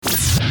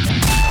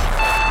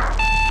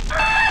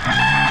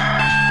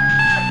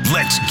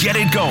get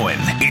it going.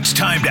 It's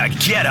time to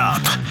get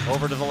up.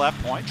 Over to the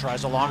left point,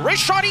 tries a long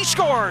wrist shot, he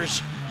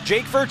scores!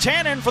 Jake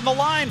Virtanen from the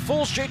line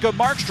fools Jacob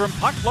Markstrom.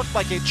 Puck looked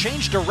like it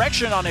changed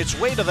direction on its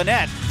way to the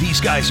net.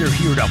 These guys are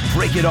here to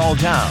break it all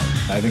down.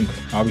 I think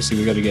obviously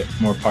we got to get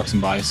more pucks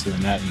and buys to the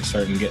net and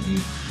starting getting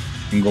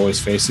in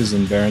goalies' faces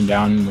and bearing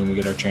down when we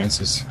get our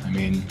chances. I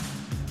mean,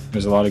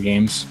 there's a lot of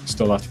games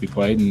still left to be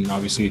played, and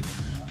obviously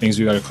things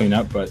we got to clean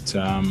up, but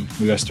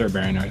we got to start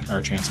bearing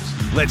our chances.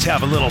 Let's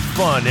have a little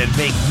fun and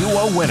make you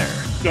a winner.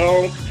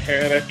 Don't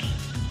panic.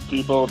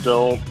 People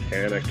don't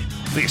panic.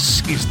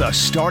 This is the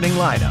starting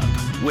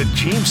lineup with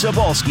James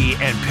Cybulski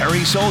and Perry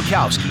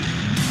Solkowski.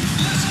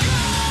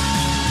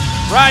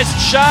 Rise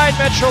and shine,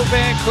 Metro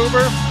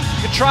Vancouver.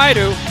 You can try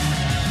to.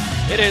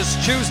 It is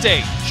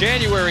Tuesday,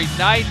 January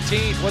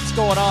 19th. What's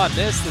going on?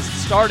 This is the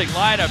starting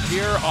lineup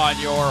here on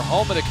your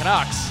home of the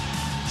Canucks,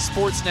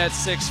 Sportsnet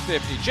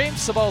 650. James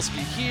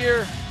Cybulski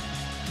here,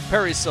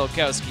 Perry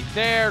Solkowski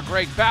there,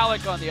 Greg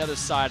Ballack on the other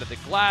side of the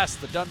glass.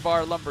 The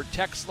Dunbar Lumber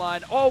text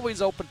line,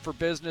 always open for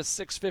business,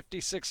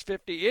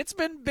 650. It's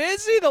been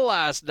busy the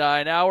last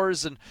 9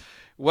 hours, and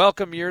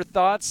welcome your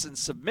thoughts and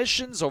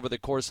submissions over the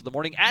course of the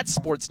morning. At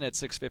Sportsnet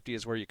 650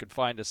 is where you can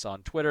find us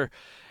on Twitter.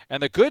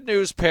 And the good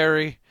news,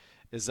 Perry,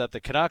 is that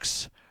the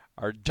Canucks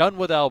are done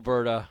with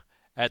Alberta,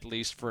 at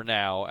least for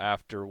now,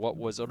 after what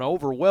was an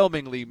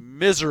overwhelmingly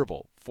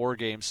miserable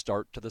 4-game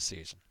start to the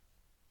season.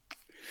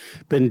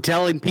 Been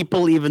telling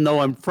people, even though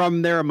I'm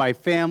from there, my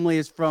family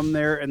is from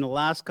there, in the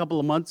last couple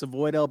of months,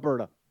 avoid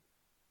Alberta.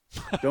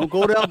 Don't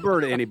go to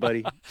Alberta,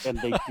 anybody. And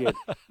they did.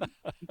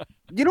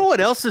 You know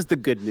what else is the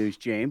good news,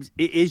 James?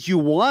 Is you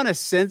want a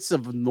sense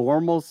of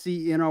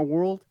normalcy in our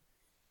world.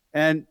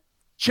 And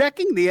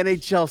checking the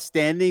NHL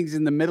standings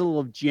in the middle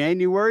of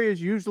January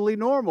is usually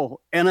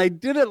normal. And I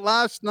did it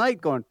last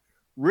night going,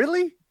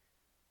 really?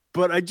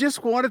 But I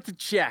just wanted to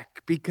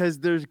check because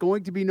there's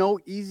going to be no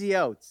easy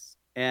outs.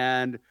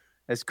 And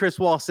as Chris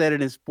Wall said in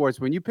his sports,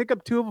 when you pick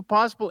up 2 of a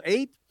possible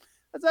 8,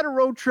 that's not a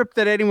road trip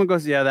that anyone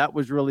goes, yeah, that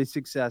was really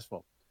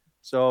successful.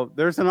 So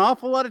there's an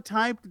awful lot of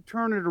time to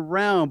turn it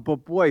around.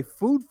 But boy,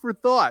 food for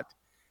thought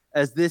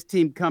as this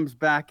team comes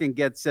back and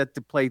gets set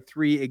to play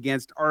 3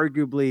 against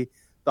arguably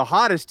the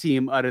hottest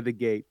team out of the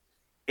gate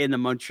in the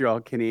Montreal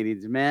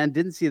Canadiens. Man,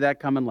 didn't see that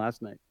coming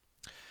last night.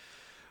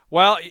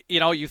 Well, you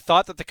know, you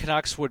thought that the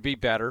Canucks would be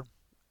better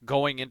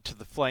going into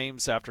the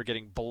Flames after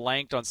getting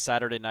blanked on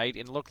Saturday night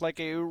and looked like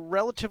a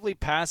relatively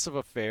passive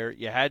affair.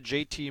 You had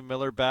JT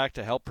Miller back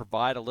to help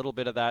provide a little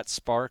bit of that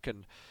spark.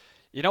 And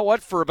you know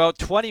what? For about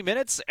 20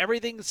 minutes,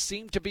 everything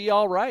seemed to be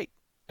all right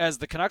as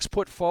the Canucks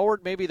put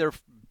forward maybe their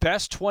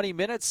best 20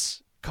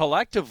 minutes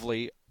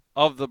collectively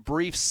of the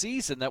brief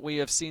season that we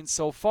have seen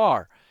so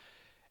far.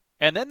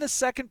 And then the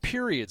second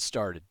period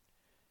started,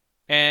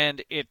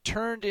 and it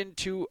turned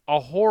into a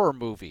horror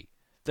movie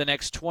the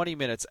next 20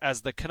 minutes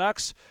as the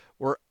Canucks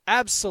were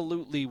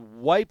absolutely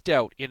wiped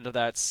out into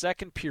that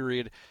second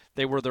period.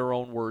 They were their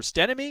own worst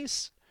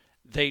enemies.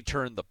 They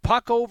turned the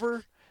puck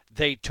over.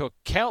 They took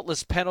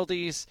countless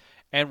penalties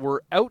and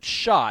were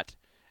outshot.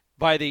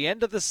 By the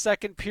end of the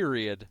second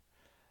period,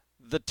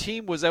 the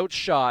team was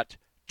outshot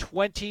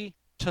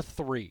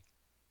 20-3.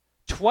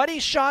 20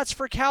 shots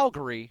for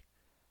Calgary,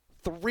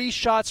 3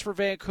 shots for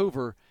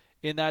Vancouver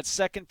in that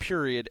second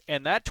period.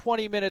 And that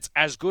 20 minutes,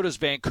 as good as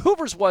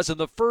Vancouver's was in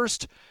the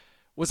first,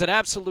 was an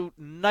absolute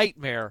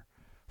nightmare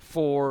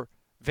for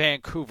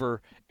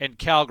Vancouver, and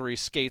Calgary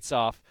skates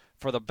off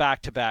for the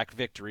back-to-back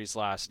victories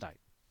last night.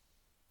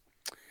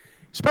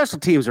 Special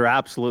teams are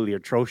absolutely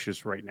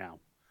atrocious right now.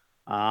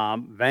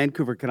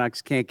 Vancouver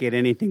Canucks can't get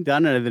anything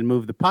done other than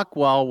move the puck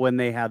well when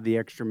they have the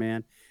extra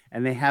man,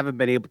 and they haven't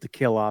been able to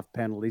kill off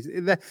penalties.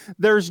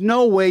 There's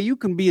no way you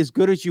can be as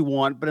good as you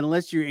want, but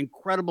unless you're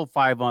incredible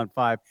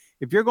 5-on-5,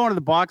 if you're going to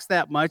the box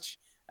that much,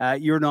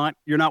 you're not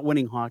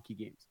winning hockey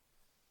games.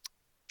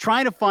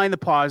 Trying to find the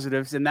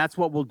positives, and that's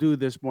what we'll do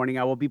this morning.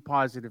 I will be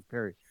positive,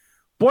 Perry.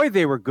 Boy,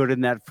 they were good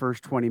in that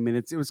first 20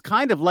 minutes. It was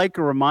kind of like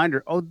a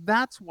reminder,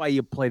 that's why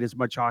you played as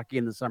much hockey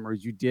in the summer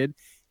as you did.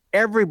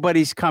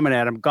 Everybody's coming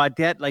at them.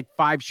 Gaudette, like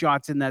 5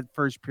 shots in that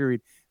first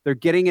period. They're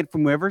getting it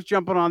from whoever's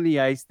jumping on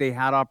the ice. They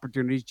had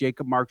opportunities.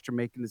 Jacob Markstrom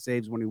making the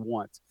saves when he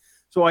wants.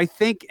 So I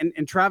think,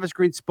 and Travis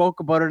Green spoke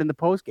about it in the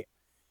postgame,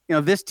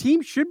 this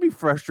team should be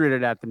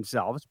frustrated at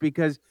themselves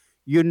because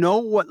you know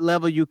what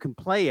level you can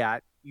play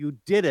at. You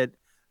did it,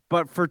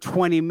 but for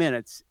 20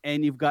 minutes,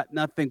 and you've got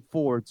nothing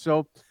forward.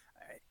 So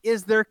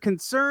is there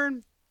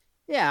concern?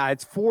 Yeah,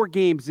 it's 4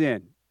 games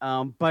in.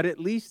 But at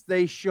least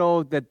they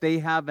showed that they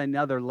have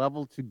another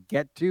level to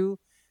get to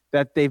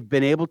that they've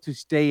been able to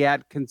stay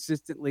at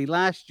consistently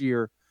last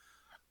year.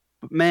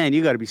 But, man,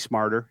 you got to be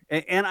smarter.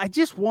 And I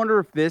just wonder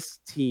if this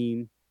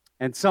team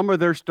and some of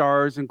their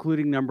stars,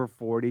 including number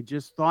 40,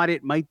 just thought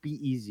it might be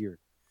easier.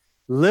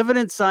 Living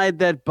inside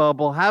that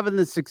bubble, having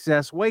the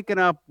success, waking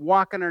up,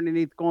 walking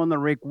underneath, going the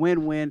rink,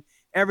 win-win.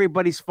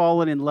 Everybody's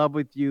falling in love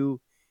with you.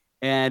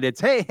 And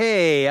it's,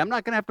 hey, I'm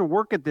not going to have to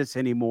work at this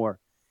anymore.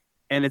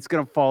 And it's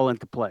going to fall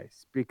into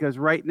place because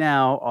right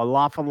now, an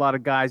awful lot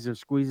of guys are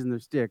squeezing their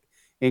stick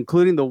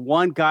including the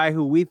one guy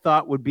who we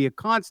thought would be a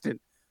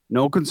constant.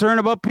 No concern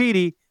about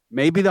Petey.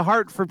 Maybe the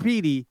heart for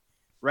Petey.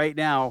 Right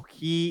now,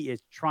 he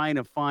is trying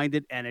to find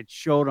it, and it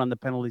showed on the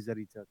penalties that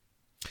he took.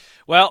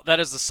 Well, that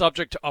is the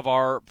subject of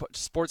our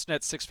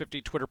Sportsnet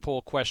 650 Twitter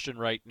poll question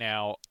right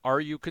now. Are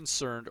you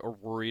concerned or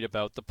worried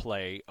about the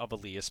play of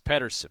Elias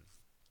Pettersson?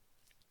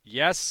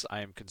 Yes,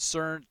 I am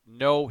concerned.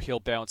 No, he'll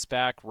bounce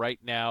back. Right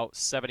now,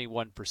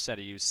 71% of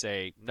you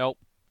say, nope,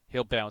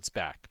 he'll bounce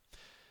back.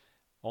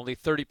 Only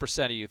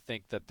 30% of you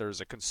think that there's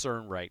a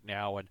concern right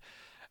now. And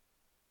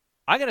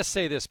I'm going to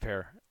say this,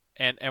 Per,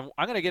 and I'm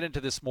going to get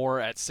into this more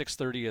at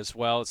 6:30 as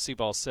well, as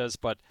Seaball says,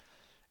 but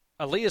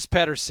Elias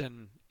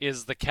Pettersson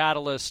is the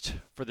catalyst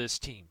for this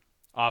team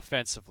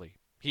offensively.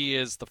 He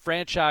is the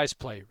franchise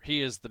player.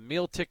 He is the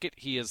meal ticket.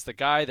 He is the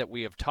guy that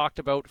we have talked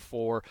about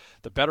for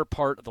the better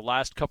part of the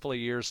last couple of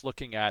years,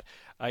 looking at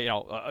an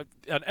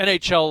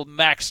NHL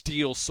max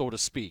deal, so to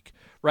speak.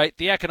 Right?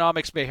 The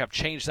economics may have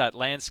changed that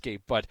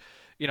landscape, but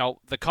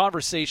the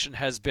conversation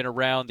has been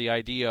around the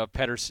idea of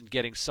Pettersson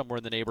getting somewhere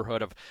in the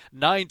neighborhood of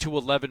 $9 to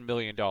 $11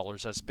 million,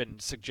 has been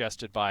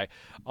suggested by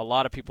a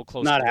lot of people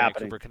close to the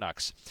Vancouver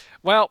Canucks.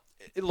 Well,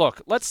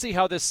 look, let's see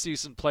how this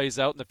season plays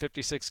out in the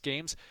 56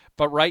 games.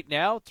 But right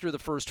now, through the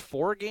first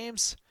 4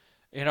 games,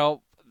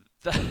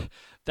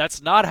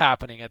 that's not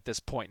happening at this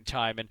point in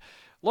time. And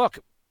look,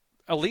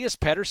 Elias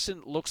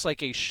Pettersson looks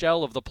like a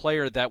shell of the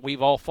player that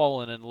we've all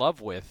fallen in love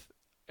with,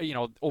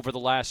 over the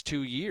last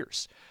 2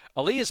 years.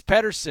 Elias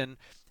Pettersson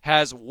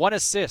has 1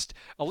 assist.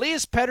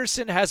 Elias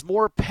Pettersson has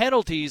more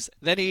penalties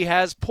than he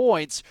has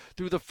points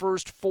through the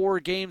first 4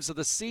 games of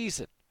the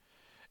season.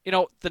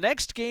 The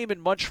next game in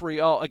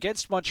Montreal,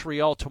 against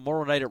Montreal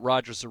tomorrow night at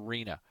Rogers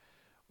Arena,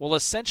 will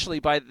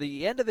essentially, by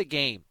the end of the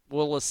game,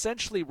 will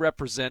essentially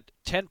represent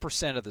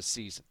 10% of the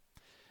season.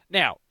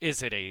 Now,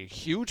 is it a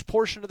huge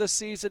portion of the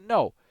season?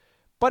 No.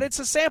 But it's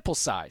a sample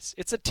size.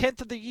 It's a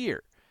 10th of the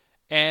year.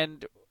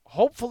 And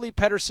hopefully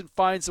Pettersson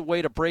finds a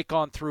way to break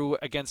on through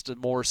against a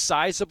more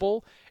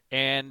sizable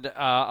and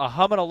a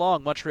humming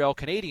along Montreal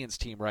Canadiens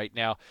team right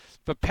now.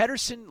 But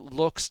Pettersson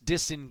looks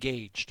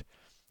disengaged.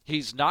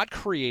 He's not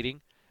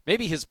creating.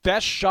 Maybe his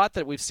best shot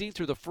that we've seen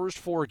through the first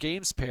 4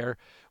 games, Per,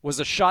 was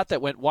a shot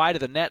that went wide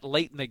of the net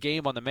late in the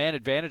game on the man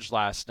advantage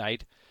last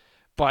night.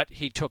 But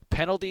he took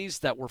penalties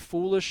that were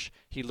foolish.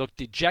 He looked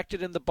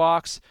dejected in the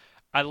box.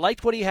 I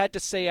liked what he had to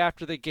say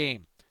after the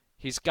game.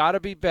 He's got to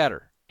be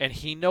better, and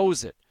he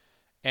knows it.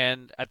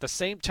 And at the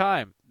same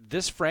time,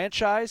 this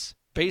franchise,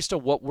 based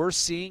on what we're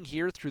seeing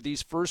here through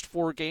these first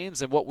 4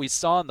 games and what we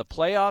saw in the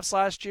playoffs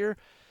last year,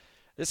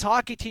 this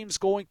hockey team's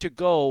going to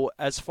go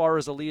as far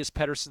as Elias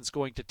Pettersson's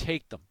going to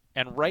take them.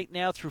 And right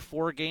now, through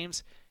 4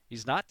 games,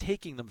 he's not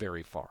taking them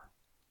very far.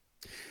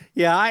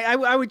 Yeah,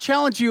 I would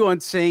challenge you on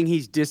saying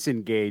he's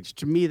disengaged.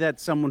 To me,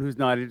 that's someone who's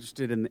not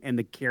interested in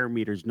the care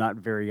meter's not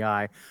very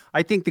high.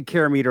 I think the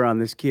care meter on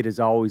this kid is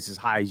always as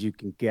high as you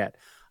can get.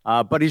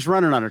 But he's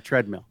running on a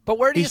treadmill. But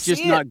where do you see it?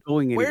 He's just not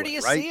going anywhere. Where do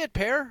you see it,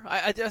 Per?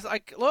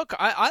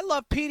 I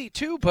love Petey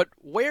too, but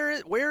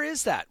where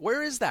is that?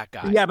 Where is that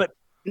guy? Yeah, but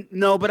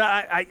no, but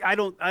I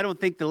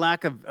don't think the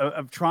lack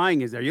of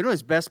trying is there.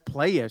 His best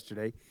play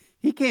yesterday,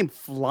 he came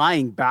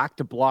flying back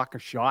to block a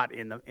shot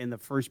in the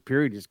first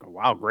period. Just go,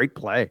 wow, great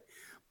play.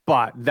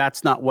 But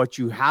that's not what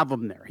you have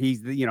him there.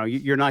 He's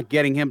you're not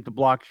getting him to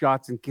block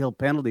shots and kill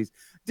penalties.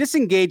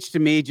 Disengaged to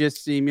me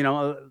just seem,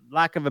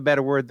 lack of a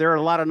better word. There are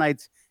a lot of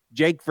nights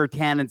Jake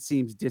Virtanen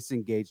seems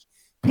disengaged.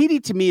 Petey,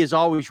 to me, is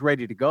always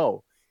ready to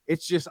go.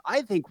 It's just,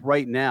 I think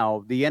right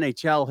now, the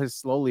NHL has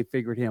slowly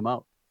figured him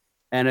out.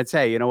 And it's,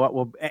 hey, you know what?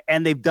 Well,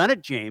 and they've done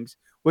it, James,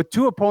 with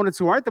 2 opponents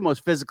who aren't the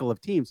most physical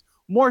of teams.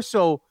 More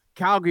so,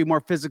 Calgary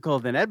more physical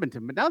than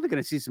Edmonton. But now they're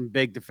going to see some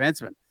big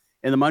defensemen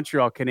in the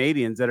Montreal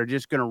Canadiens that are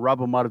just going to rub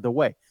them out of the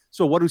way.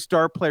 So what do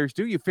star players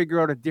do? You figure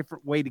out a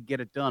different way to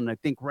get it done. I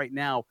think right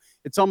now,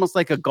 it's almost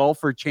like a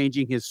golfer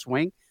changing his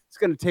swing. It's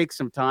going to take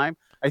some time.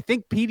 I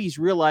think Petey's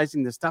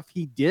realizing the stuff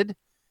he did,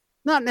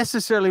 not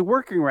necessarily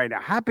working right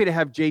now. Happy to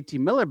have JT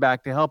Miller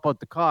back to help out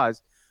the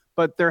cause,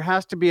 but there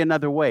has to be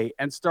another way,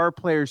 and star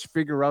players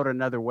figure out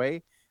another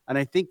way, and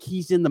I think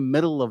he's in the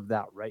middle of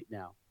that right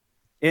now.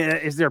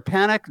 Is there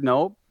panic?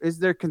 No. Is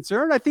there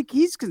concern? I think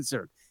he's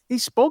concerned. He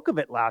spoke of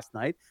it last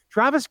night.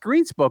 Travis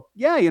Green spoke.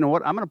 Yeah, you know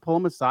what? I'm going to pull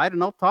him aside,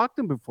 and I'll talk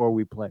to him before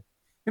we play.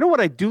 You know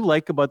what I do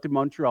like about the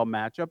Montreal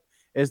matchup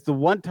is the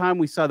one time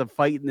we saw the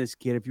fight in this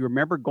kid, if you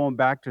remember going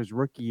back to his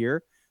rookie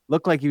year,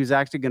 looked like he was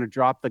actually going to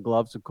drop the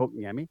gloves of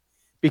Kotkaniemi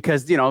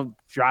because,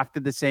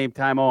 drafted the same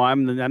time. Oh,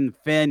 I'm the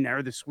Finn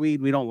or the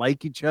Swede. We don't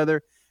like each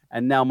other.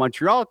 And now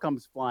Montreal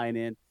comes flying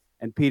in,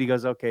 and Petey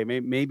goes, okay,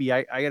 maybe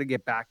I got to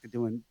get back to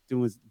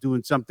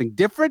doing something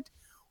different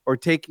or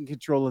taking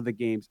control of the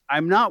games.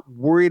 I'm not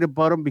worried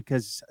about him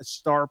because a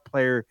star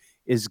player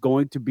is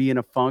going to be in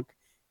a funk.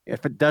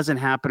 If it doesn't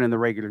happen in the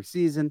regular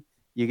season,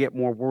 you get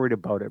more worried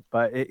about it.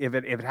 But if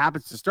it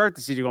happens to start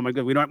the season, you go, oh my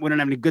God, we don't have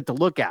any good to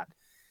look at.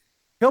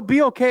 He'll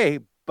be okay,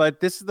 but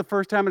this is the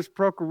first time in his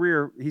pro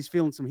career he's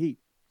feeling some heat.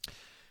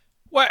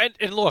 Well,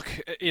 and look,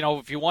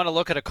 if you want to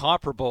look at a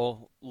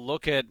comparable,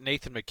 look at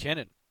Nathan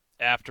MacKinnon.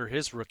 after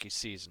his rookie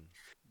season,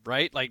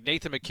 right? Like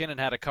Nathan MacKinnon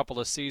had a couple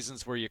of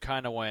seasons where you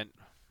kind of went,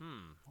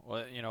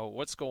 well,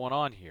 what's going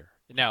on here?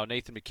 Now,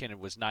 Nathan MacKinnon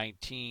was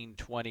 19,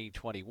 20,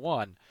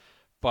 21,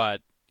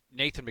 but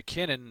Nathan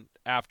MacKinnon,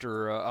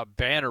 after a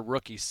banner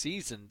rookie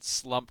season,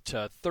 slumped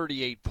to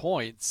 38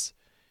 points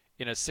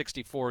in a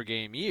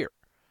 64-game year.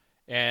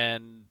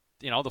 And,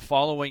 the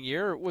following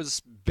year it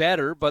was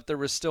better, but there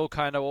was still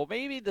kind of, well,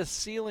 maybe the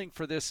ceiling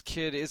for this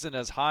kid isn't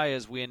as high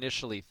as we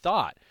initially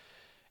thought.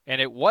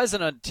 And it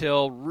wasn't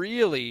until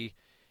really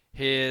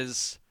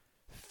his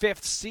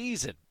 5th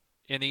season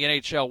in the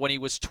NHL when he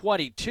was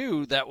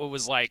 22 that it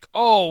was like,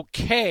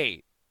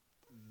 okay,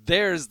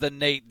 there's the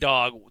Nate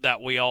Dogg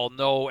that we all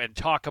know and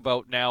talk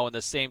about now in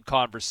the same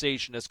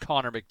conversation as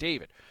Connor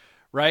McDavid,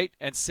 right?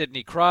 And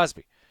Sidney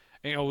Crosby,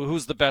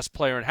 who's the best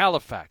player in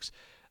Halifax.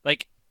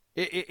 Like,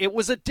 it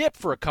was a dip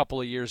for a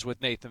couple of years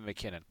with Nathan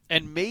MacKinnon.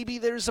 And maybe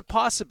there's a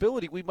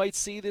possibility we might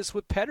see this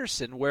with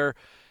Pettersson where,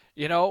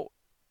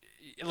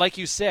 like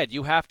you said,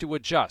 you have to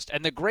adjust.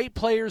 And the great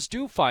players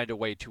do find a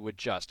way to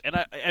adjust.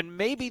 And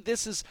maybe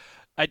this is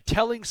a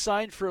telling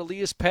sign for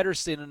Elias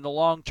Pettersson in the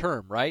long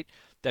term, right?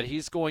 That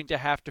he's going to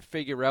have to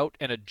figure out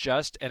and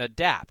adjust and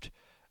adapt.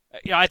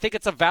 I think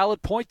it's a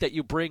valid point that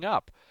you bring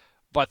up.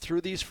 But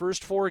through these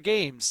first 4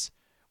 games,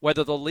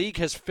 whether the league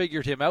has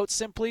figured him out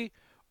simply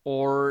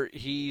or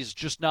he's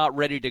just not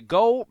ready to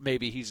go,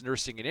 maybe he's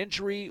nursing an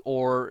injury,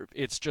 or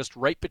it's just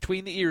right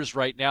between the ears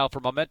right now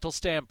from a mental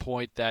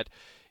standpoint that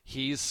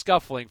he's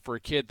scuffling for a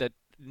kid that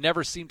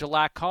never seemed to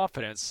lack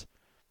confidence.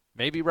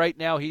 Maybe right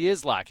now he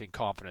is lacking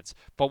confidence.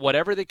 But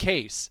whatever the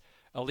case,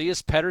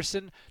 Elias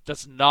Pettersson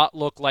does not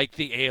look like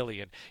the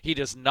alien. He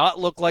does not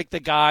look like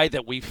the guy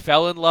that we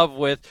fell in love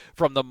with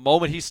from the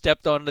moment he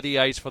stepped onto the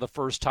ice for the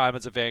first time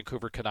as a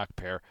Vancouver Canuck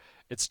pair.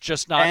 It's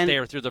just not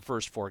there through the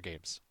first 4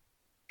 games.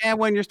 And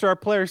when your star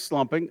player's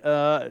slumping,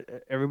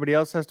 everybody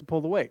else has to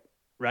pull the weight,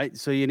 right?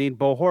 So you need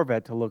Bo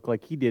Horvat to look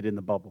like he did in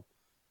the bubble.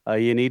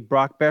 You need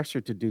Brock Besser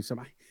to do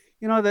something.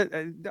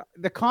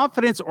 The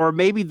confidence, or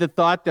maybe the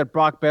thought that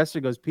Brock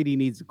Besser goes, Petey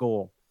needs a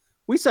goal.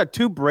 We saw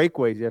 2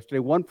 breakaways yesterday,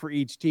 1 for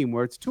each team,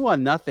 where it's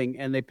 2-0,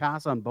 and they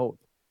pass on both.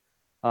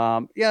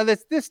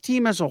 This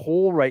team as a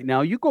whole right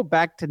now, you go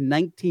back to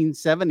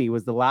 1970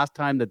 was the last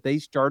time that they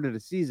started a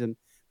season,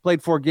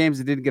 played 4 games,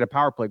 and didn't get a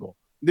power play goal.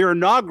 Their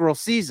inaugural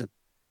season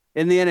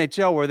in the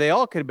NHL, where they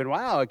all could have been,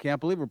 wow, I can't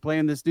believe we're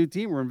playing this new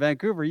team. We're in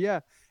Vancouver, yeah.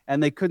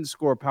 And they couldn't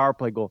score a power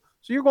play goal.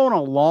 So you're going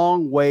a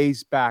long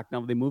ways back. Now,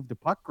 they moved the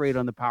puck great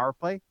on the power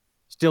play.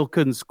 Still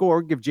couldn't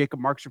score. Give Jacob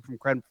Markstrom some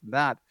credit for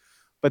that.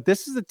 But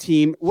this is a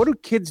team. What do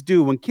kids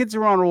do? When kids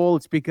are on a roll,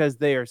 it's because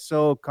they are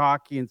so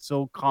cocky and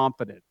so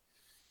confident.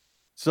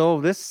 So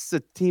this is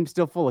a team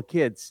still full of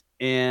kids.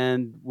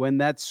 And when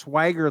that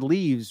swagger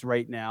leaves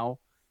right now,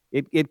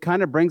 it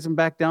kind of brings them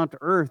back down to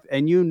earth.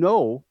 And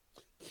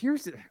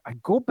I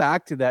go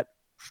back to that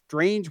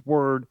strange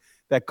word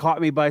that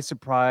caught me by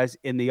surprise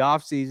in the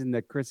offseason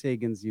that Chris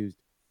Higgins used.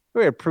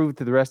 We had proved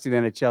to the rest of the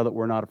NHL that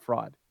we're not a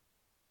fraud.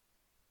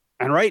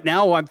 And right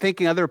now, I'm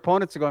thinking other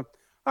opponents are going,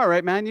 all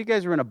right, man, you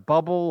guys were in a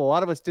bubble. A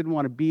lot of us didn't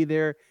want to be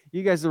there.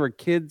 You guys were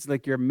kids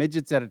like you're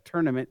midgets at a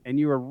tournament, and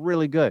you were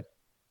really good.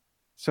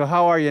 So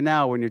how are you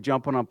now when you're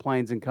jumping on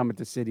planes and coming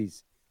to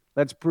cities?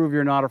 Let's prove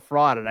you're not a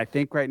fraud. And I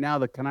think right now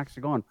the Canucks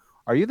are going,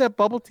 are you that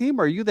bubble team,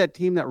 or are you that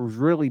team that was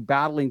really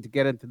battling to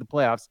get into the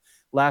playoffs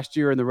last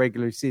year in the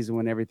regular season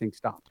when everything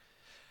stopped?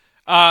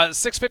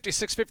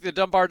 650, the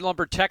Dunbar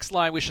Lumber text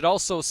line. We should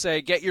also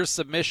say, get your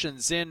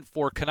submissions in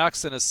for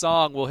Canucks in a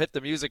song. We'll hit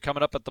the music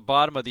coming up at the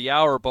bottom of the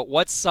hour. But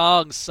what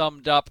song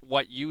summed up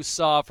what you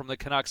saw from the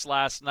Canucks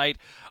last night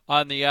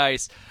on the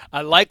ice?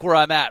 I like where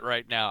I'm at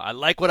right now. I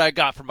like what I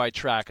got from my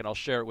track, and I'll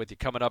share it with you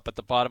coming up at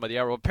the bottom of the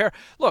hour.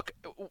 Look,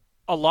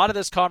 a lot of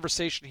this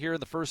conversation here in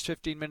the first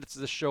 15 minutes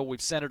of the show, we've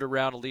centered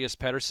around Elias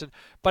Pettersson,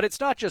 but it's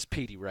not just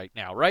Petey right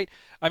now, right?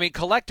 I mean,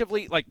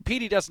 collectively, like,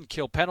 Petey doesn't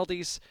kill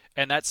penalties,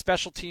 and that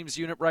special teams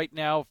unit right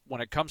now,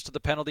 when it comes to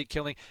the penalty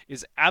killing,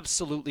 is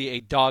absolutely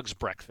a dog's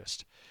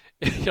breakfast.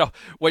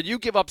 When you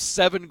give up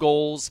 7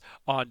 goals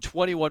on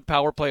 21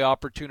 power play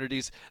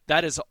opportunities,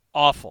 that is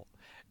awful.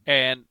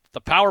 And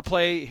the power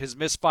play, his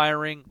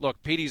misfiring,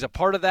 look, Petey's a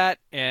part of that,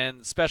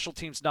 and special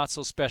teams not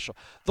so special.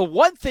 The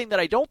one thing that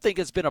I don't think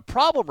has been a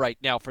problem right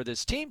now for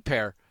this team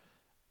pair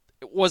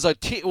was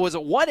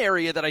one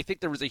area that I think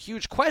there was a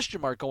huge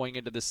question mark going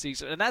into this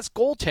season, and that's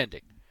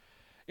goaltending.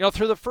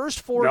 Through the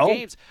first 4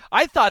 games,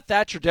 I thought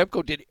Thatcher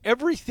Demko did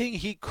everything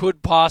he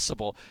could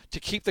possible to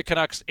keep the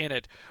Canucks in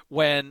it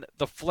when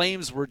the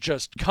Flames were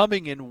just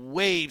coming in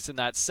waves in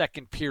that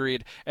second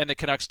period, and the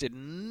Canucks did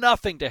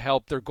nothing to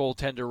help their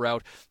goaltender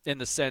out in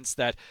the sense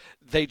that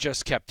they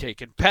just kept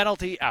taking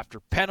penalty after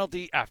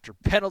penalty after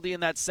penalty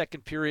in that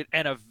second period,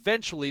 and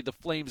eventually the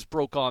Flames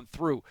broke on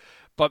through.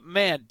 But,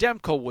 man,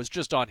 Demko was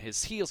just on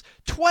his heels.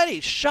 20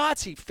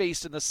 shots he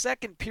faced in the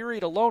second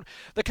period alone.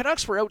 The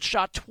Canucks were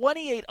outshot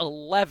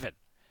 28-11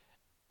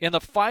 in the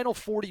final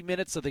 40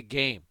 minutes of the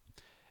game.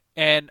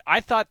 And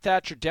I thought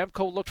Thatcher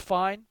Demko looked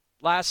fine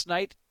last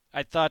night.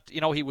 I thought,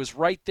 he was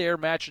right there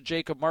matching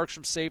Jacob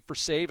Markstrom save for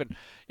save, and,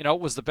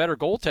 was the better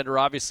goaltender,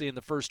 obviously, in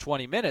the first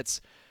 20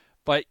 minutes.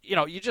 But,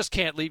 you just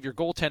can't leave your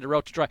goaltender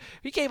out to dry.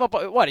 He gave up,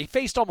 he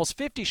faced almost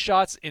 50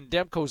 shots in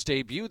Demko's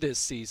debut this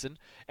season.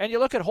 And you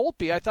look at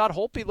Holtby, I thought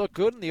Holtby looked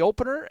good in the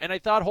opener, and I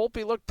thought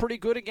Holtby looked pretty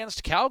good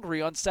against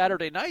Calgary on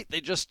Saturday night. They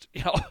just,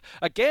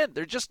 again,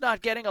 they're just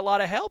not getting a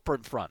lot of help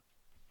in front.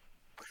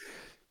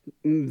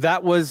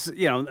 That was,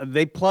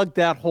 they plugged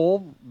that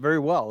hole very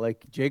well.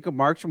 Like Jacob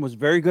Markstrom was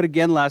very good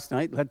again last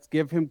night. Let's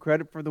give him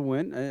credit for the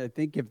win. I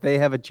think if they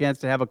have a chance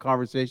to have a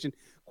conversation,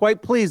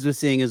 quite pleased with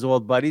seeing his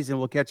old buddies, and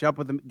we'll catch up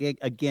with them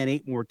again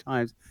 8 more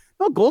times.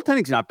 No,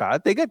 goaltending's not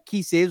bad. They got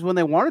key saves when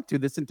they wanted to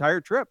this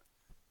entire trip.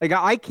 Like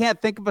I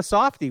can't think of a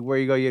softie where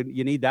you go,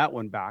 you need that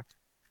one back.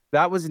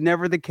 That was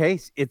never the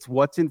case. It's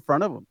what's in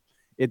front of them.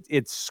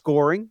 It's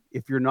scoring.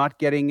 If you're not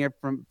getting it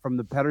from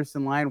the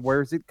Pettersson line,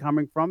 where is it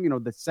coming from?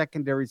 The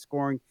secondary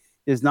scoring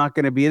is not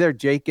going to be there.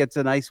 Jake gets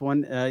a nice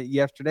one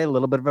yesterday, a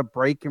little bit of a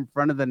break in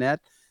front of the net.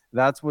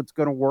 That's what's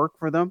going to work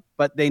for them.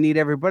 But they need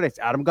everybody.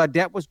 Adam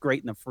Gaudette was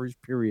great in the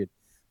first period,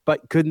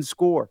 but couldn't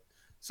score.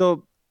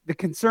 So the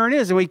concern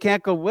is, and we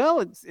can't go,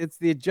 well, it's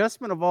the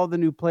adjustment of all the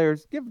new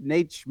players. Give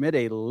Nate Schmidt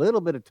a little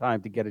bit of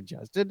time to get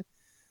adjusted.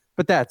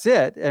 But that's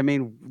it. I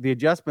mean, the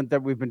adjustment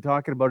that we've been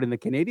talking about in the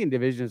Canadian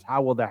division is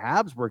how will the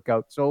Habs work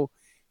out? So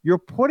you're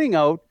putting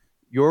out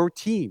your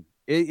team.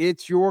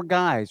 It's your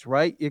guys,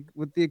 right?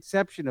 With the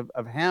exception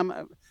of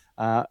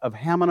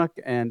Hamanuk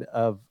and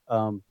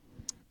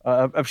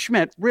of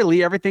Schmidt,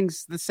 really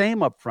everything's the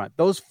same up front.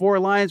 Those 4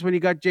 lines when you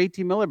got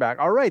JT Miller back,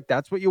 all right,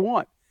 that's what you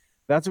want.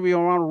 That's what we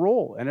want to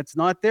roll, and it's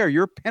not there.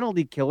 Your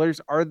penalty killers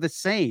are the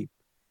same,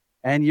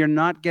 and you're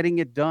not getting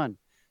it done.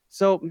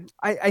 So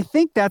I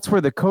think that's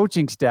where the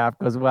coaching staff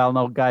goes, well,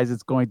 no, guys,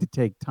 it's going to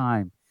take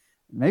time.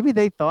 Maybe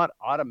they thought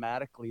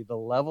automatically the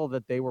level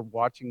that they were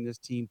watching this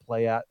team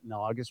play at in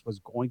August was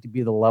going to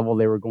be the level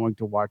they were going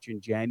to watch in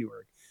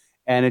January.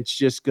 And it's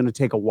just going to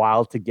take a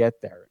while to get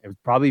there. It was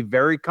probably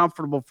very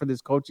comfortable for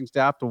this coaching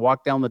staff to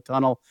walk down the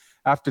tunnel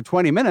after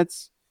 20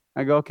 minutes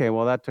and go, okay,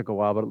 well, that took a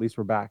while, but at least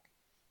we're back.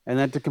 And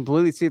then to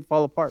completely see it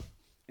fall apart.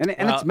 And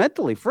it's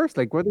mentally first,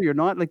 like whether you're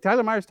not, like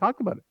Tyler Myers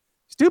talked about it,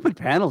 stupid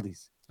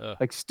penalties.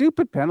 Like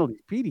stupid penalties,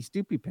 Petey,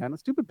 stupid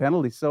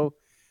penalties. So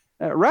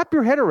wrap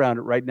your head around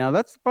it right now.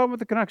 That's the problem with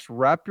the Canucks.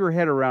 Wrap your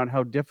head around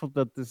how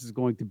difficult this is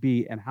going to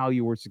be and how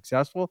you were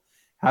successful.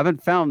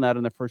 Haven't found that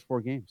in the first 4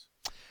 games.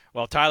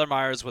 Well, Tyler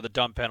Myers with a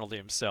dumb penalty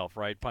himself,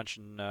 right?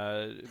 Punching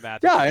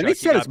Matthew. Yeah, and he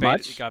said as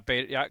much. He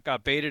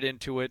got baited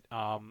into it.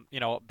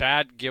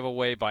 Bad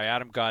giveaway by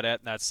Adam Gaudette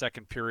in that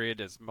second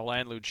period as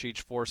Milan Lucic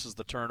forces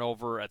the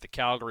turnover at the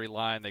Calgary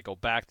line. They go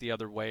back the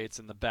other way. It's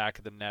in the back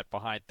of the net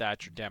behind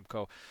Thatcher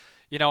Demko.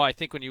 I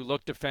think when you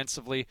look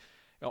defensively,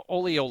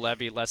 Olli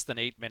Juolevi less than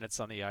 8 minutes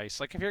on the ice.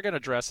 Like if you're going to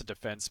dress a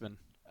defenseman,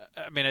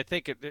 I mean, I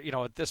think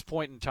at this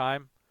point in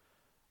time,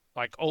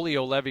 like Olli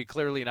Juolevi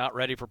clearly not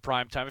ready for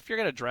prime time. If you're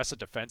going to dress a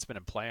defenseman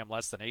and play him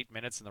less than 8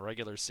 minutes in the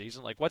regular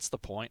season, like what's the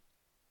point,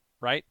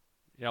 right?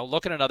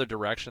 Look in another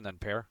direction then,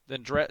 pair.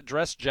 Then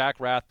dress Jack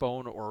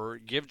Rathbone or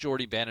give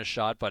Jordy Ben a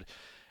shot. But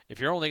if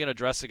you're only going to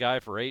dress a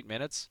guy for 8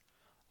 minutes,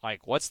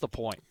 like what's the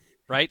point?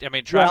 Right? I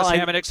mean, Travis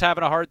Hamonick's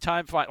having a hard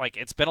time. Like,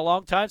 it's been a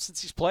long time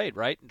since he's played,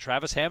 right? And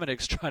Travis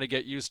Hamonick's trying to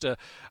get used to,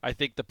 I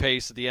think, the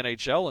pace of the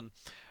NHL, and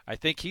I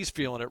think he's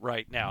feeling it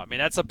right now. I mean,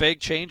 that's a big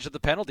change to the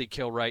penalty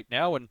kill right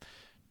now, and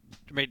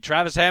I mean,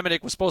 Travis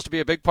Hamonick was supposed to be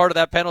a big part of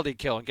that penalty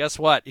kill, and guess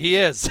what? He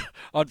is.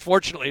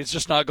 Unfortunately, it's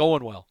just not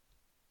going well.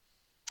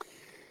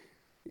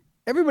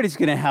 Everybody's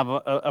going to have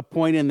a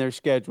point in their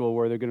schedule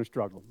where they're going to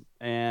struggle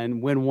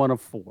and win 1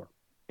 of 4.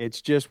 It's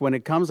just when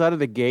it comes out of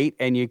the gate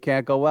and you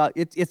can't go, well,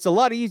 it's a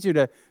lot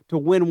easier to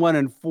win 1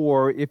 and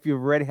 4 if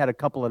you've already had a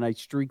couple of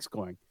nice streaks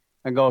going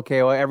and go,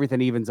 okay, well,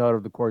 everything evens out over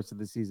the course of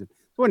the season.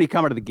 So when you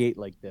come out of the gate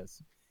like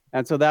this.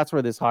 And so that's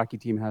where this hockey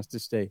team has to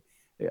stay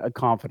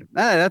confident.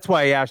 That's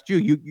why I asked you.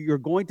 You're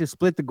going to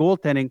split the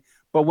goaltending,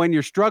 but when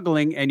you're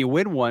struggling and you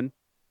win 1,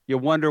 you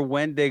wonder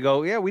when they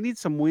go, yeah, we need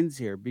some wins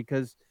here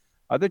because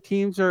other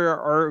teams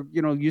are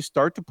you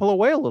start to pull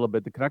away a little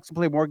bit. The Canucks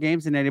play more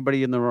games than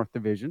anybody in the North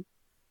Division.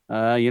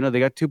 They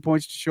got 2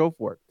 points to show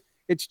for it.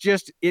 It's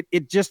just,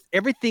 it just,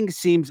 everything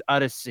seems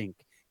out of sync.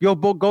 You'll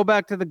go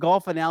back to the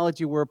golf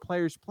analogy where a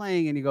player's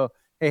playing and you go,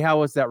 hey,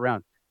 how was that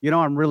round?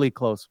 I'm really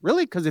close.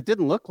 Really? Because it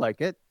didn't look like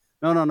it.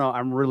 No,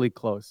 I'm really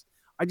close.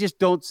 I just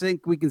don't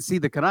think we can see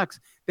the Canucks.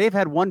 They've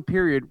had one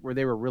period where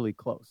they were really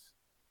close.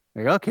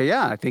 Like, okay,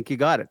 yeah, I think you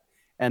got it.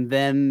 And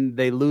then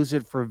they lose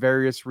it for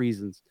various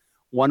reasons.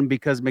 One,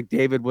 because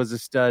McDavid was a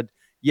stud.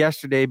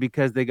 Yesterday,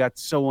 because they got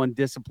so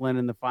undisciplined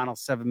in the final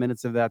 7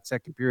 minutes of that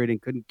second period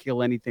and couldn't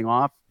kill anything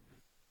off.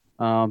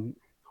 Home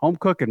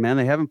cooking, man.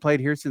 They haven't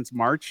played here since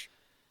March.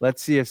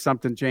 Let's see if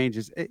something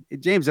changes.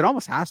 James, it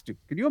almost has to.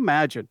 Could you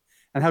imagine?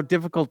 And how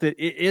difficult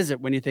is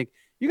it when you think,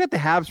 you got the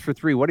Habs for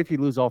 3. What if you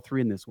lose all 3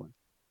 in this one?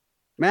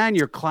 Man,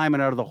 you're climbing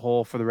out of the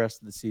hole for the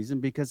rest of the season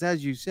because,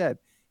 as you said,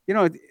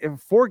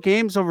 4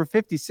 games over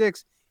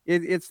 56,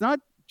 it's not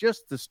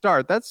just the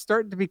start. That's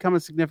starting to become a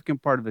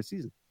significant part of the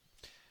season.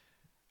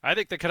 I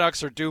think the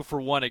Canucks are due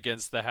for one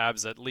against the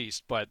Habs at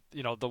least, but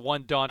the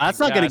one daunting. That's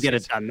not going to get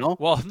it done, no.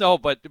 Well, no,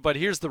 but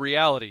here's the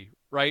reality,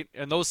 right?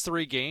 In those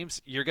 3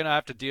 games, you're going to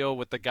have to deal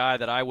with the guy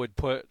that I would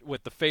put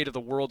with the fate of the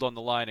world on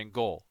the line in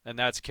goal, and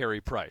that's Carey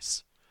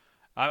Price.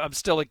 I'm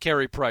still a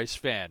Carey Price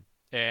fan,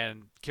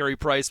 and Carey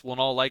Price will in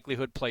all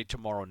likelihood play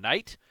tomorrow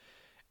night,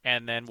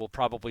 and then we'll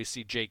probably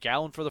see Jake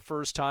Allen for the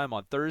first time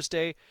on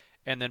Thursday,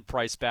 and then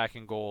Price back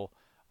in goal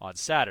on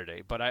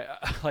Saturday. But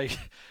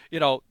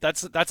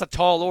that's a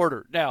tall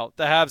order. Now,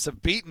 the Habs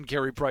have beaten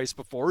Carey Price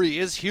before. He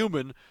is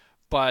human,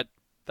 but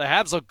the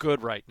Habs look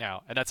good right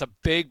now. And that's a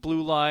big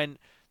blue line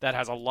that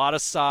has a lot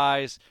of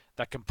size,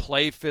 that can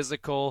play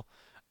physical.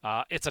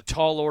 It's a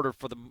tall order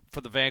for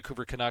the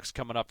Vancouver Canucks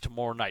coming up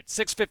tomorrow night.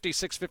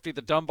 650,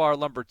 the Dunbar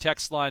Lumber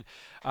text line.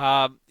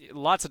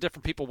 Lots of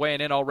different people weighing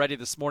in already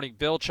this morning.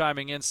 Bill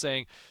chiming in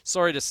saying,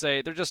 sorry to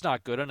say, they're just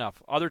not good enough.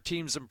 Other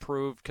teams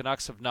improved.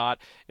 Canucks have not.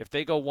 If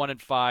they go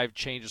 1-5,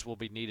 changes will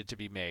be needed to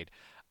be made.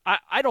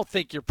 I don't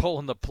think you're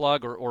pulling the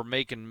plug or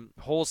making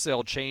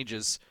wholesale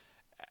changes,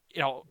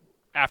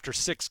 after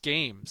 6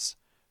 games.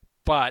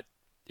 But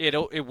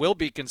it will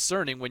be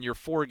concerning when you're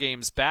 4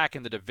 games back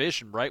in the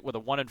division, right, with a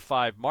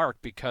 1-5 mark,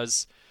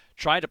 because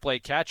trying to play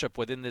catch-up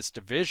within this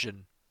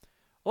division.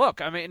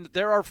 Look, I mean,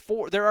 there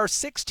are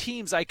 6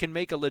 teams I can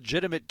make a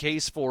legitimate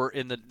case for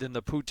in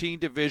the Poutine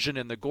division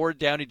and the Gord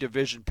Downey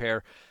division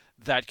pair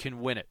that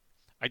can win it.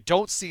 I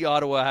don't see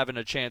Ottawa having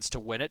a chance to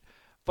win it,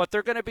 but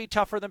they're going to be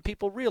tougher than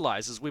people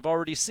realize, as we've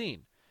already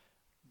seen.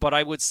 But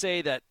I would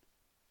say that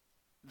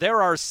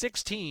there are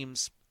 6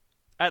 teams,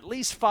 at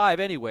least 5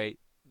 anyway,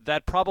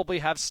 that probably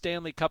have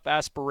Stanley Cup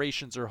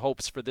aspirations or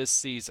hopes for this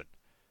season.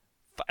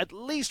 At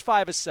least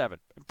 5 or 7,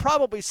 and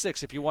probably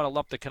 6 if you want to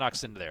lump the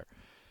Canucks into there.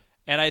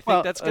 And I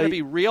think that's going to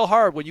be real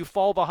hard when you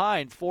fall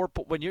behind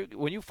when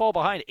you fall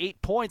behind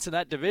 8 points in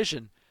that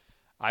division.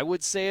 I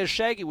would say, as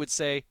Shaggy would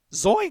say,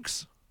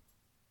 zoinks.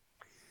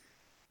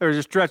 There was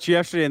a stretch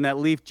yesterday in that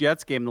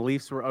Leaf-Jets game. The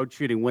Leafs were out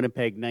shooting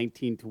Winnipeg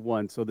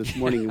 19-1. So this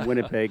morning in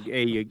Winnipeg,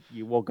 A,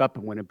 you woke up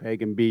in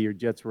Winnipeg, and B, your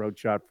Jets were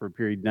outshot for a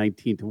period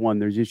 19-1.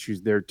 There's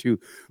issues there too.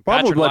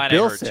 Probably what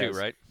Bill says. Too,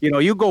 right?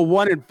 You go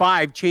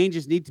 1-5,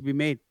 changes need to be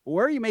made.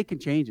 Where are you making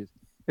changes?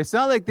 It's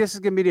not like this is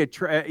going to be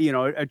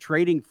a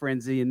trading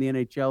frenzy in the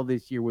NHL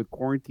this year with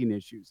quarantine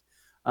issues.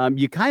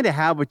 You kind of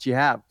have what you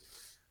have.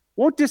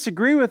 Won't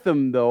disagree with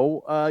them,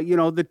 though.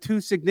 The 2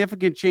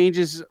 significant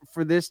changes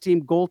for this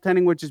team,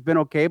 goaltending, which has been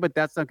okay, but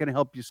that's not going to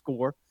help you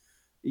score.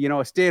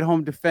 A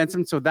stay-at-home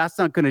defenseman, so that's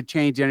not going to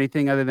change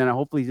anything other than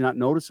hopefully he's not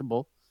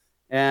noticeable.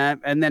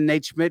 And then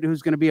Nate Schmidt,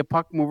 who's going to be a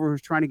puck mover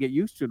who's trying to get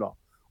used to it all.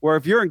 Or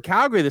if you're in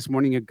Calgary this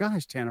morning,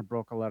 gosh, Tanner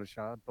blocked a lot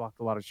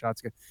of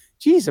shots.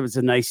 Geez, it was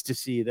nice to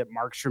see that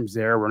Markstrom's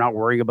there. We're not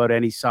worrying about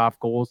any soft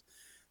goals.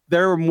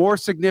 There were more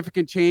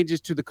significant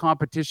changes to the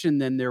competition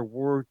than there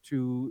were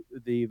to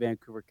the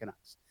Vancouver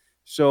Canucks.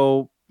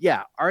 So,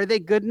 yeah, are they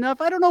good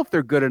enough? I don't know if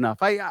they're good enough.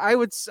 I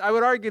would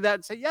argue that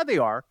and say, yeah, they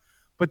are.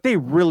 But they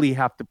really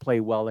have to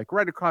play well. Like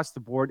right across the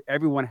board,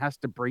 everyone has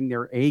to bring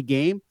their A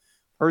game.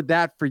 Heard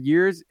that for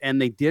years,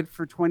 and they did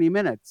for 20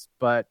 minutes.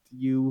 But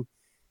you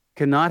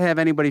cannot have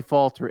anybody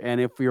falter. And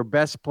if your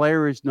best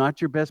player is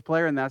not your best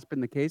player, and that's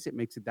been the case, it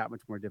makes it that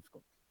much more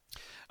difficult.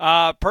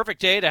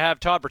 Perfect day to have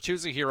Todd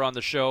Bertuzzi here on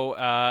the show.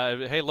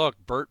 Hey, look,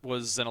 Bert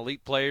was an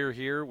elite player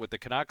here with the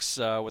Canucks,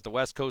 with the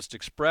West Coast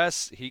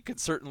Express. He can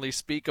certainly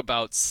speak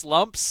about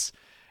slumps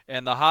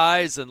and the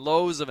highs and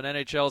lows of an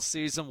NHL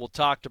season. We'll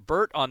talk to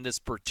Bert on this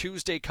Bert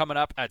Tuesday coming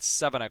up at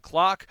 7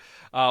 o'clock.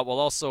 We'll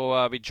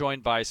also be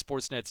joined by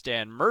Sportsnet's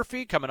Dan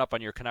Murphy coming up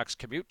on your Canucks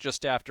commute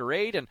just after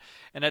 8. And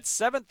at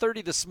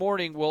 7:30 this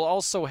morning, we'll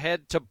also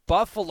head to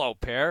Buffalo,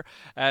 pair,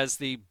 as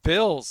the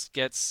Bills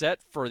get set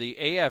for the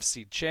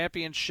AFC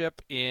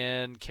Championship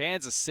in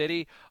Kansas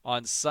City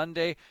on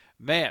Sunday.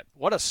 Man,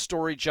 what a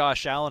story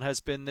Josh Allen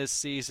has been this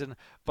season,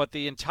 but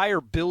the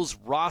entire Bills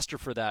roster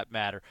for that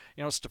matter.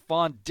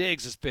 Stephon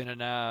Diggs has been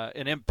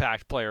an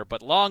impact player,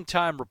 but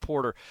longtime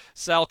reporter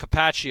Sal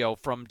Capaccio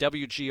from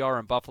WGR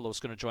in Buffalo is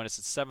going to join us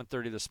at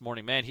 7:30 this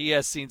morning. Man, he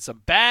has seen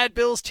some bad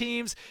Bills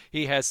teams.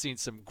 He has seen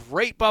some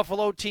great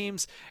Buffalo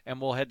teams,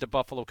 and we'll head to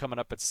Buffalo coming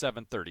up at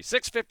 7:30.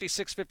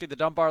 650, the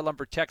Dunbar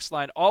Lumber text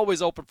line,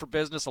 always open for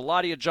business. A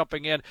lot of you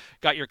jumping in.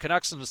 Got your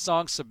Canucks and the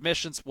song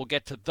submissions. We'll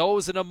get to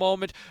those in a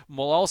moment.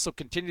 We'll also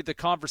continue the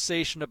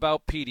conversation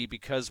about Petey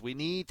because we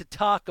need to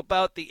talk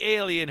about the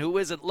alien who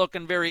isn't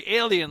looking very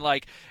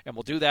alien-like, and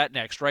we'll do that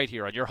next right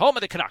here on your home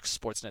of the Canucks,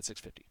 Sportsnet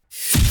 650.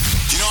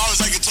 I always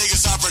like to take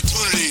this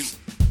opportunity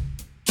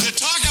to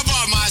talk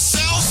about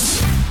myself.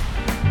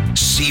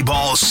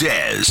 C-Ball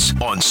Says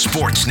on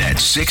Sportsnet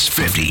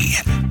 650.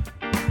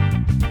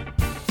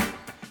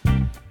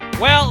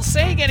 Well,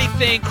 saying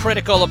anything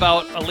critical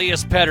about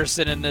Elias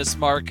Pettersson in this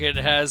market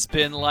has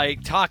been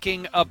like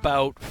talking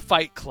about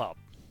Fight Club.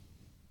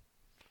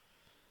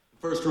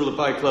 First rule of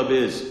Fight Club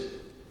is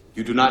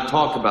you do not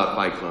talk about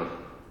Fight Club.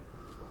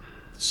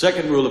 The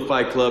second rule of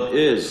Fight Club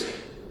is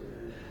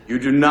you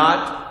do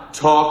not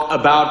talk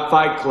about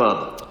Fight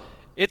Club.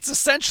 It's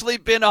essentially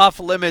been off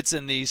limits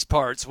in these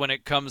parts when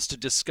it comes to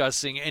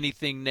discussing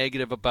anything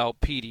negative about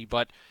Petey,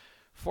 but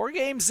 4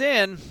 games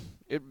in,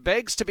 it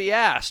begs to be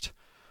asked,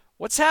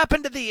 what's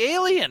happened to the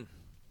alien?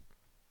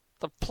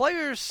 The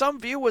player some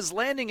view as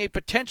landing a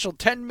potential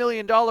 $10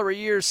 million a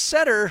year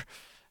setter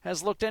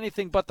has looked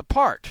anything but the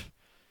part.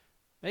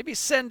 Maybe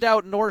send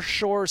out North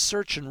Shore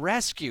Search and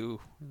Rescue.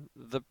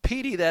 The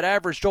Petey that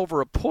averaged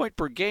over a point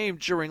per game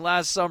during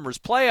last summer's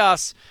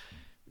playoffs,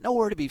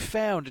 nowhere to be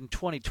found in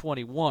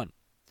 2021.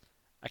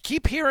 I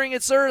keep hearing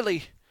it's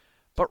early,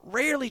 but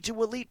rarely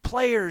do elite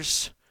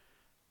players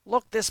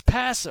look this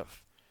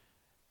passive.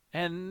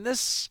 And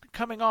this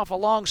coming off a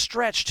long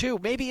stretch, too.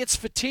 Maybe it's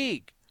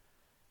fatigue,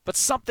 but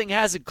something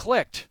hasn't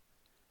clicked.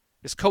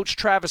 As Coach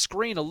Travis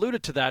Green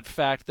alluded to that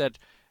fact that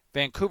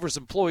Vancouver's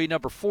employee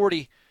number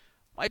 40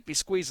 might be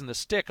squeezing the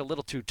stick a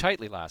little too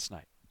tightly last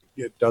night.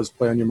 It does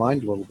play on your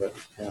mind a little bit.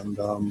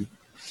 And,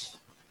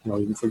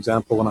 even for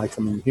example, when I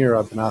come in here,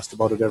 I've been asked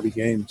about it every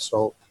game.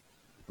 So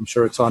I'm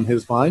sure it's on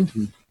his mind.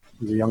 And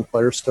he's a young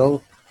player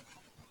still.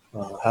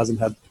 Hasn't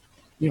had,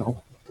 the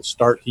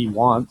start he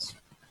wants.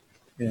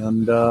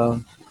 And,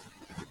 well,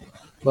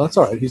 that's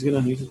all right. He's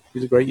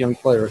a great young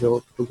player.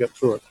 He'll get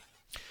through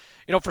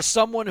it. For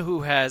someone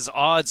who has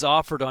odds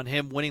offered on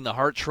him winning the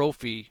Hart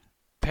Trophy,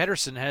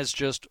 Pettersson has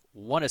just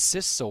 1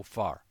 assist so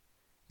far.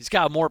 He's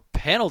got more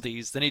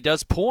penalties than he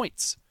does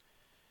points.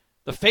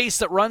 The face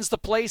that runs the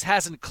place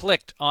hasn't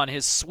clicked on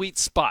his sweet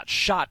spot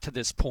shot to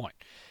this point.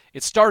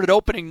 It started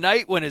opening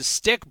night when his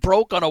stick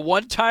broke on a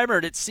one-timer,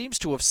 and it seems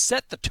to have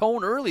set the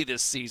tone early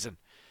this season.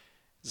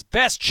 His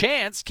best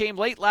chance came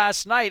late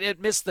last night. It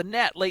missed the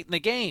net late in the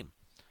game.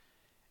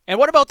 And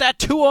what about that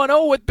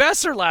 2-on-0 with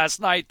Besser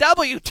last night?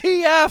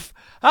 WTF?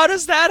 How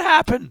does that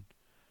happen?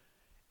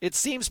 It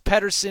seems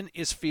Pettersson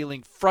is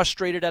feeling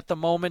frustrated at the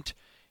moment.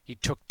 He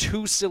took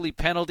 2 silly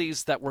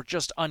penalties that were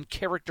just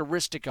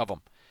uncharacteristic of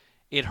him.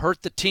 It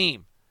hurt the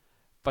team.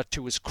 But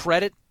to his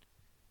credit,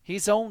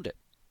 he's owned it.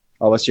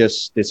 I was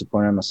just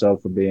disappointed in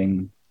myself for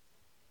being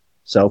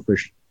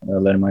selfish,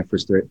 letting my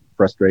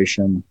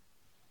frustration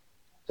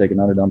take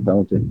another dumb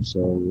penalty.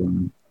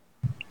 So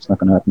it's not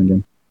going to happen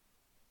again.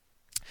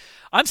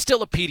 I'm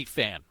still a Petey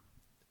fan,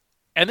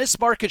 and this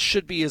market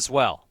should be as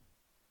well.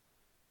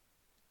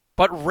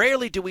 But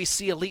rarely do we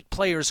see elite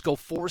players go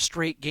 4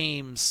 straight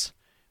games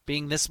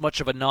being this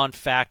much of a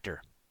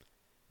non-factor.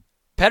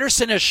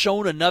 Pettersson has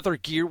shown another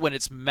gear when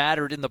it's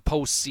mattered in the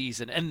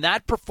postseason, and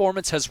that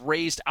performance has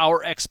raised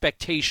our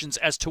expectations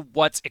as to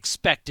what's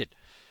expected.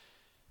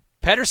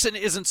 Pettersson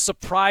isn't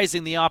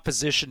surprising the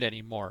opposition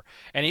anymore,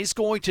 and he's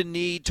going to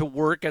need to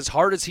work as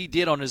hard as he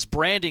did on his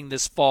branding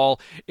this fall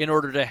in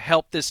order to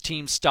help this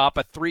team stop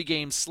a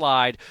 3-game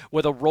slide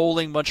with a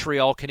rolling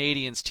Montreal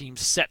Canadiens team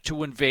set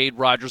to invade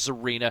Rogers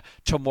Arena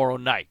tomorrow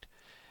night.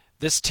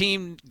 This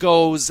team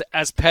goes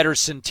as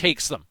Pettersson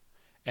takes them,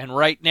 and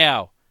right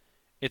now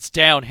it's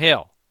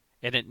downhill,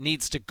 and it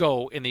needs to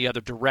go in the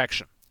other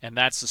direction, and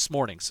that's this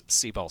morning's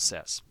Seaball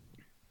Says.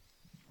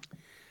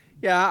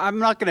 Yeah, I'm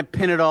not going to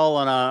pin it all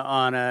on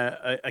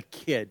a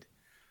kid.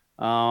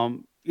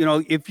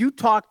 If you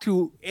talk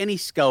to any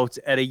scouts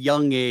at a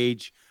young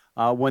age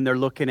when they're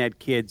looking at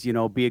kids,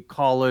 be it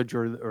college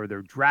or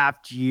their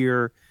draft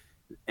year,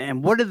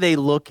 and what do they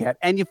look at?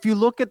 And if you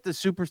look at the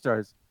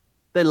superstars,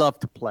 they love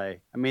to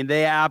play. I mean,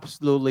 they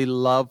absolutely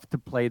love to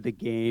play the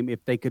game.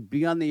 If they could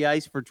be on the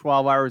ice for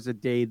 12 hours a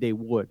day, they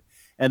would.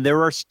 And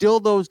there are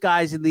still those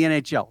guys in the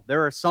NHL.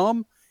 There are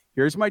some,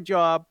 here's my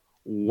job.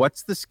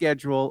 What's the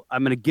schedule?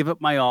 I'm going to give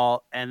it my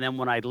all. And then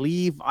when I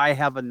leave, I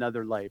have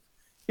another life.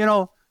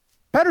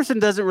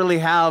 Pettersson doesn't really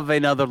have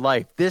another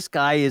life. This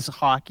guy is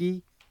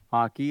hockey,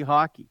 hockey,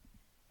 hockey.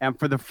 And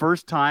for the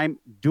first time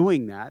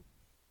doing that,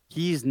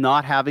 he's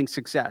not having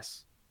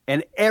success.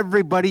 And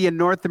everybody in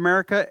North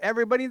America,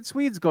 everybody in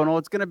Sweden's going,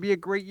 it's going to be a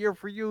great year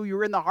for you.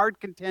 You're in the hard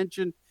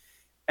contention.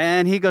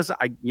 And he goes,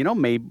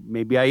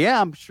 maybe I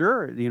am.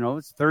 Sure.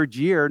 It's 3rd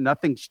year.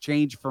 Nothing's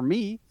changed for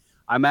me.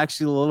 I'm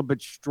actually a little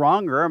bit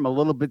stronger. I'm a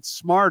little bit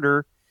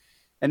smarter.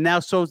 And now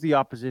so's the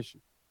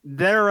opposition.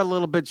 They're a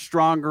little bit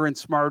stronger and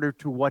smarter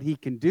to what he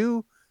can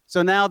do.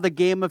 So now the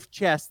game of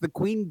chess, the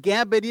Queen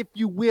Gambit, if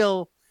you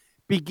will,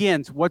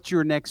 begins. What's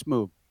your next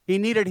move? He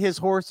needed his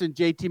horse in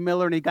JT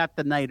Miller, and he got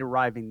the knight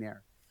arriving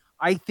there.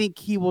 I think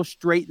he will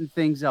straighten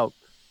things out.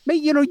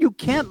 You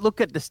can't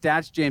look at the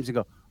stats, James, and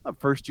go,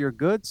 first year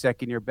good,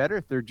 second year better,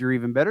 third year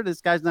even better.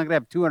 This guy's not going to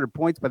have 200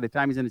 points by the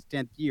time he's in his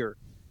 10th year.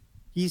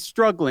 He's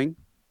struggling.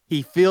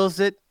 He feels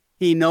it.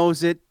 He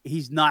knows it.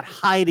 He's not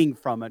hiding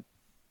from it.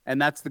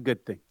 And that's the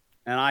good thing.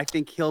 And I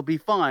think he'll be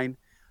fine.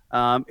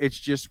 It's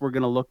just we're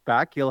going to look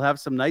back. He'll have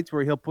some nights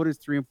where he'll put his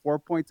 3 and 4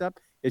 points up.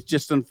 It's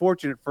just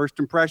unfortunate. First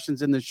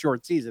impressions in this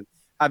short season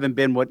haven't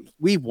been what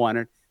we've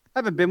wanted,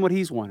 haven't been what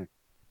he's wanted.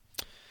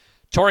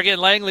 Torgan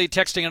Langley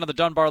texting onto the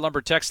Dunbar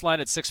Lumber text line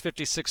at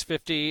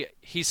 650-650.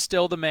 He's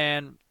still the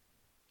man.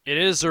 It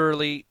is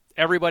early.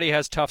 everybody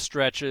has tough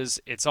stretches.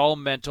 It's all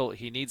mental.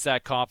 He needs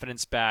that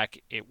confidence back.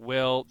 It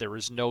will. There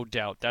is no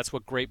doubt. That's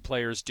what great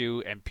players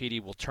do, and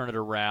Petey will turn it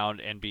around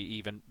and be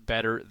even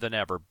better than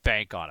ever.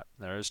 Bank on it.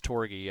 There's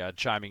Torgy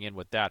chiming in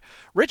with that.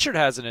 Richard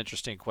has an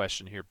interesting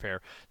question here,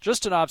 Per.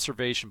 Just an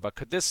observation, but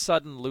could this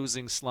sudden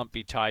losing slump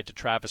be tied to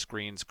Travis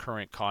Green's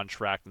current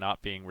contract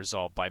not being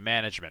resolved by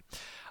management?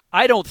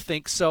 I don't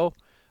think so,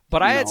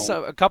 but I had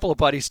a couple of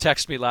buddies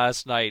text me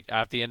last night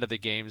at the end of the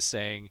game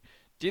saying,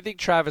 do you think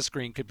Travis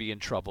Green could be in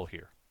trouble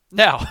here?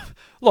 Now,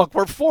 look,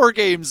 we're 4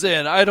 games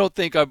in. I don't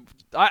think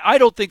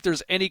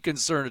there's any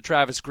concern of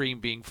Travis Green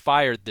being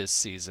fired this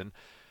season.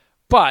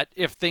 But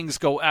if things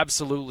go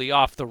absolutely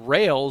off the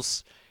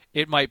rails,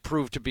 it might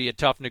prove to be a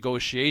tough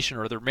negotiation,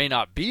 or there may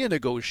not be a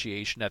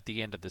negotiation at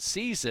the end of the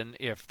season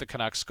if the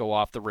Canucks go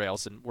off the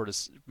rails and were to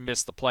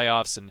miss the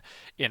playoffs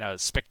in a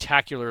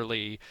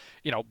spectacularly,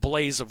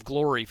 blaze of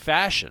glory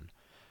fashion.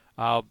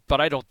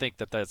 But I don't think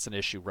that that's an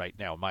issue right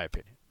now, in my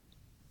opinion.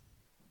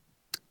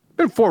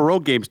 Been 4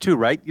 road games too,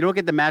 right? You don't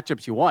get the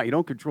matchups you want. You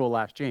don't control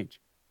last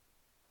change.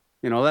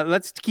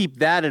 Let's keep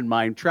that in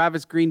mind.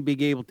 Travis Green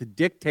being able to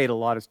dictate a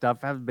lot of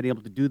stuff, haven't been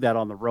able to do that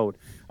on the road.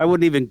 I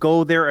wouldn't even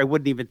go there. I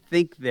wouldn't even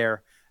think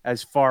there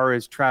as far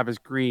as Travis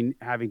Green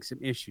having some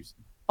issues.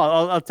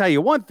 I'll tell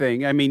you one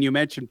thing. I mean, you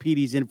mentioned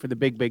Petey's in for the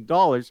big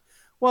dollars.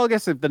 Well, I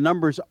guess if the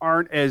numbers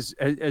aren't as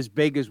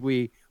big as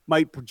we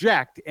might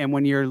project, and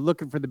when you're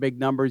looking for the big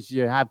numbers,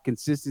 you have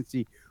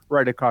consistency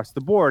right across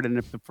the board. And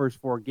if the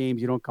first 4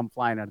 games you don't come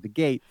flying out of the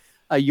gate,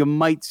 you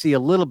might see a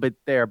little bit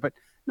there. But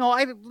no,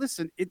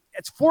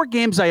 it's 4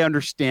 games. I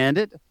understand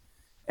it.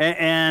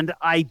 And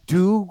I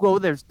do go,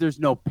 there's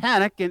no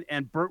panic.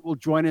 And Bert will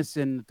join us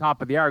in the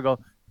top of the hour. Go,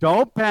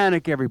 don't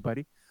panic,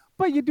 everybody.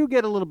 But you do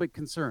get a little bit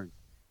concerned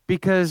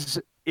because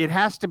it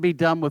has to be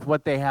done with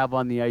what they have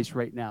on the ice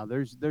right now.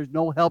 There's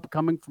no help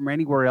coming from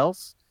anywhere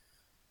else.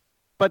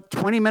 But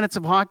 20 minutes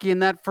of hockey in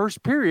that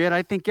first period,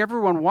 I think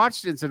everyone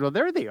watched it and said, well,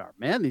 there they are,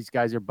 man. These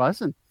guys are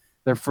buzzing.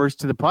 They're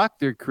first to the puck.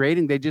 They're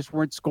creating. They just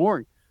weren't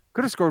scoring.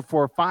 Could have scored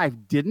 4 or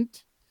 5,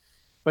 didn't.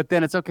 But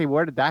then it's, okay,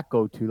 where did that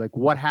go to? Like,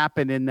 what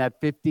happened in that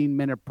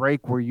 15-minute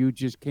break where you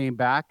just came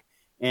back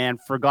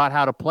and forgot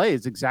how to play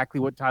is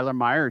exactly what Tyler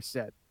Myers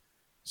said.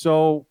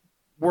 So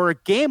we're a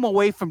game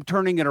away from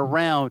turning it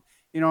around,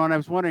 and I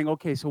was wondering,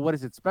 okay, so what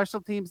is it? Special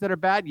teams that are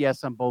bad?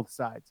 Yes, on both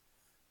sides.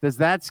 Does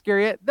that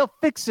scare you? They'll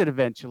fix it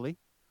eventually.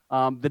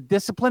 The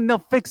discipline,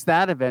 they'll fix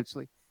that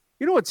eventually.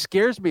 You know what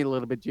scares me a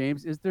little bit,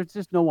 James, is there's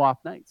just no off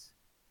nights.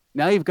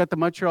 Now you've got the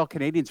Montreal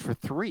Canadiens for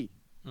 3,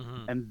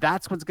 and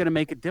that's what's going to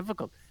make it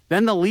difficult.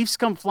 Then the Leafs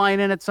come flying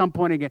in at some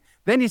point again.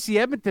 Then you see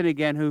Edmonton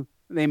again, who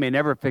they may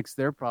never fix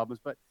their problems,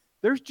 but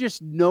there's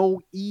just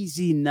no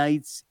easy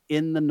nights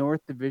in the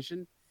North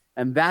Division,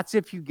 and that's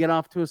if you get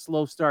off to a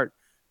slow start.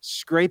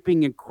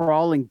 Scraping and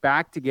crawling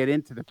back to get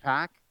into the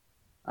pack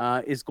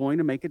is going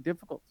to make it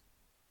difficult.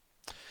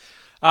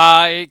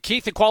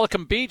 Keith in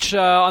Qualicum Beach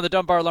on the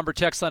Dunbar Lumber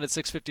text line at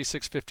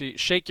 650-650.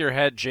 Shake your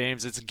head,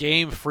 James. It's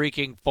game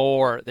freaking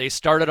 4. They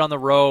started on the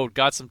road,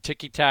 got some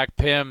ticky-tack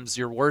pims.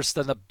 You're worse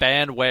than the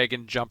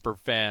bandwagon jumper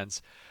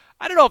fans.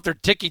 I don't know if they're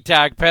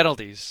ticky-tack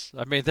penalties.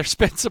 I mean, there's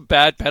been some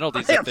bad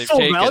penalties that they've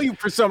taken. Value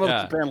for some of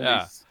the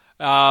penalties.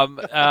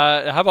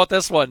 How about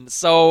this one?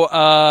 So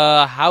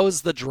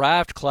how's the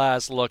draft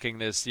class looking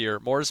this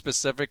year? More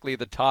specifically,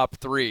 the top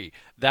 3.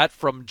 That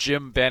from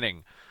Jim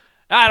Benning.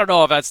 I don't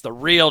know if that's the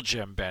real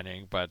Jim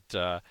Benning, but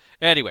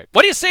anyway.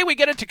 What do you say we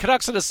get into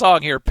Canucks in a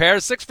song here, pair?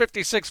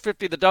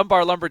 650-650, the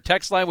Dunbar Lumber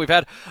text line. We've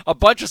had a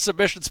bunch of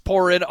submissions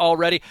pour in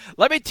already.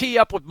 Let me tee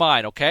up with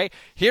mine, okay?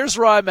 Here's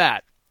where I'm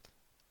at.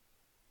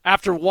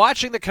 After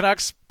watching the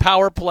Canucks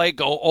power play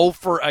go 0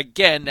 for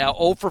again, now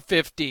 0 for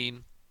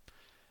 15,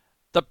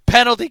 the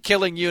penalty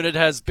killing unit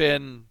has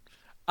been,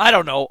 I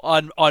don't know,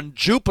 on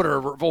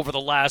Jupiter over the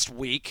last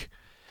week.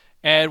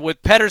 And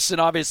with Pettersson,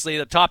 obviously,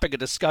 the topic of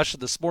discussion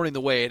this morning the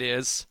way it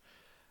is,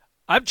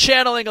 I'm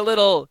channeling a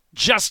little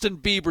Justin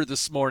Bieber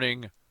this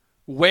morning.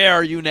 Where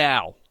are you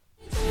now?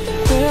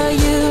 Where are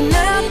you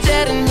now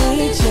that I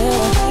need you?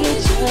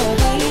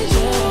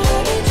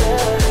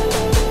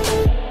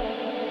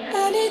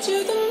 I need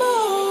you the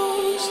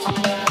most.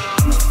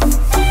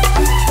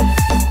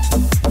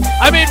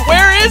 I mean,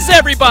 where is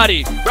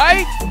everybody,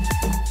 right?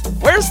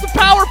 Where's the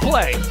power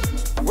play?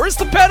 Where's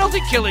the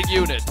penalty killing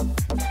unit?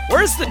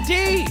 Where's the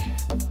D?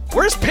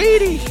 Where's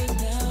Petey?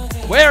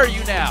 Where are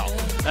you now?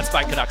 That's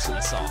by Canucks in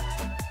the song.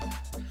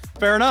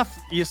 Fair enough.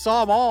 You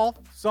saw them all.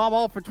 Saw them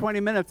all for 20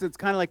 minutes. It's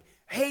kind of like,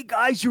 hey,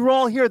 guys, you're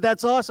all here.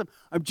 That's awesome.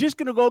 I'm just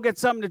going to go get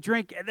something to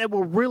drink, and then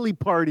we'll really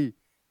party.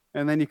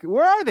 And then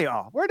where are they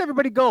all? Where'd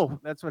everybody go?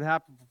 That's what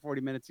happened for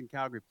 40 minutes in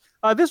Calgary.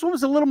 This one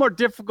was a little more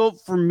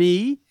difficult for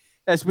me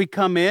as we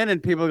come in,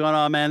 and people are going,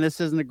 oh, man, this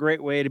isn't a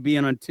great way to be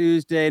in on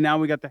Tuesday. Now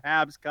we got the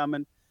Habs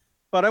coming.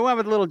 But I went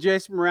with little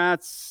Jason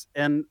Mraz,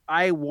 and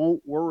I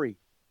won't worry.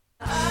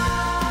 I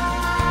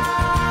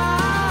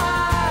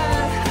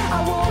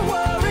won't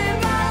worry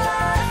my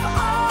life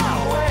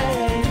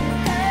away.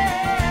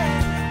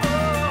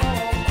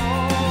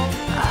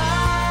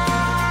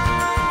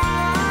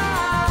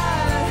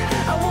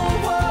 I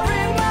won't worry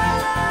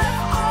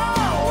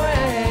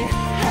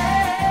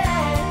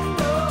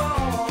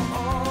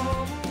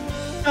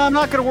I'm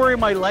not going to worry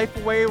my life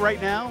away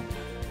right now.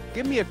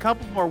 Give me a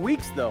couple more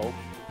weeks, though.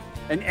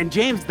 And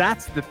James,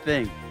 that's the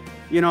thing.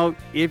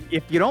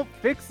 If you don't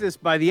fix this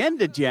by the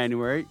end of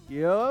January,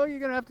 you're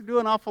going to have to do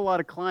an awful lot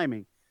of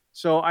climbing.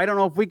 So I don't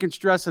know if we can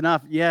stress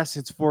enough. Yes,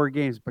 it's 4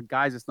 games, but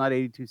guys, it's not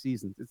 82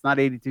 seasons. It's not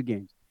 82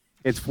 games.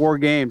 It's 4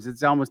 games.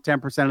 It's almost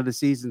 10% of the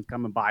season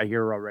coming by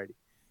here already.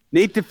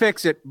 Need to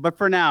fix it, but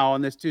for now,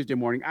 on this Tuesday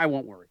morning, I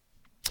won't worry.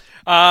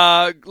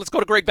 Let's go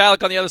to Greg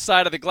Ballack on the other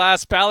side of the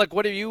glass. Ballack,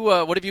 what have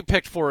you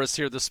picked for us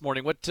here this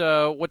morning? What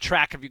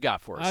track have you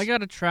got for us? I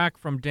got a track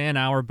from Dan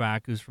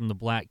Auerbach, who's from the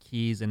Black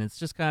Keys, and it's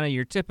just kind of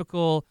your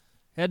typical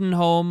heading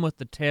home with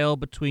the tail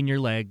between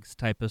your legs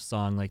type of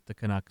song like the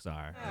Canucks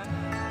are.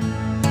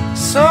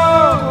 So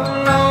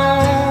long,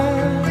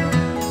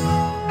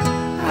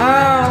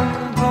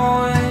 I'm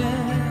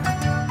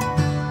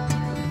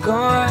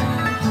going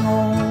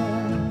home.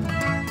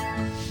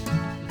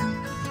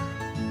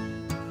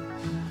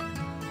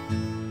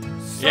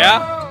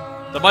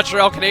 Yeah, the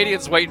Montreal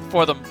Canadiens waiting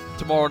for them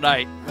tomorrow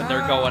night when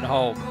they're going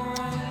home.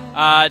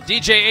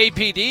 DJ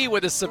APD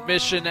with a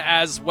submission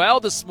as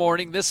well this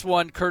morning. This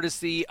one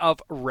courtesy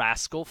of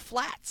Rascal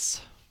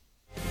Flatts.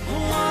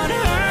 What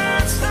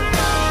hurts the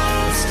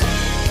most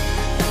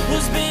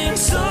was being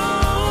so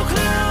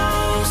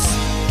close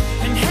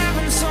and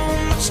having so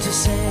much to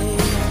say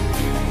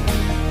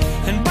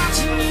and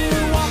watching you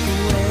walk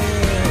away.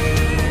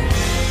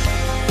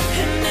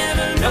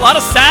 A lot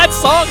of sad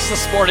songs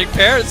this morning,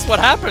 Per. It's what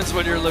happens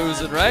when you're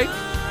losing, right?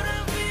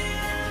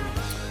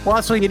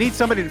 Well, so you need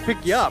somebody to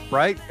pick you up,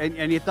 right?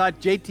 And you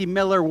thought JT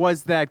Miller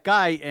was that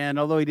guy, and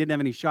although he didn't have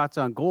any shots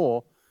on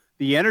goal,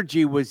 the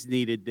energy was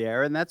needed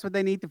there, and that's what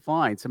they need to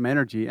find, some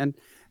energy. And,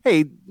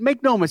 hey,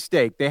 make no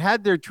mistake, they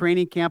had their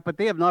training camp, but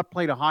they have not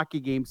played a hockey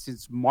game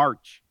since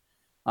March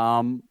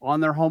on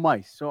their home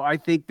ice. So I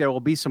think there will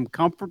be some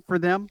comfort for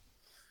them.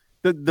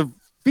 The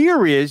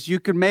fear is you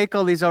can make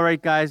all these, all right,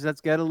 guys,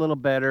 let's get a little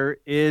better,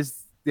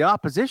 is the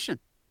opposition.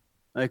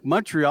 Like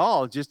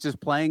Montreal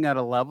just playing at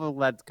a level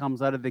that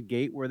comes out of the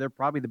gate where they're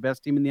probably the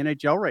best team in the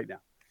NHL right now.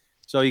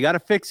 So you got to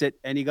fix it,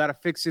 and you got to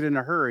fix it in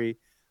a hurry.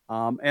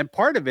 And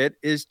part of it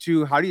is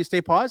how do you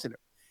stay positive?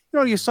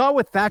 You saw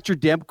with Thatcher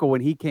Demko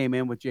when he came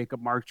in with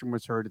Jacob Markstrom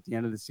was hurt at the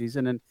end of the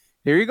season. And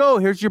here you go.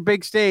 Here's your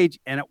big stage.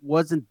 And it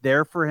wasn't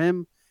there for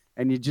him.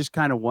 And you just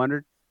kind of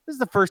wondered. This is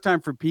the first time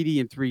for Petey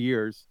in 3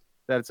 years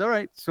that it's all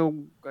right.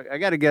 So I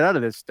got to get out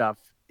of this stuff.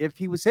 If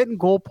he was hitting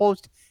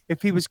goalpost,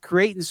 if he was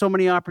creating so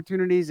many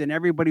opportunities and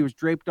everybody was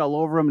draped all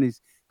over him and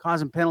he's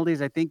causing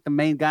penalties, I think the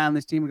main guy on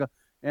this team would go,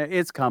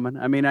 it's coming.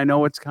 I mean, I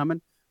know it's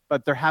coming,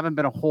 but there haven't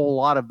been a whole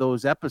lot of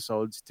those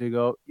episodes to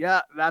go,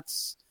 yeah,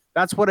 that's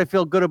what I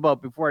feel good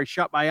about before I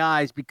shut my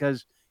eyes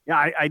because,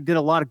 yeah, I did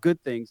a lot of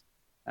good things.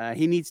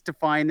 He needs to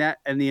find that,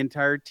 and the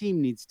entire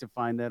team needs to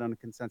find that on a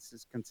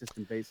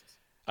consistent basis.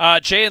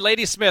 Jay and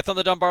Lady Smith on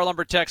the Dunbar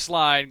Lumber text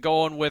line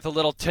going with a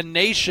little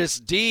Tenacious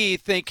D,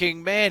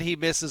 thinking, man, he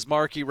misses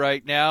Marky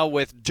right now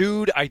with,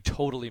 dude, I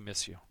totally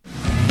miss you.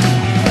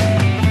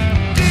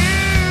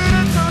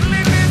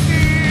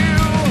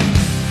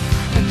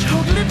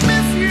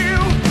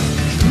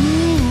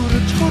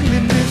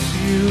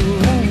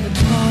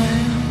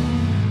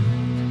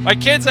 My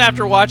kids,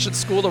 after watching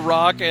School of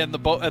Rock and the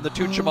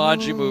two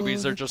Jumanji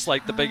movies, are just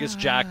like the biggest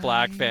Jack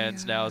Black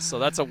fans now. So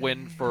that's a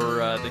win for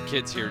the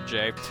kids here,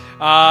 Jay.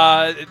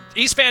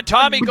 East Van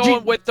Tommy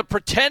going with the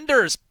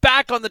Pretenders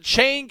back on the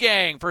Chain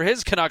Gang for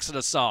his Canucks in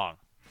a song.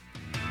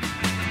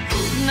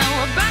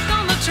 Now we're back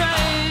on the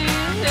train.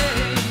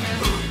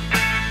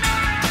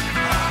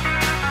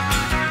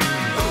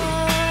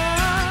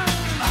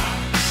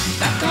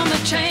 Back on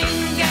the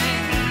Chain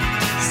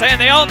Gang. Saying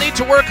they all need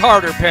to work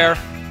harder, pair.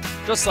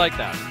 Just like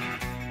that.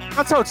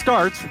 That's how it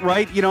starts,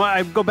 right?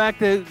 I go back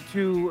to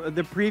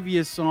the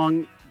previous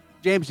song.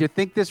 James, you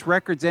think this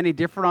record's any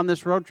different on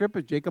this road trip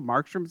if Jacob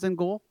Markstrom's in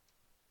goal?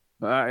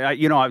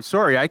 I'm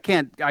sorry. I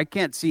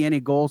can't see any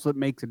goals that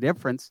makes a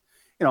difference.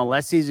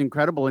 Unless he's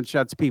incredible and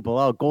shuts people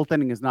out.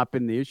 Goaltending has not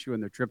been the issue in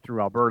their trip through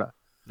Alberta.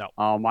 No.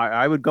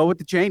 I would go with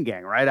the Chain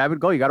Gang, right? I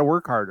would go. You got to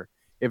work harder.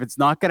 If it's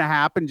not going to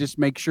happen, just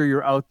make sure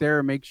you're out there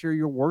and make sure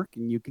you're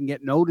working. You can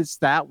get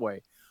noticed that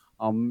way.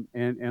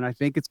 And I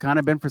think it's kind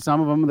of been for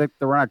some of them that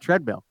they're on a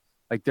treadmill.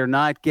 Like they're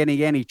not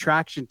getting any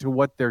traction to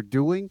what they're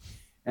doing.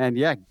 And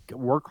yeah,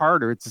 work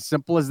harder. It's as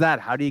simple as that.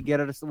 How do you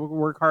get it to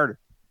work harder?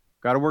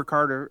 Got to work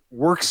harder,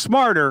 work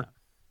smarter,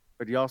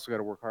 but you also got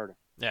to work harder.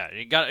 Yeah,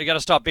 you got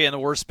to stop being the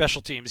worst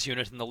special teams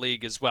unit in the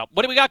league as well.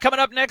 What do we got coming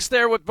up next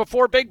there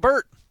before Big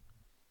Bert?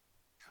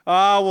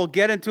 We'll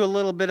get into a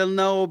little bit of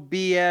no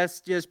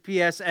BS, just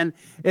PS, and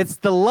it's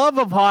the love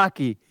of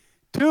hockey.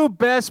 Two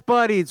best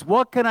buddies.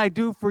 What can I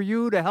do for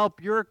you to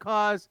help your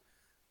cause?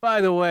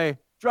 By the way,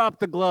 drop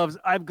the gloves.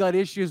 I've got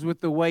issues with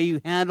the way you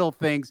handle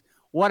things.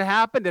 What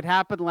happened? It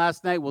happened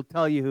last night. We'll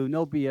tell you who.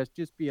 No BS,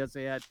 just PS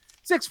ahead.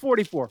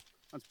 6:44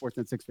 on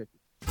Sportsnet 650.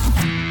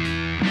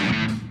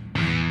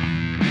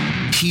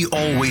 He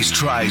always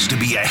tries to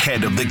be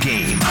ahead of the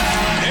game.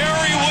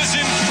 Harry was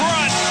in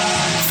front.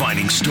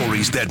 Finding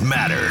stories that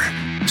matter.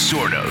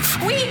 Sort of.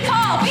 We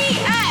call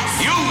BS.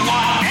 You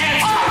want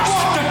answers.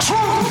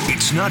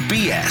 It's not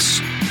BS,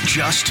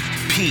 just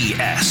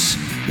PS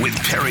with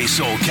Perry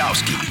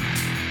Solkowski.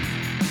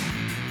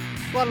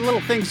 A lot of little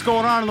things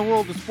going on in the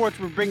world of sports.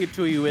 We'll bring it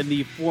to you in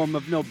the form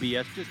of no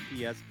BS, just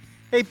PS.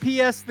 Hey,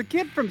 PS, the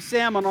kid from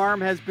Salmon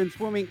Arm has been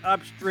swimming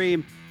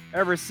upstream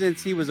ever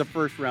since he was a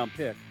first-round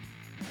pick.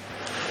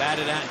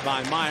 Batted at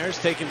by Myers,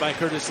 taken by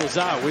Curtis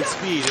Lazar with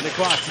speed and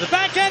across to the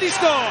backhand. He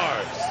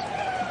scores!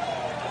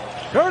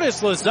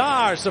 Curtis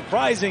Lazar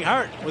surprising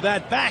Hart with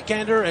that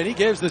backhander, and he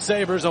gives the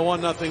Sabres a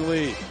 1-0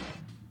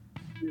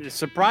 lead.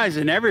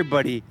 Surprising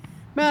everybody.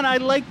 Man, I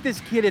like this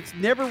kid. It's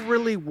never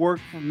really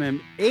worked for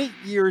him. 8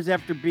 years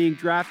after being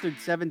drafted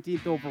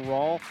 17th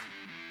overall,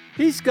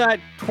 he's got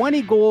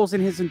 20 goals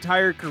in his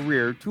entire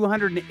career,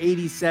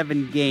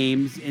 287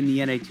 games in the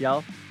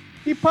NHL.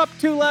 He popped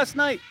 2 last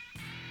night.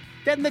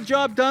 Getting the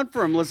job done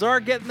for him. Lazar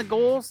getting the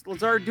goals.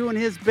 Lazar doing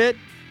his bit.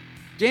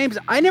 James,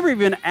 I never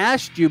even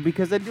asked you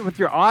because I did with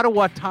your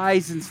Ottawa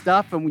ties and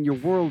stuff and when you're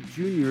World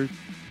Juniors.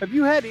 Have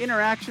you had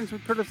interactions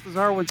with Curtis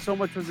Lazar when so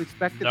much was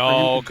expected?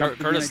 No,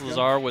 Curtis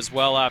Lazar was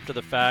well after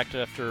the fact,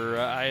 after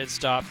I had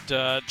stopped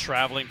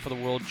traveling for the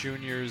World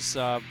Juniors.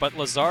 But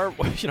Lazar,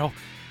 you know,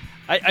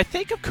 I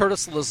think of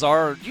Curtis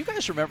Lazar. Do you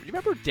guys remember? You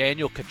remember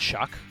Daniel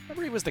Tkachuk?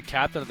 Remember he was the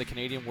captain of the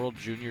Canadian World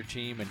Junior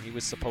team, and he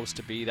was supposed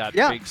to be that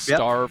big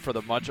star for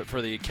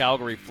the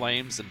Calgary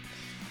Flames. And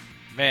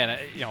man,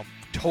 you know,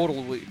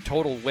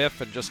 total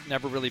whiff and just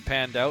never really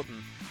panned out.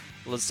 And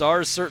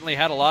Lazar certainly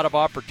had a lot of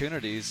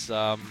opportunities.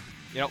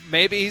 You know,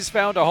 maybe he's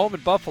found a home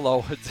in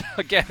Buffalo.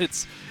 Again,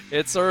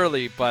 it's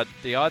early, but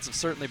the odds have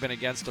certainly been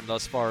against him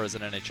thus far as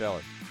an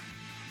NHLer.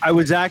 I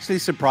was actually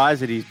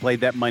surprised that he's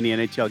played that many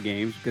NHL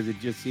games because it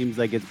just seems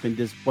like it's been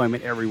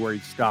disappointment everywhere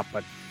he's stopped.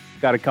 But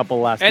got a couple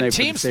last night. And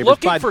teams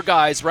looking for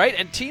guys, right?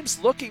 And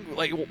teams looking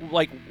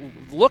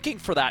looking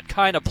for that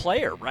kind of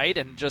player, right?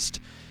 And just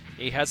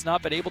he has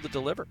not been able to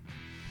deliver.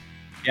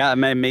 Yeah,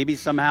 man, maybe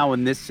somehow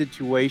in this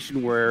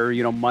situation where,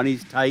 you know,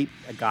 money's tight,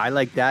 a guy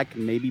like that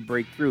can maybe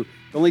break through.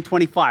 Only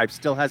 25,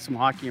 still has some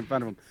hockey in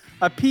front of him.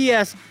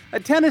 P.S. A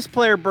tennis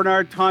player,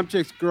 Bernard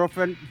Tomczyk's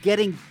girlfriend,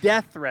 getting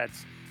death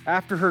threats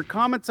after her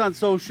comments on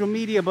social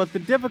media about the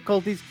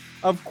difficulties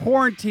of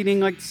quarantining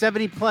like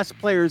 70-plus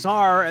players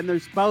are and their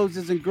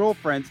spouses and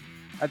girlfriends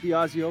at the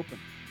Aussie Open.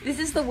 This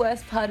is the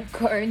worst part of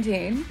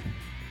quarantine.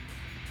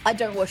 I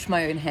don't wash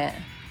my own hair.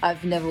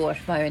 I've never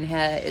washed my own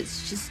hair.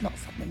 It's just not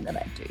something that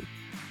I do.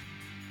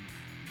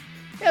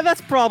 Yeah,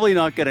 that's probably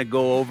not going to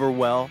go over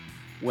well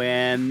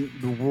when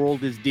the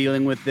world is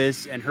dealing with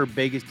this, and her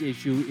biggest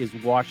issue is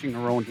washing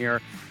her own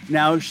hair.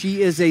 Now,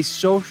 she is a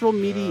social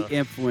media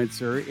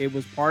influencer. It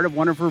was part of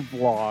one of her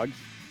vlogs.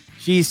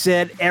 She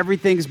said,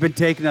 everything's been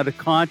taken out of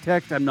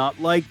context. I'm not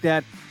like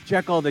that.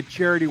 Check all the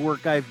charity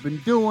work I've been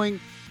doing.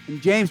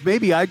 And James,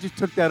 maybe I just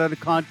took that out of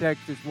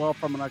context as well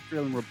from an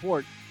Australian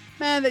report.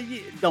 Man,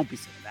 don't be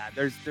saying that.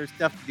 There's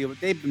stuff to deal with.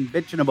 They've been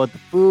bitching about the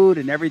food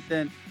and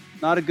everything.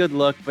 Not a good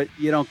look, but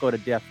you don't go to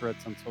death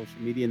threats on social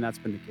media, and that's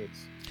been the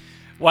case.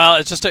 Well,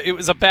 it's just it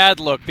was a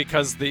bad look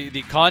because the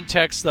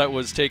context that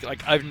was taken,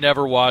 like, I've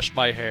never washed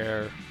my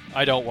hair.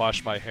 I don't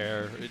wash my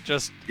hair. It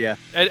just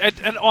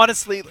and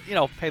honestly, you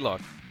know, hey,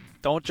 look,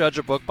 don't judge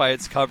a book by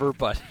its cover,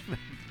 but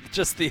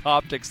just the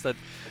optics that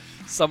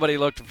somebody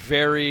looked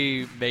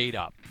very made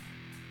up.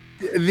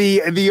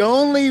 The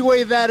only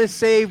way that is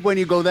saved when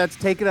you go, that's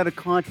taken out of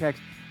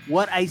context.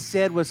 What I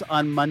said was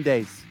on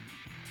Mondays.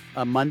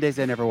 On Mondays,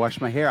 I never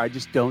wash my hair. I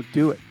just don't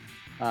do it.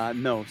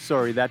 No,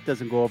 sorry, that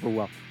doesn't go over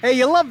well. Hey,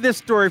 you love this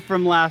story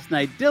from last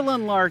night.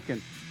 Dylan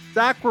Larkin,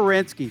 Zach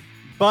Werenski,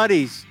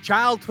 buddies,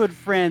 childhood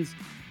friends,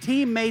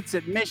 teammates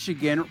at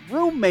Michigan,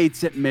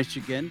 roommates at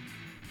Michigan.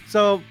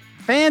 So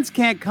fans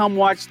can't come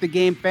watch the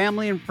game.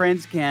 Family and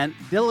friends can't.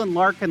 Dylan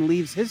Larkin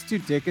leaves his 2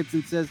 tickets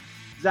and says,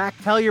 Zach,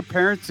 tell your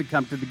parents to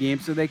come to the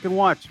game so they can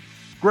watch.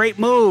 Great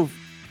move.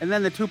 And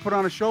then the 2 put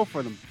on a show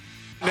for them.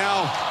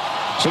 Now,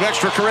 some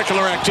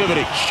extracurricular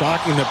activity.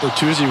 Shocking that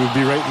Bertuzzi would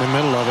be right in the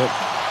middle of it.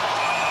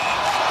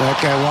 That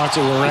guy wants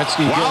it.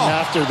 Werenski getting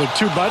after the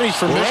 2 buddies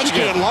from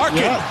Michigan. And Larkin.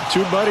 Yeah,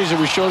 2 buddies that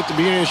we showed at the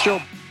beginning of the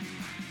show.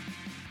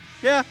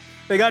 Yeah,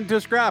 they got into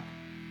a scrap.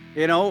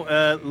 You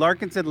know,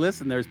 Larkin said,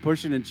 listen, there's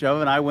pushing and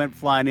shoving. I went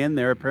flying in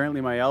there. Apparently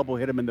my elbow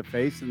hit him in the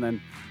face, and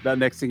then the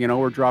next thing you know,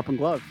 we're dropping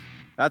gloves.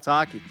 That's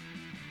hockey.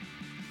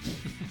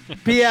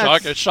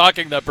 P.S.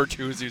 Shocking that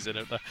Bertuzzi's in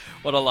it.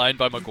 What a line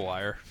by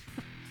McGuire.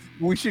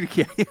 We should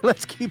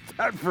let's keep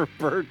that for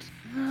Bert.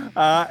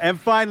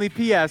 And finally,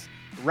 P.S.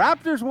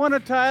 Raptors won a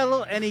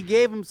title, and he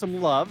gave him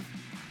some love.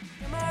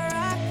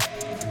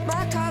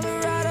 My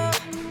Colorado,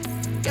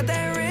 got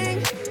that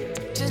ring,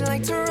 just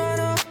like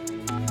Toronto.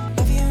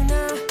 Love you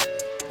now,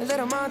 a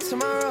little more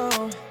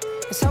tomorrow.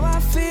 That's how I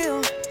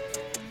feel.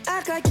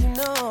 Act like you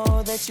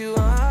know that you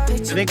are. I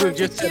think we've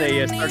just set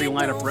a starting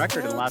lineup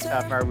record. In the last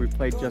half hour, we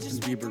played Justin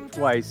Bieber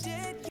twice.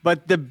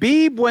 But the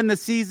Beeb, when the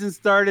season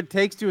started,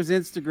 takes to his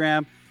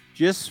Instagram,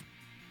 just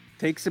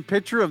takes a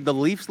picture of the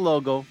Leafs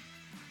logo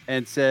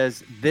and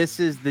says, this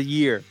is the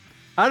year.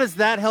 How does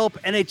that help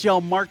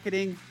NHL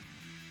marketing?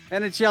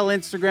 NHL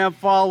Instagram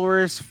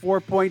followers,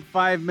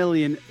 4.5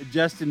 million.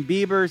 Justin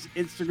Bieber's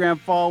Instagram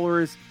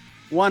followers,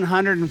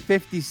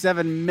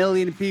 157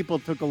 million people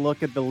took a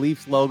look at the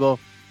Leafs logo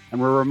and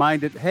were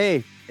reminded,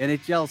 hey,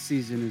 NHL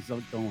season is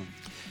going.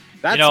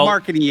 That's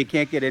marketing you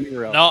can't get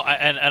anywhere else. No,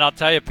 and I'll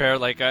tell you, Per,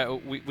 like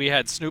we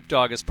had Snoop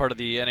Dogg as part of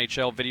the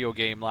NHL video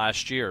game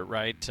last year,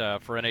 right,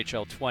 for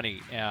NHL 20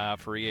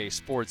 for EA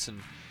Sports. And,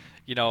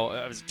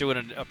 I was doing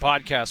a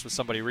podcast with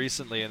somebody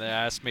recently, and they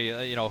asked me,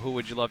 who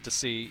would you love to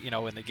see,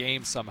 in the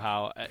game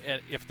somehow?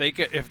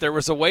 If there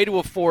was a way to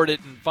afford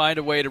it and find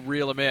a way to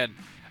reel him in,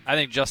 I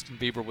think Justin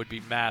Bieber would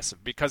be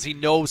massive because he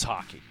knows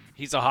hockey.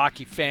 He's a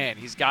hockey fan.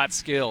 He's got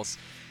skills.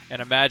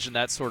 And imagine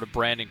that sort of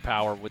branding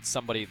power with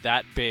somebody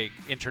that big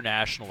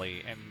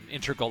internationally and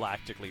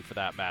intergalactically, for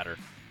that matter,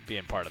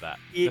 being part of that.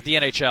 With the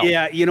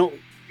NHL.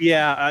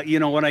 Yeah,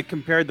 when I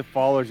compared the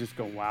followers, just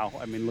go, wow.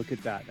 I mean, look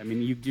at that. I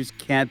mean, you just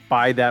can't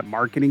buy that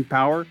marketing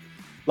power.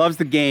 Loves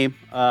the game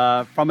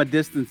from a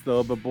distance,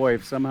 though. But, boy,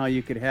 if somehow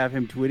you could have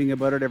him tweeting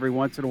about it every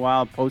once in a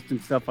while, posting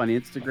stuff on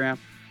Instagram,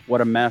 what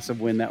a massive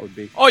win that would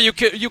be. Oh, you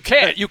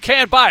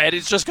can buy it.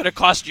 It's just going to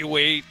cost you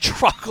a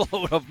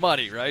truckload of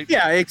money, right?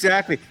 Yeah,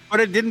 exactly.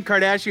 But didn't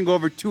Kardashian go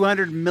over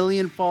 200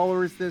 million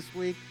followers this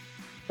week?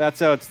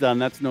 That's how it's done.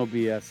 That's no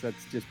BS.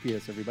 That's just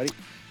PS, everybody.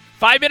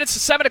 5 minutes to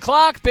 7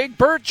 o'clock. Big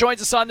Bert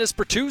joins us on this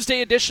for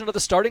Tuesday edition of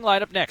the starting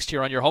lineup next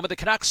here on your home of the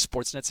Canucks,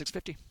 Sportsnet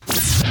 650.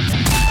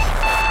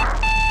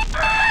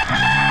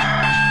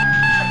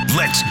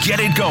 Let's get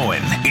it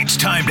going. It's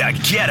time to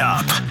get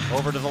up.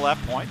 Over to the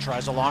left point,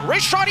 tries a long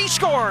wrist shot, he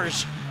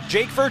scores!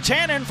 Jake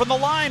Virtanen from the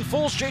line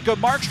fools Jacob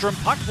Markstrom.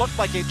 Puck looked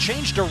like it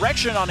changed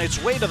direction on its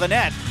way to the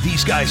net.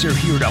 These guys are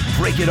here to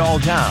break it all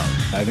down.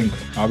 I think,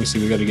 obviously,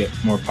 we got to get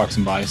more pucks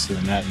and buys to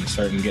the net and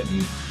starting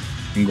getting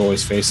in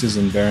goalies' faces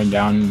and bearing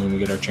down when we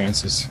get our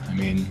chances. I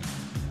mean,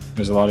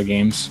 there's a lot of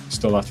games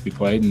still left to be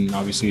played, and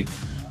obviously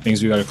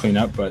things we got to clean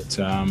up, but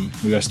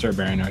we got to start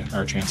bearing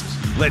our chances.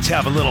 Let's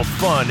have a little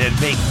fun and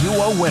make you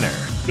a winner.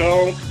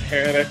 Don't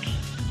panic.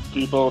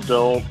 People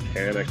don't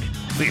panic.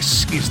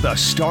 This is the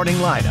starting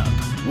lineup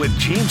with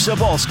James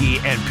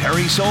Cebulski and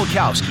Perry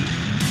Solkowski.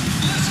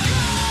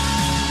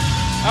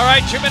 All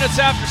right, 2 minutes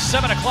after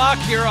 7 o'clock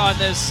here on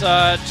this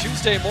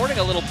Tuesday morning.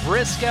 A little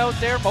brisk out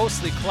there,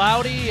 mostly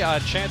cloudy.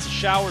 Chance of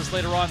showers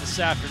later on this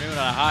afternoon,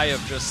 a high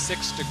of just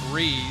 6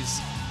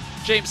 degrees.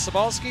 James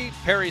Cebulski,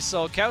 Perry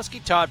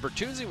Solkowski, Todd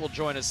Bertuzzi will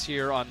join us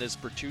here on this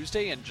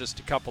Tuesday in just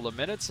a couple of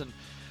minutes. And,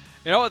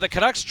 the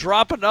Canucks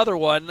drop another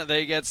one.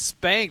 They get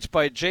spanked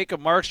by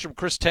Jacob Markstrom,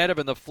 Chris Tanev,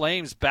 and the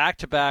Flames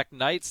back-to-back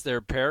nights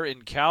there, Pair,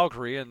 in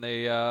Calgary. And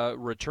they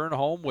return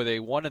home with a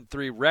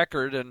 1-3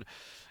 record. And,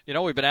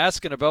 we've been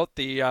asking about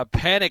the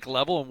panic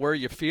level and where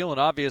you feel, and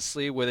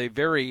obviously with a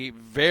very,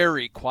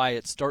 very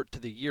quiet start to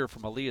the year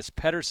from Elias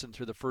Pettersson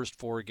through the first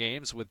 4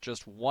 games with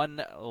just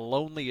one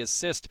lonely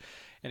assist,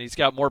 and he's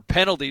got more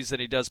penalties than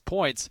he does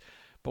points.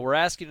 But we're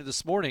asking you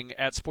this morning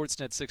at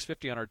Sportsnet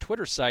 650 on our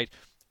Twitter site,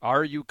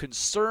 are you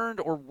concerned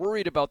or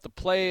worried about the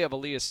play of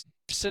Elias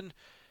Pettersson?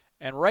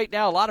 And right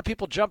now, a lot of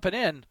people jumping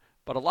in,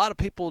 but a lot of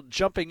people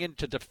jumping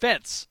into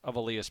defense of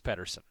Elias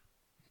Pettersson.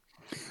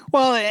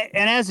 Well,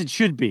 and as it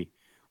should be.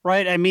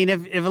 Right. I mean,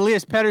 if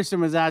Elias Pettersson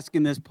was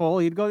asking this poll,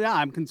 he'd go, yeah,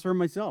 I'm concerned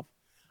myself.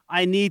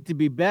 I need to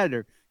be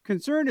better.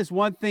 Concerned is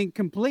one thing.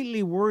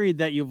 Completely worried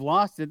that you've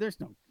lost it. There's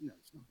no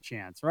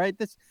chance, right?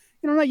 That's,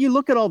 you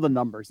look at all the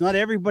numbers. Not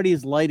everybody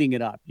is lighting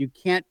it up. You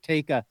can't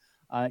take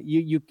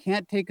you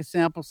can't take a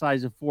sample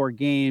size of 4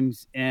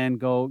 games and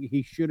go,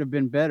 he should have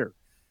been better.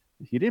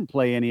 He didn't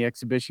play any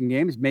exhibition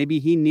games. Maybe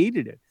he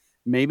needed it.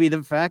 Maybe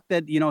the fact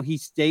that, he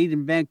stayed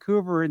in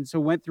Vancouver and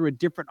so went through a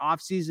different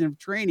offseason of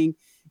training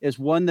is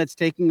one that's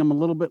taking him a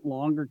little bit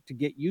longer to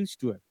get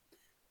used to it.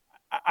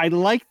 I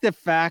like the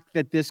fact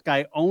that this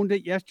guy owned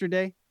it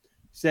yesterday,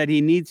 said he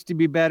needs to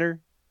be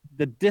better.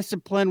 The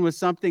discipline was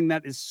something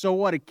that is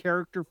so out of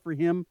character for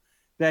him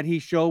that he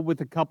showed with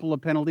a couple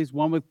of penalties,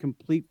 one with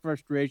complete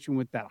frustration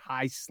with that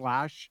high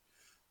slash.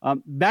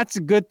 That's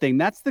a good thing.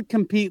 That's the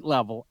compete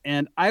level.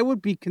 And I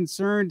would be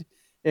concerned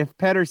if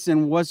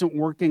Pettersson wasn't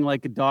working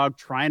like a dog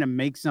trying to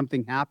make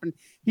something happen.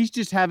 He's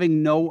just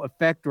having no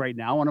effect right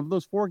now. And of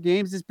those 4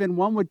 games, it's been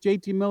one with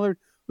JT Miller,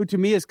 who to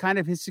me is kind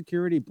of his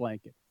security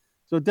blanket.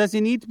 So does he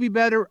need to be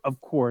better?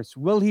 Of course.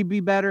 Will he be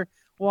better?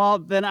 Well,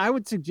 then I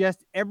would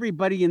suggest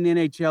everybody in the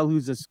NHL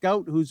who's a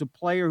scout, who's a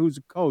player, who's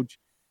a coach,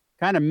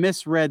 kind of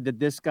misread that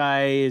this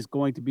guy is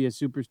going to be a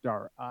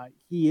superstar.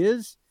 He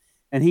is,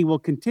 and he will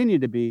continue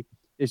to be.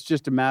 It's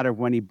just a matter of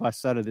when he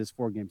busts out of this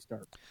 4-game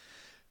start.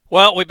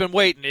 Well, we've been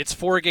waiting. It's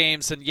 4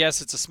 games, and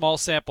yes, it's a small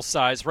sample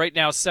size. Right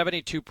now,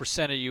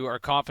 72% of you are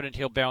confident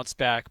he'll bounce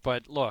back.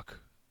 But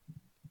look,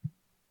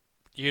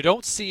 you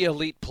don't see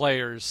elite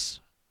players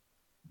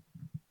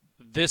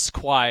this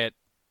quiet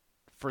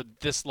for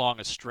this long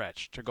a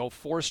stretch. To go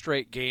 4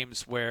 straight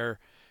games where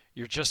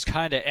you're just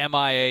kind of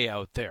MIA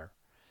out there.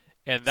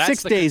 And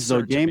that's 6 days,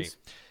 though, James.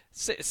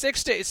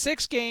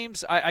 6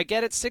 games. I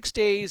get it. 6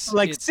 days.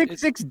 Like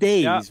six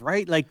days, yeah.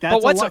 Right? Like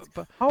that's.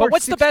 But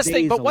what's the best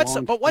thing? But what's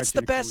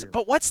the best?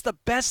 But what's the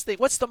best thing?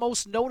 What's the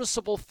most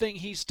noticeable thing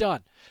he's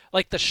done?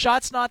 Like the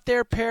shot's not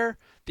there, pair.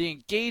 The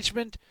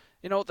engagement.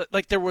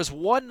 Like there was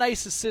one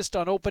nice assist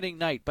on opening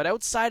night, but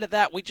outside of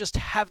that, we just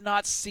have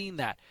not seen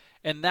that,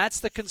 and that's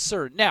the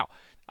concern. Now,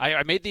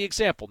 I made the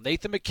example.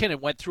 Nathan MacKinnon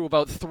went through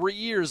about 3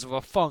 years of a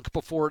funk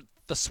before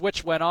the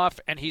switch went off,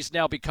 and he's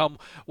now become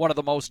one of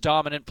the most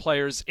dominant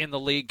players in the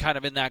league, kind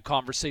of in that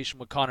conversation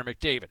with Connor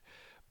McDavid.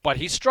 But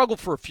he struggled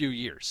for a few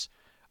years.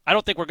 I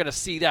don't think we're going to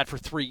see that for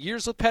 3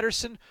 years with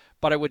Pettersson,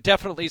 but I would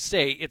definitely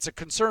say it's a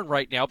concern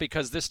right now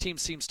because this team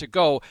seems to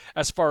go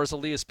as far as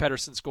Elias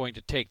Pettersson's going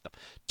to take them.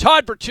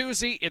 Todd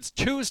Bertuzzi, it's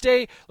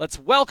Tuesday. Let's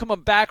welcome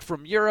him back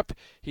from Europe.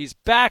 He's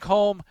back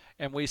home,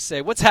 and we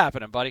say, what's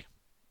happening, buddy?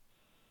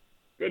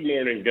 Good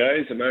morning,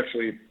 guys. I'm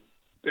actually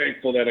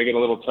thankful that I get a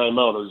little time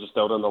out. I was just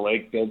out on the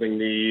lake building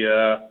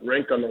the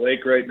rink on the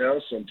lake right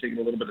now, so I'm taking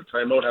a little bit of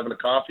time out, having a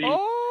coffee.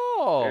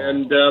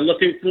 And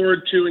looking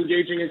forward to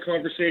engaging in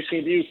conversation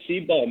with you.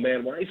 Seaball,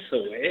 man, why so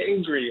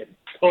angry and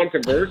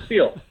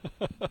controversial?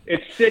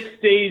 It's 6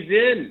 days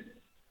in.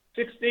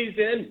 6 days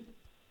in.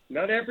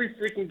 Not every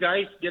freaking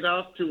guy get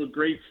off to a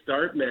great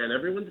start, man.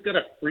 Everyone's got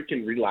to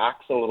freaking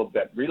relax a little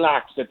bit.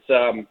 Relax.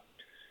 And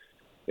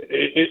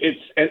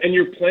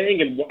you're playing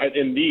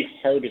in the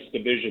hardest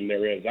division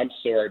there is. I'm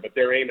sorry, but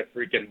there ain't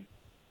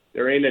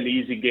an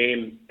easy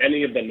game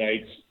any of the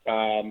nights.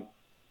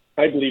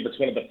 I believe it's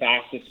one of the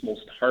fastest,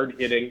 most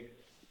hard-hitting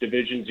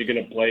divisions you're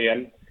going to play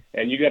in,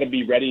 and you got to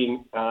be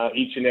ready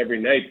each and every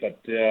night.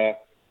 But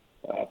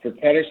for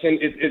Pettersson,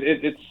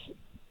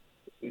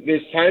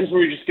 there's times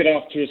where you just get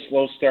off to a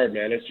slow start,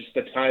 man. It's just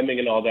the timing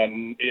and all that.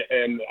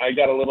 And I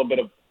got a little bit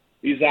of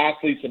these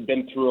athletes have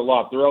been through a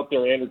lot. They're out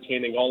there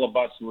entertaining all of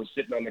us who are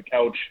sitting on the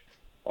couch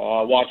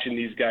watching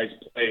these guys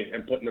play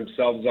and putting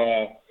themselves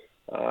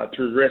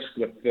through risk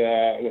with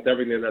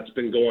everything that's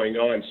been going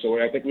on.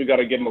 So I think we've got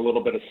to give them a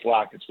little bit of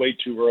slack. It's way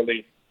too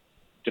early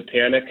to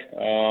panic.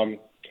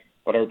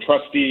 But our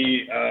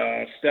trusty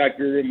stat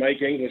guru,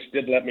 Mike English,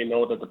 did let me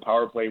know that the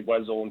power play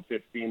was 0-15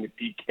 to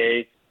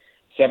PK.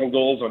 7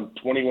 goals on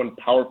 21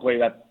 power play.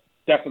 That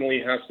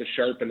definitely has to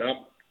sharpen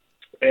up.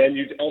 And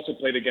you also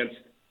played against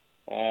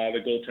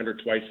the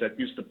goaltender twice that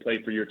used to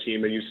play for your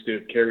team and used to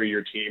carry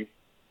your team.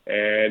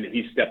 And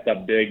he stepped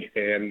up big,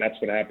 and that's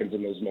what happens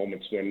in those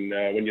moments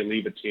when you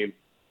leave a team.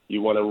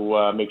 You want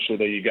to make sure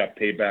that you got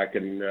payback,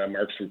 and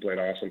Markstrom played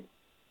awesome.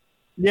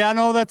 Yeah,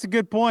 no, that's a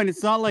good point.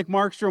 It's not like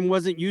Markstrom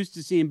wasn't used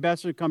to seeing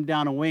Besser come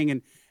down a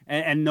wing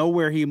and know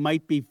where he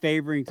might be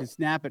favoring to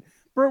snap it.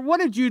 Bert, what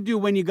did you do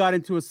when you got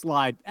into a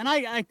slide? And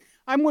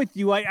I'm with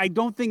you. I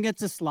don't think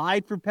it's a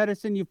slide for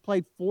Pettersson. You've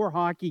played 4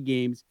 hockey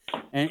games,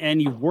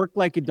 and you've worked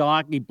like a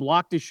dog. He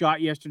blocked a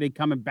shot yesterday,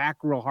 coming back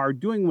real hard,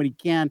 doing what he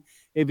can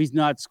if he's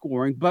not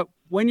scoring. But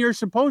when you're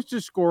supposed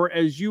to score,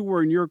 as you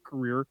were in your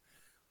career,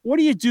 what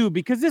do you do?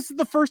 Because this is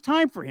the first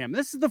time for him.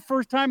 This is the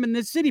first time in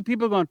this city.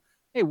 People are going,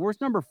 hey, where's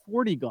number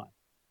 40 gone?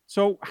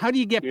 So how do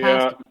you get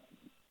past it?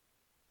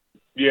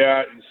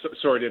 Yeah,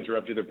 sorry to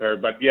interrupt you there, Perry,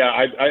 but yeah,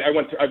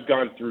 I've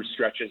gone through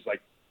stretches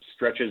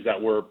that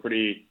were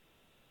pretty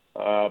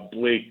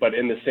bleak, but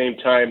in the same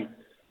time,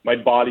 my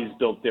body's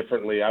built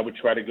differently. I would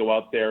try to go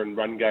out there and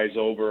run guys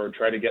over or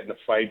try to get in a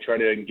fight, try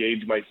to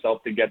engage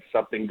myself to get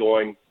something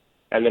going,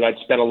 and then I'd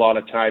spend a lot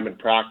of time in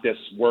practice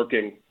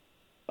working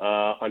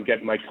on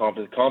getting my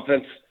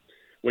confidence.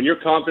 When your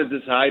confidence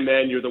is high,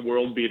 man, you're the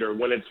world beater.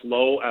 When it's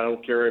low, I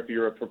don't care if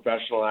you're a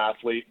professional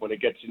athlete. When it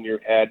gets in your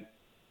head,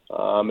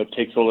 it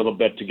takes a little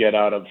bit to get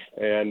out of.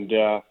 And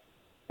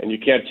you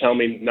can't tell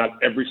me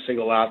not every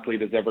single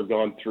athlete has ever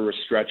gone through a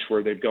stretch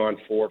where they've gone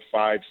 4,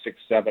 5, 6,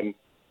 7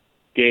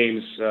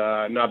 games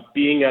not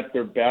being at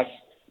their best.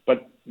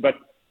 But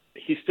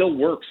he still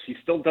works. He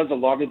still does a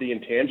lot of the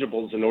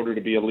intangibles in order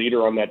to be a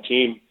leader on that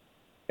team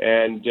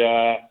and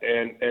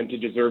to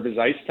deserve his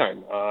ice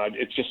time.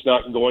 It's just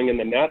not going in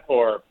the net,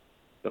 or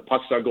the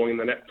puck's not going in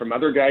the net from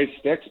other guys'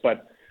 sticks.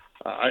 But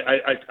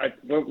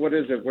what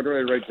is it? What do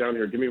I write down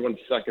here? Give me 1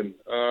 second.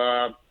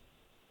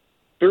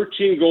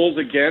 13 goals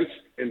against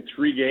in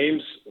 3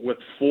 games with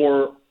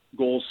 4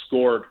 goals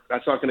scored.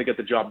 That's not going to get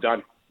the job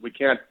done. We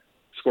can't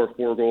score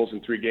 4 goals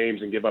in 3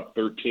 games and give up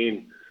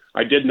 13.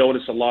 I did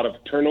notice a lot of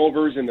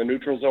turnovers in the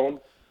neutral zone,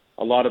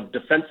 a lot of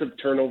defensive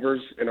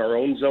turnovers in our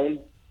own zone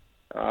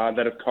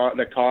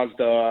that caused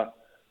a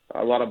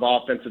lot of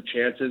offensive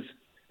chances.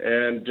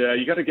 And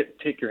you got to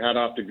take your hat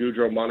off to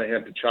Gaudreau,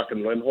 Monahan, Tkachuk,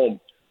 and Lindholm.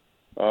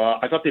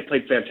 I thought they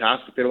played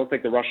fantastic. They looked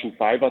like the Russian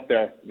 5 out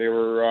there. They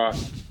were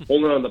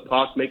holding on the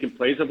puck, making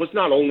plays. It was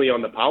not only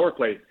on the power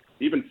play,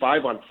 even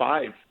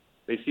 5-on-5.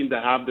 They seemed to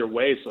have their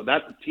way. So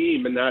that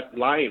team and that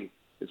line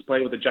is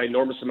playing with a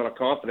ginormous amount of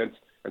confidence,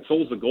 and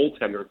so is the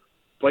goaltender.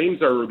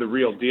 Flames are the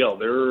real deal.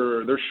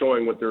 They're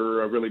showing what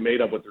they're really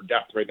made of with their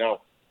depth right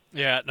now.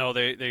 Yeah, no,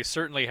 they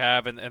certainly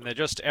have, and they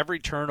just every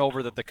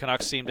turnover that the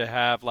Canucks seemed to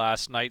have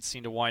last night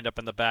seemed to wind up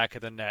in the back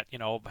of the net.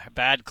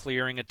 Bad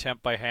clearing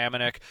attempt by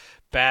Hamonic,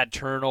 bad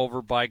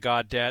turnover by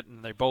Gaudette,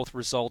 and they both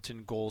result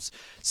in goals.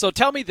 So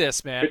tell me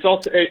this, man. It's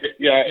all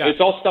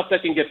it's all stuff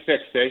that can get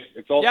fixed, eh?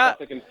 It's all stuff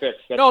that can fix.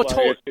 That's no,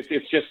 why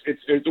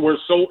we're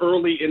so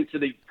early into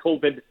the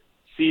COVID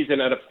season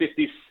at a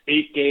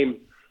 58-game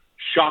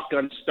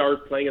shotgun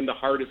start playing in the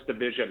hardest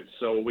division.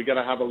 So we got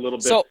to have a little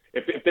bit. So,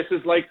 if this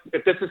is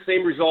the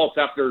same results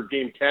after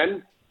game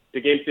 10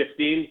 to game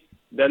 15,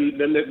 then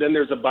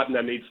there's a button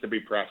that needs to be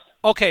pressed.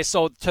 Okay,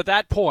 so to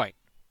that point,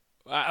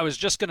 I was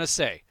just going to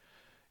say,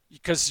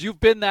 because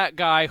you've been that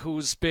guy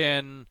who's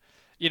been,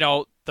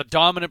 the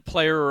dominant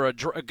player or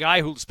a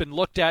guy who's been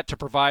looked at to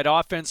provide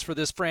offense for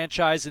this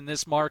franchise in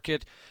this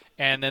market.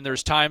 And then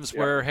there's times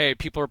where, hey,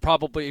 people are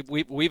probably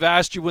we've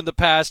asked you in the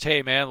past,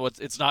 hey, man,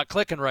 it's not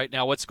clicking right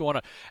now. What's going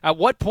on? At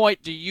what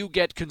point do you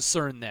get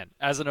concerned then?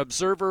 As an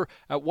observer,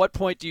 at what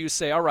point do you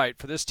say, all right,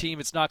 for this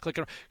team, it's not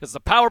clicking? Because the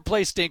power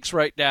play stinks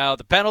right now.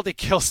 The penalty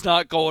kill's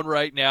not going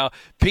right now.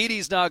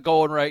 Petey's not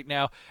going right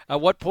now.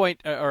 At what point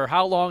or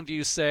how long do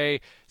you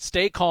say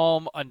stay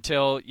calm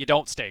until you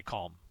don't stay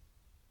calm?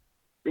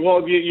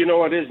 Well, you know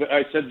what it is.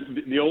 I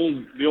said the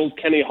old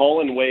Kenny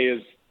Holland way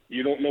is,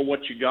 you don't know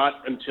what you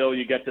got until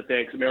you get to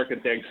American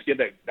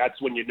Thanksgiving.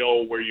 That's when you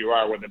know where you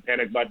are, where the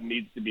panic button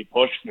needs to be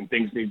pushed and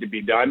things need to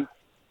be done.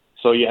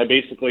 So you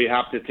basically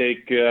have to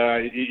take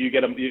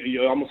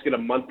you almost get a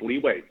month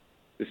leeway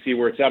to see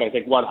where it's at. I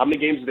think how many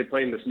games are they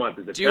playing this month?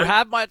 Is it? Do you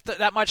have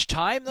that much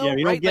time though?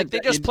 Yeah, right? Like they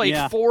just played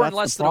 4 in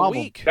less than a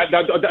week. That's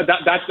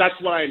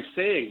what I'm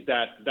saying.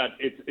 That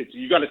it's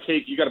you got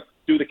to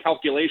do the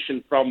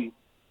calculation from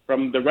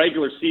the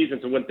regular season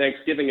to when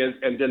Thanksgiving is,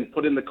 and then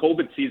put in the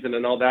COVID season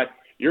and all that.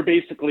 You're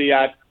basically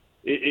at,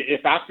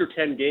 if after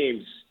 10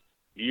 games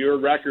your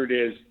record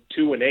is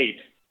 2-8,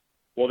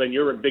 well then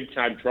you're in big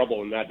time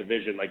trouble in that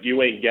division. Like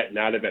you ain't getting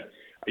out of it.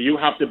 You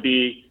have to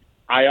be,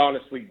 I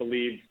honestly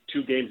believe,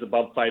 2 games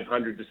above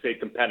 500 to stay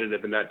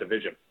competitive in that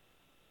division.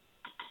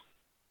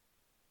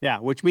 Yeah,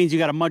 which means you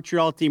got a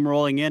Montreal team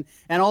rolling in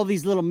and all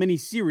these little mini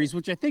series,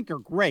 which I think are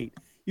great.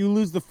 You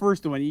lose the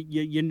first one,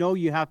 you know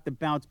you have to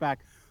bounce back.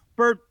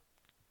 Bert,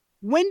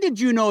 when did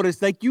you notice,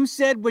 like you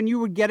said, when you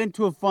would get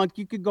into a funk,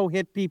 you could go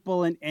hit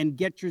people and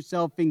get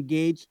yourself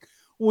engaged.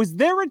 Was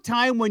there a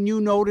time when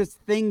you noticed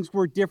things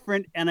were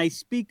different? And I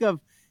speak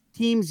of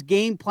teams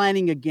game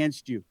planning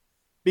against you,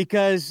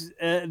 because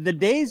the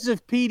days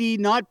of Petey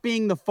not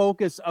being the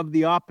focus of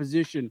the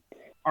opposition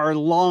are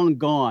long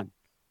gone.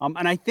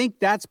 And I think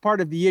that's part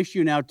of the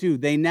issue now, too.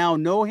 They now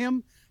know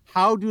him.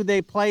 How do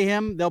they play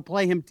him? They'll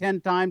play him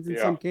 10 times in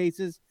some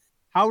cases.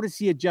 How does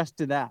he adjust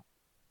to that?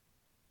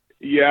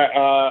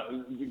 Yeah,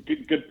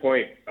 good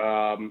point.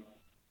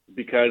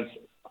 Because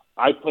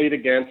I played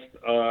against,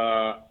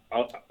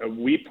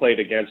 we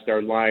played against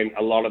our line,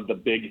 a lot of the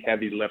big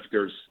heavy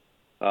lifters,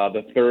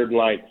 the third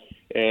line.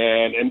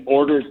 And in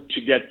order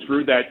to get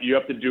through that, you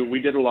have to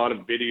we did a lot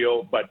of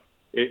video, but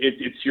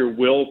it's your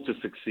will to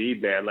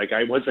succeed, man. Like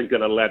I wasn't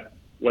going to let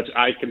what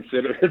I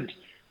considered,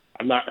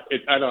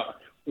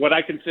 what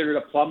I considered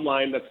a plumb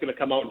line that's going to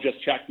come out and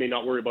just check me,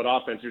 not worry about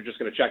offense. You're just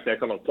going to check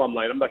that on a plumb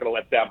line. I'm not going to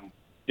let them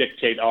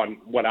dictate on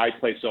what I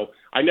play. So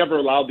I never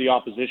allowed the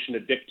opposition to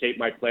dictate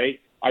my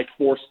play. I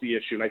forced the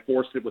issue, and I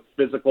forced it with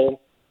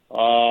physical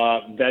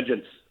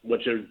vengeance,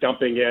 which is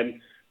dumping in,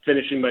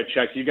 finishing my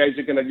checks. You guys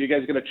are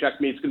gonna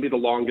check me. It's gonna be the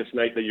longest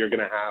night that you're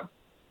gonna have.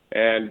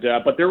 And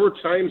but there were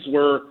times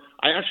where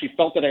I actually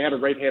felt that I had a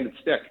right-handed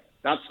stick.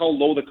 That's how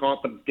low the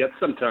confidence gets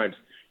sometimes.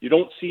 You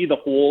don't see the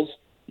holes.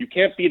 You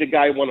can't beat a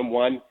guy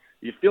one-on-one.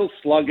 You feel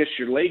sluggish.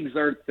 Your legs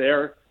aren't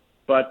there.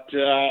 But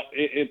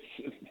it's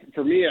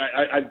for me,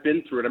 I've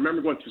been through it. I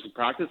remember going through some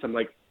practice. I'm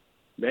like,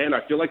 man,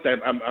 I feel like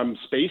I'm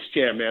Space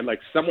Jam, man. Like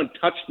someone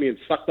touched me and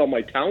sucked all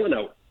my talent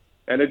out.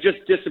 And it just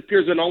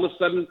disappears. And all of a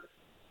sudden,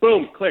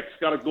 boom, clicks,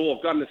 got a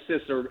goal, got an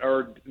assist,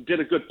 or did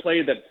a good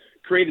play that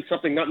created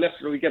something, not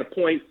necessarily get a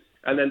point,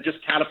 and then just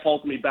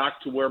catapulted me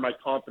back to where my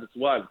confidence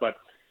was. But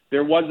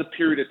there was a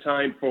period of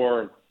time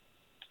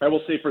I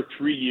will say for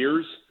 3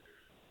 years,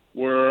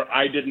 where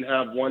I didn't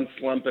have one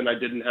slump and I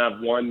didn't have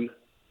one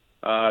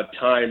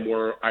time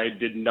where I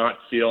did not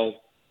feel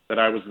that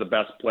I was the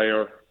best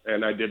player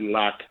and I didn't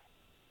lack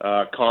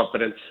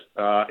confidence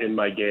in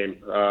my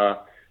game.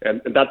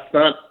 And that's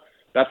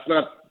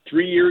not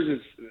 3 years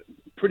is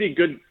pretty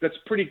good. That's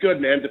pretty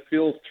good, man, to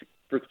feel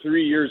for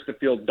 3 years to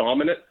feel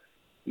dominant,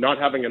 not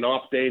having an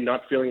off day,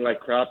 not feeling like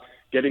crap,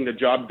 getting the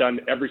job done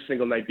every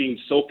single night, being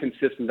so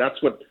consistent.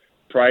 That's what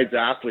prides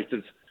athletes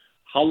is.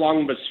 How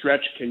long of a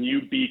stretch can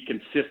you be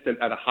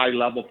consistent at a high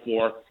level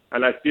for?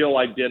 And I feel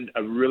I did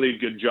a really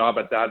good job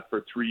at that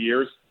for 3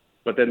 years.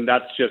 But then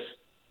that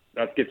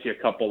gets you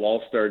a couple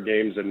All-Star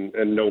games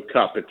and no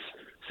cup. It's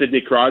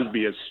Sidney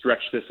Crosby has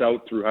stretched this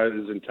out through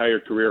his entire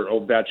career.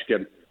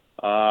 Ovechkin,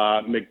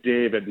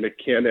 McDavid,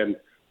 McKinnon,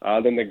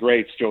 then the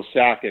greats, Joe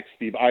Sakic,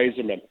 Steve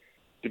Yzerman.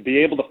 To be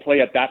able to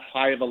play at that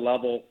high of a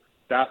level,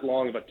 that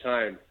long of a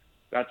time,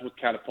 that's what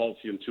catapults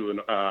you into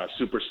a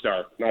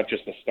superstar, not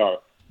just a star.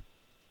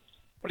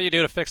 What do you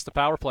do to fix the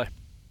power play?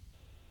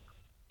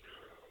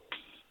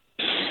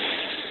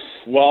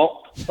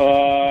 Well,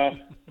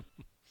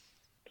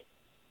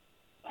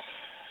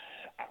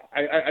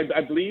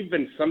 I believe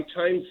in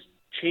sometimes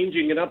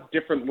changing it up,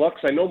 different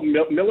looks. I know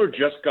Miller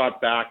just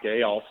got back,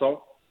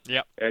 also.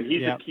 Yep. And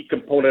he's a key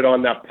component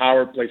on that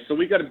power play. So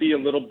we got to be a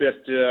little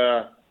bit,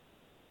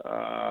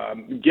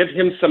 give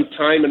him some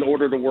time in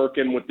order to work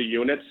in with the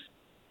units.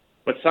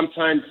 But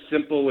sometimes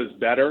simple is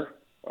better.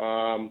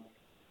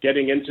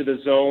 Getting into the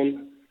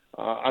zone.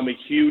 I'm a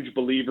huge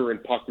believer in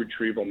puck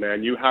retrieval,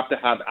 man. You have to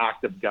have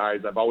active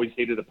guys. I've always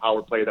hated a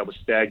power play that was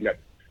stagnant.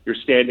 You're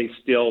standing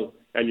still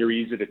and you're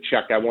easy to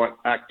check. I want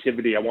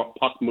activity. I want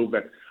puck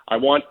movement. I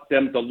want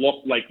them to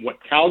look like what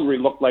Calgary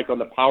looked like on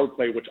the power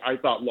play, which I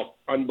thought looked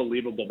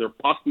unbelievable. Their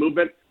puck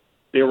movement,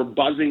 they were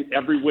buzzing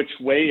every which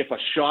way. If a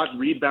shot,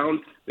 rebound,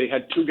 they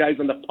had two guys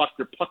on the puck.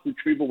 Their puck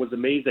retrieval was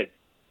amazing.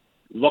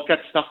 Look at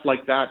stuff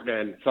like that,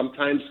 man.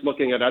 Sometimes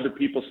looking at other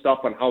people's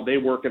stuff on how they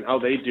work and how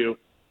they do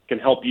can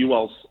help you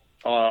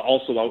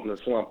also out in the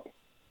slump.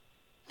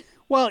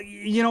 Well,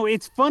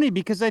 it's funny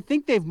because I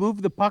think they've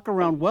moved the puck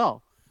around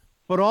well,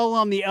 but all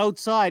on the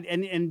outside.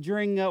 And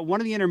during one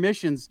of the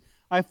intermissions,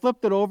 I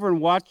flipped it over and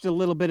watched a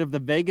little bit of the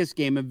Vegas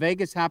game, and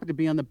Vegas happened to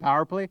be on the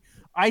power play.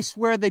 I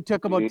swear they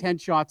took about 10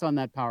 shots on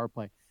that power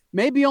play.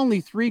 Maybe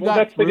only 3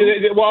 got through.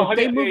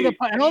 They moved the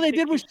puck, and all they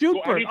did was shoot.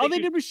 All they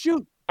did was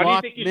shoot.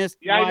 How do you think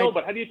I know,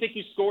 but how do you think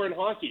you score in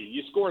hockey?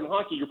 You score in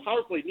hockey. Your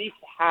power play needs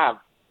to have,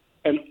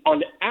 and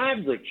on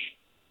average,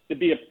 to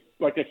be a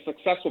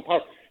successful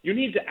power, you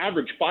need to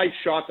average 5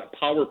 shots a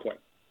power play.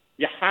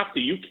 You have to.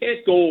 You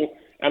can't go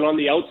and on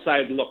the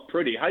outside look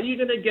pretty. How are you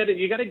going to get it?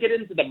 You got to get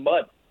into the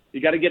mud.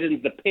 You got to get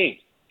into the paint.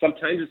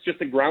 Sometimes it's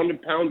just a ground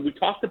and pound. We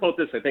talked about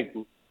this, I think,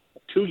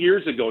 2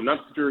 years ago,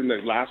 not during the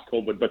last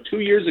COVID, but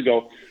 2 years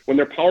ago when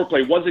their power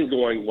play wasn't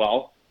going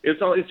well.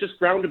 It's just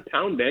ground and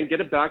pound, man.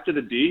 Get it back to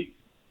the D.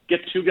 Get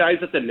 2 guys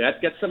at the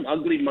net. Get some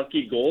ugly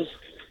monkey goals.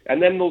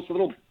 And then those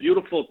little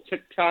beautiful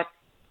tic-tac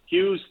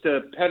cues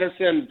to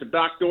Pettersson, to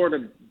backdoor,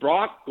 to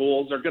Brock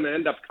goals are going to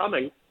end up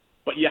coming.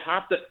 But you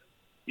have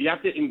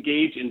to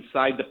engage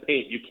inside the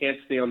paint. You can't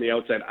stay on the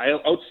outside.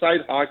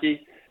 Outside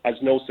hockey has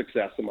no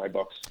success in my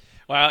books.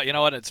 Well, you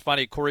know what? It's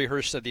funny. Corey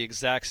Hirsch said the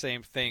exact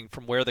same thing.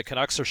 From where the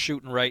Canucks are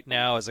shooting right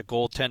now, as a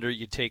goaltender,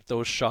 you take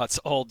those shots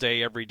all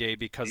day, every day,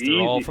 because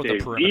they're all from the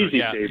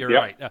perimeter. You're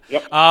right.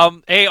 Yep.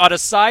 Hey, on a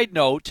side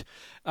note,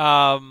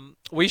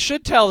 we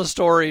should tell the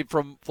story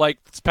from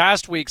this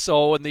past week.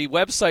 So on the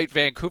website,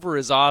 Vancouver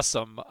is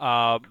Awesome,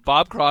 Bob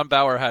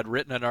Kronbauer had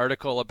written an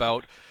article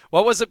about,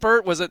 what was it,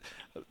 Bert? Was it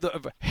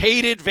the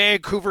hated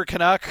Vancouver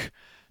Canuck?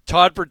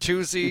 Todd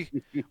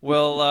Bertuzzi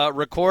will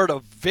record a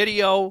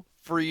video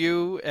for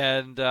you,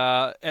 and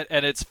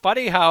it's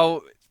funny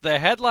how the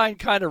headline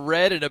kind of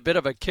read in a bit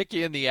of a kick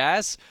you in the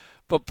ass,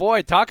 but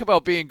boy, talk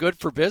about being good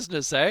for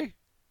business, eh?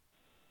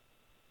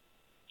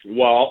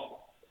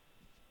 Well,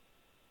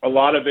 a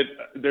lot of it,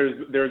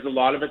 there's a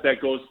lot of it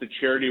that goes to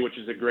charity, which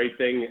is a great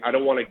thing. I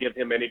don't want to give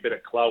him any bit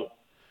of clout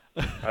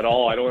at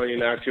all. I don't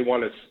even actually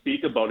want to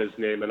speak about his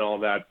name and all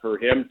that. For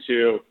him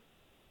to,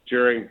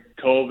 during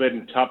COVID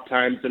and tough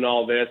times and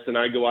all this, and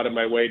I go out of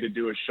my way to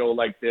do a show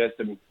like this,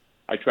 and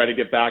I try to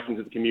get back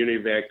into the community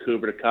of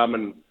Vancouver to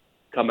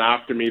come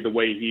after me the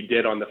way he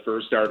did on the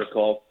first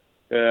article.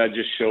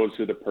 Just shows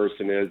who the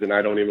person is, and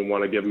I don't even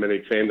want to give him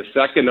any fame. The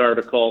second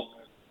article,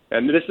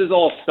 and this is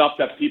all stuff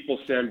that people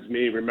send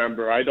me.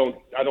 Remember, I don't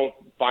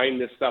find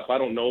this stuff. I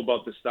don't know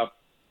about this stuff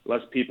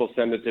unless people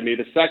send it to me.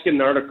 The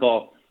second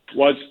article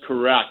was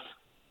correct.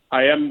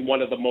 I am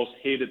one of the most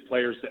hated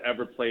players to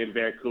ever play in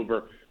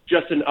Vancouver,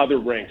 just in other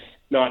rinks,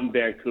 not in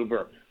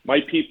Vancouver. My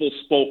people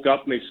spoke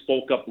up, and they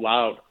spoke up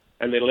loud,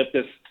 and they let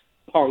this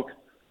punk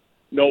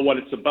know what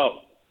it's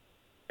about.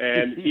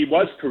 And he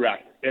was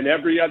correct. In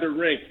every other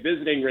rink,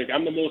 visiting rink,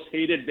 I'm the most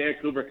hated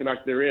Vancouver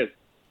Canuck there is.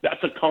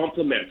 That's a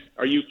compliment.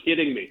 Are you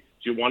kidding me?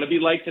 Do you want to be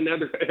liked in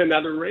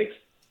other rinks?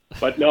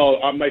 But no,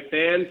 my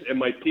fans and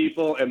my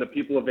people and the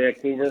people of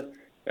Vancouver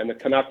and the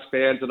Canucks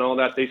fans and all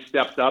that, they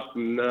stepped up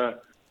and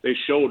they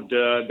showed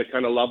the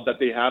kind of love that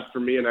they have for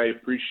me, and I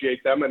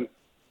appreciate them. And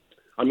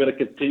I'm going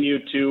to continue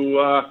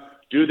to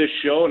do this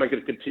show, and I'm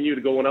going to continue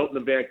to going out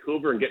into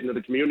Vancouver and getting into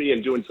the community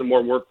and doing some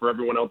more work for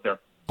everyone out there.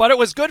 But it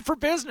was good for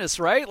business,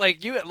 right?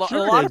 A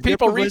lot of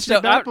people reached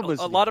out.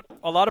 A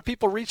lot of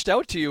people reached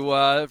out to you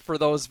for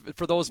those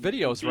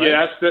videos,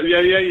 right?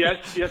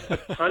 Yes, a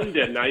ton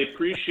did, and I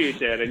appreciate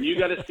that. And you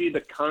got to see the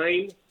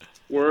kind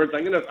words.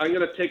 I'm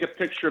gonna take a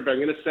picture of it. I'm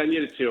gonna send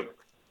you to.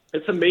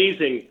 It's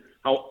amazing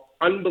how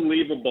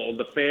unbelievable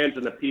the fans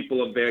and the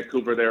people of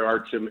Vancouver there are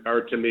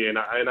to me, and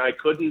I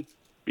couldn't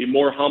be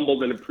more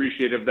humbled and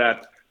appreciative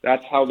that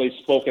that's how they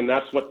spoke, and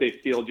that's what they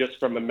feel just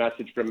from a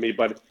message from me.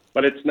 But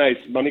it's nice.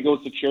 Money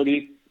goes to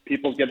charity.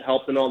 People get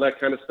help and all that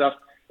kind of stuff.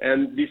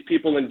 And these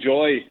people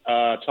enjoy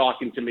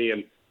talking to me,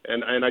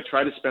 and I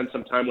try to spend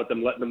some time with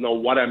them, letting them know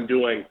what I'm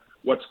doing,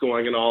 what's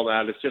going and all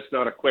that. It's just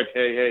not a quick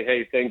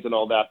hey things and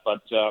all that.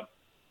 But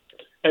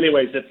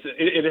anyways,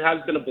 it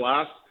has been a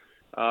blast,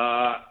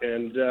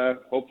 and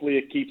hopefully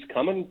it keeps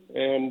coming.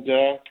 And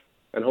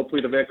and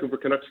hopefully the Vancouver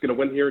Canucks are going to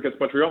win here against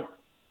Montreal.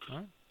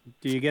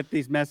 Do you get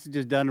these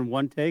messages done in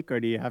one take, or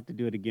do you have to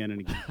do it again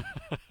and again?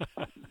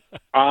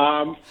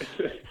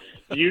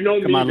 You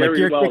know Come me on,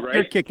 very well, right?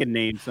 You're kicking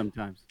names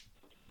sometimes.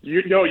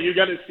 You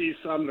got to see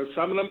some of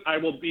them. I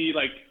will be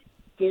like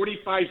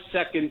 45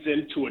 seconds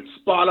into it,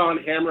 spot on,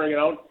 hammering it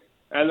out,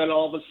 and then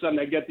all of a sudden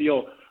I get the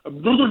old, I'm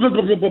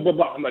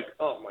like,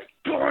 oh my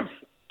God,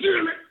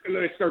 damn it! And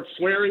then I start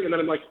swearing, and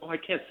then I'm like, oh, I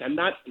can't send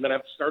that, and then I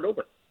have to start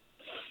over.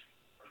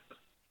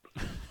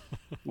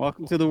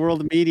 Welcome to the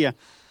world of media.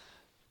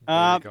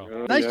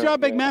 Nice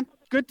job, big man.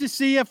 Good to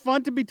see you.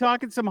 Fun to be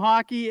talking some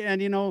hockey.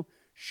 And,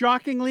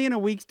 shockingly, in a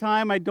week's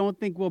time, I don't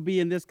think we'll be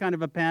in this kind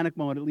of a panic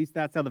mode. At least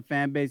that's how the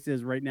fan base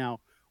is right now.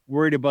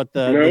 Worried about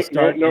the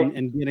start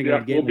and getting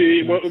a game.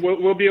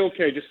 We'll be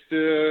okay. Just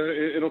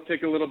it'll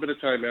take a little bit of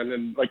time, man.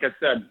 And like I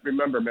said,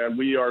 remember, man,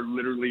 we are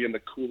literally in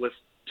the coolest,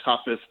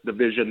 toughest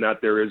division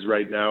that there is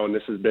right now. And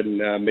this has been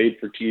made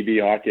for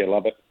TV hockey. I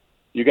love it.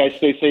 You guys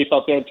stay safe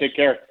out there and take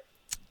care.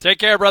 Take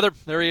care, brother.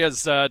 There he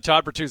is, Todd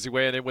Bertuzzi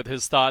weighing in with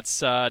his thoughts.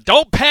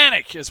 Don't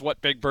panic is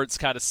what Big Bird's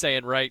kind of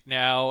saying right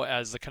now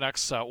as the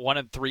Canucks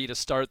 1-3 to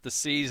start the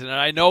season. And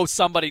I know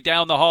somebody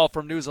down the hall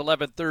from News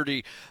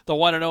 1130, the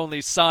one and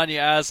only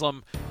Sonia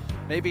Aslam,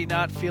 maybe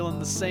not feeling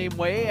the same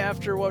way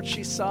after what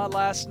she saw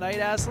last night,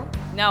 Aslam?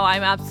 No,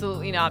 I'm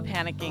absolutely not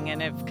panicking.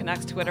 And if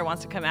Canucks Twitter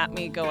wants to come at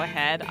me, go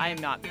ahead. I'm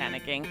not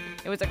panicking.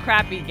 It was a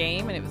crappy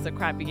game, and it was a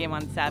crappy game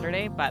on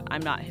Saturday, but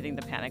I'm not hitting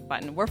the panic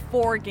button. We're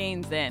 4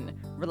 games in.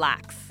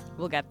 Relax.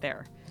 We'll get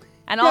there.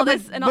 And all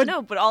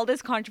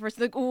this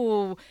controversy, like,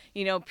 ooh,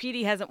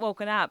 Petey hasn't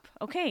woken up.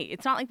 Okay,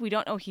 it's not like we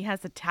don't know he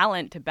has the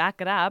talent to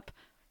back it up.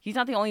 He's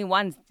not the only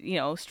one,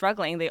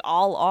 struggling. They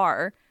all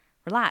are.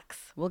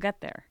 Relax. We'll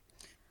get there.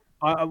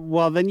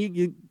 Well, then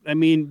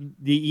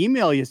the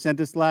email you sent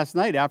us last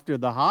night after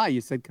the high, you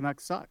said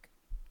Canucks suck.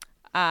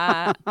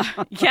 Yeah,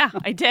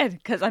 I did,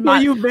 because I'm Were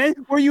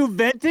not. Were you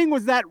venting?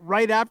 Was that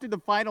right after the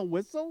final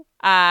whistle?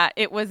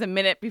 It was a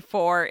minute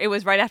before. It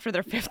was right after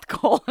their 5th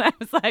goal, and I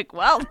was like,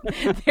 "Well,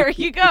 there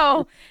you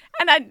go."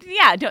 And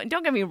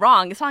don't get me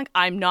wrong. It's not like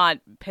I'm not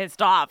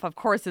pissed off. Of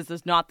course, this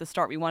is not the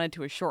start we wanted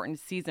to a shortened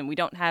season. We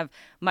don't have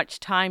much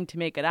time to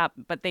make it up,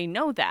 but they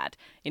know that.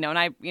 And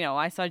I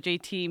saw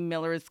JT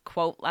Miller's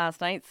quote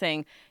last night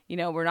saying,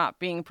 we're not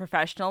being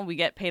professional. We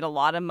get paid a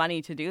lot of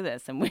money to do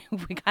this, and we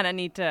kind of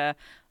need to,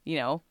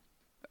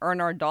 earn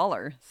our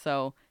dollar.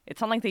 So it's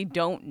not like they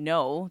don't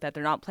know that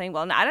they're not playing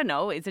well. And I don't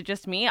know. Is it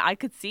just me? I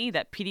could see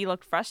that Petey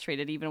looked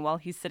frustrated even while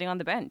he's sitting on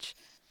the bench.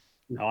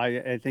 No,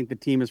 I think the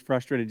team is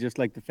frustrated just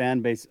like the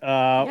fan base.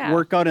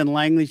 Workout in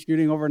Langley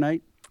shooting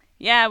overnight?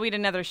 Yeah, we had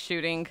another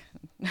shooting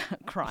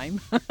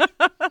crime.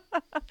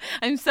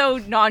 I'm so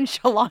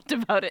nonchalant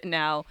about it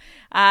now.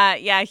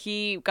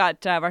 He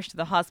got rushed to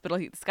the hospital.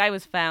 This guy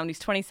was found. He's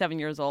 27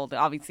 years old.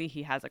 Obviously,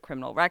 he has a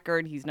criminal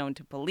record. He's known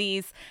to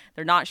police.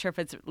 They're not sure if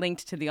it's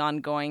linked to the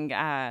ongoing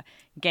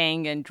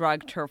gang and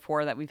drug turf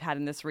war that we've had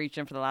in this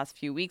region for the last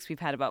few weeks. We've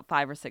had about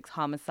 5 or 6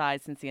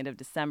 homicides since the end of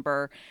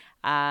December.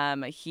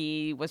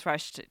 He was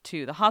rushed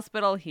to the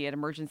hospital. He had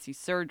emergency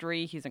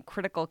surgery. He's in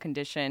critical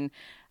condition.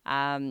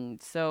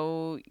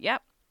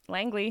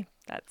 Langley,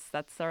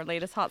 that's our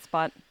latest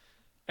hotspot.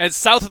 And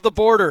south of the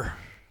border,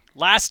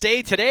 last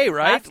day today,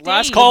 right?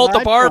 Last call at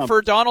the bar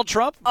for Donald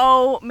Trump.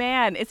 Oh,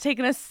 man, it's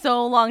taken us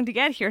so long to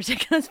get here. It's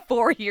taken us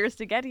 4 years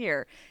to get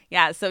here.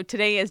 Yeah, so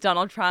today is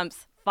Donald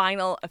Trump's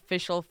final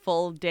official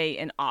full day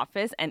in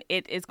office, and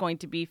it is going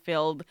to be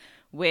filled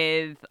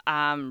with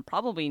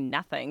probably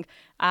nothing.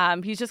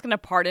 He's just going to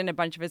pardon a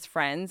bunch of his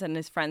friends, and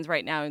his friends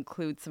right now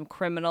include some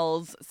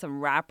criminals,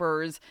 some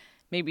rappers,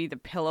 maybe the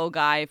pillow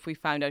guy if we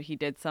found out he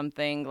did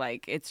something.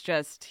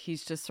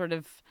 He's just sort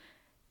of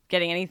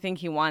getting anything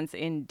he wants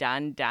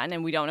done.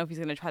 And we don't know if he's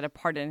going to try to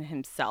pardon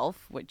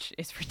himself, which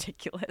is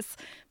ridiculous.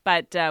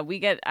 But we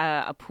get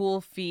a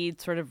pool feed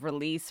sort of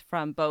release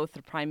from both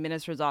the Prime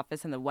Minister's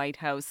office and the White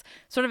House,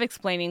 sort of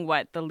explaining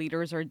what the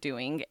leaders are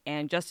doing.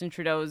 And Justin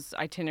Trudeau's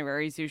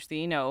itinerary is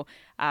usually,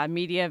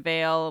 media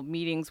avail,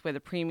 meetings with the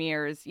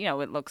premiers.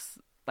 It looks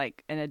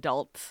like an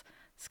adult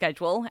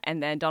schedule.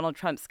 And then Donald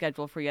Trump's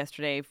schedule for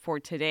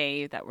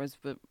today that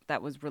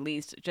was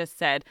released just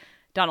said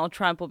Donald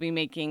Trump will be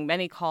making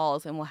many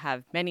calls and will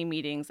have many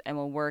meetings and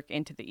will work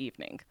into the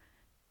evening.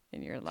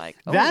 And you're like,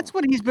 oh. That's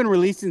what he's been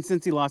releasing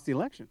since he lost the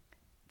election.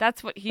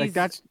 That's what he's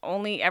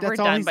only ever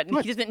done, but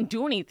he doesn't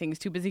do anything. He's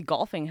too busy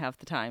golfing half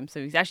the time.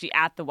 So he's actually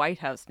at the White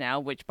House now,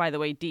 which, by the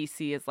way,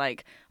 D.C. is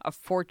like a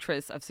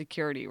fortress of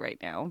security right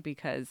now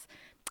because,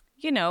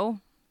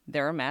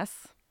 they're a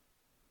mess.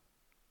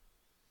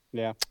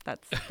 Yeah.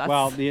 That's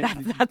the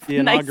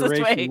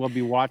inauguration will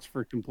be watched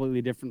for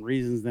completely different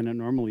reasons than it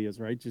normally is,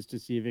 right? Just to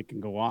see if it can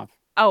go off.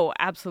 Oh,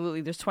 absolutely.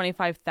 There's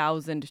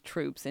 25,000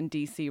 troops in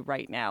D.C.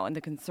 right now, and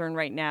the concern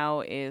right now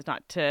is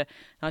not to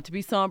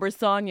be somber,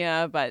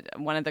 Sonia, but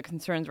one of the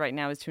concerns right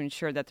now is to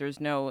ensure that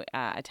there's no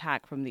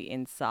attack from the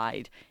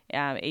inside.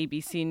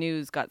 ABC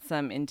News got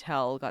some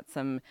intel, got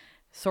some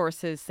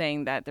sources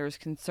saying that there's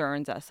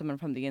concerns that someone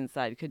from the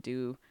inside could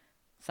do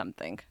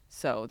something.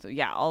 So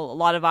yeah, a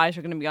lot of eyes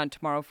are going to be on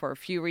tomorrow for a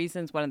few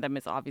reasons. One of them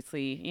is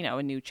obviously,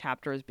 a new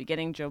chapter is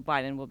beginning. Joe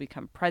Biden will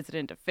become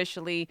president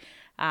officially,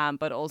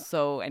 but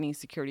also any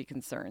security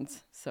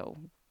concerns. So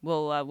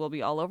we'll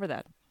be all over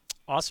that.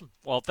 Awesome.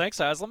 Well, thanks,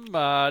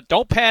 Aslam.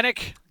 Don't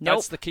panic. Nope,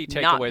 That's the key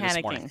takeaway not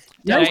this morning.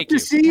 Nice Thank to you.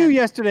 see you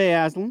yesterday,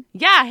 Aslan.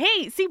 Yeah,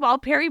 hey, see, while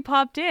Perry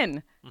popped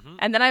in,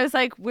 and then I was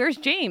like, where's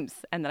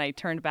James? And then I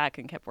turned back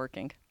and kept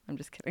working. I'm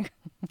just kidding.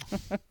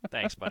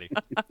 Thanks, buddy.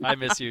 I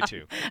miss you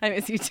too. I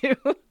miss you too.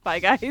 Bye,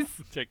 guys.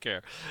 Take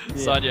care.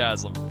 Sonia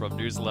Aslam from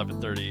News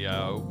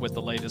 1130 with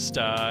the latest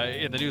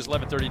in the News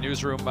 1130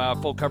 newsroom.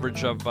 Full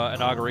coverage of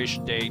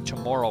Inauguration Day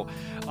tomorrow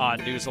on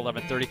News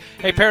 1130.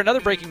 Hey, Per,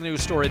 another breaking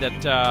news story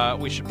that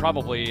we should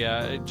probably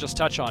just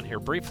touch on here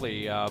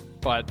briefly,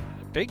 but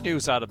big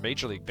news out of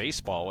Major League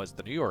Baseball was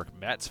the New York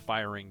Mets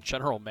firing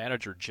General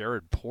Manager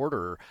Jared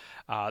Porter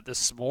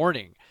this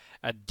morning.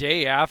 A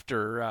day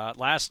after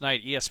last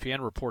night, ESPN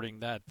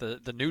reporting that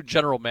the new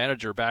general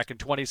manager back in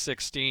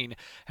 2016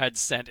 had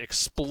sent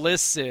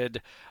explicit,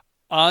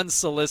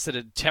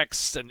 unsolicited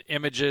texts and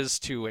images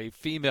to a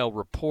female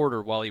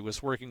reporter while he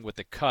was working with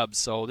the Cubs.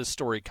 So this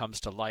story comes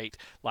to light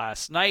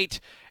last night,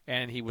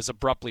 and he was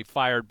abruptly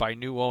fired by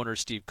new owner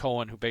Steve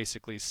Cohen, who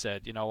basically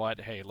said, you know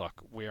what, hey,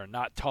 look, we are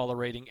not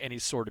tolerating any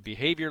sort of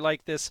behavior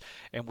like this,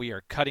 and we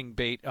are cutting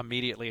bait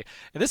immediately.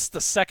 And this is the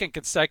second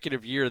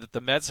consecutive year that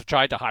the Mets have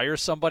tried to hire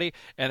somebody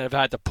and have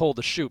had to pull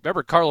the chute.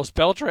 Remember, Carlos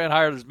Beltran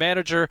hired his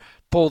manager,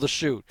 pull the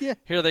chute. Yeah.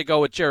 Here they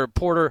go with Jared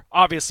Porter,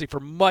 obviously for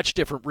much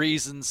different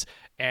reasons,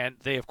 and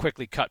they have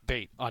quickly cut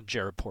bait on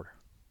Jared Porter.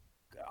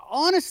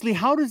 Honestly,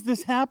 how does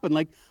this happen?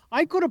 Like,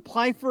 I could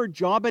apply for a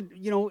job at,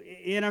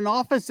 in an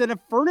office at a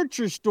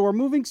furniture store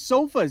moving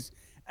sofas,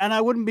 and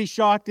I wouldn't be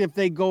shocked if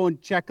they go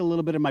and check a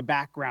little bit of my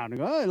background and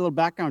go, a little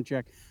background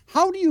check.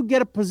 How do you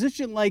get a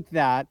position like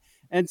that?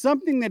 And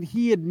something that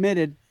he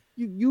admitted,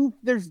 you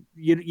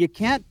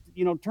can't,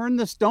 turn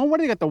the stone.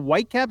 What do they got? The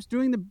Whitecaps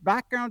doing the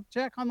background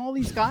check on all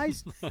these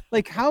guys?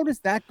 Like, how does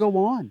that go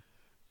on?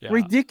 Yeah.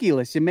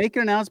 Ridiculous. You make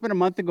an announcement a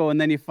month ago, and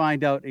then you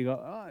find out, you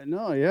go,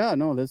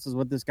 no, this is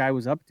what this guy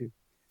was up to.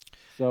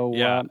 So,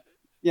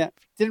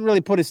 didn't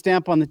really put a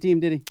stamp on the team,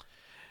 did he?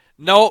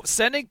 No,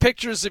 sending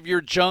pictures of your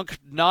junk,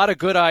 not a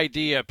good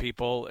idea,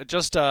 people.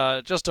 Just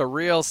a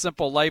real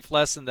simple life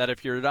lesson that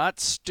if you're not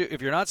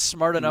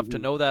smart enough to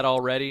know that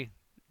already,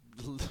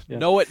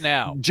 know it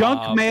now.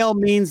 Junk mail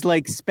means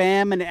like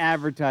spam and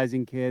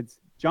advertising, kids.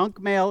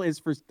 Junk mail is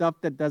for stuff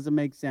that doesn't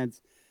make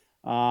sense.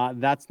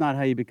 That's not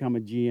how you become a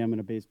GM in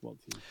a baseball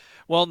team.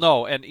 Well,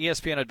 no, and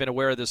ESPN had been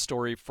aware of this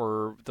story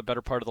for the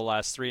better part of the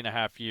last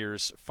 3.5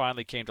 years,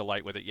 finally came to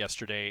light with it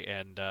yesterday,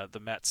 and the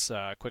Mets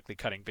quickly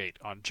cutting bait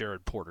on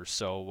Jared Porter.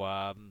 So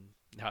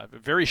a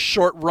very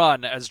short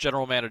run as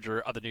general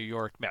manager of the New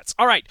York Mets.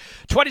 All right,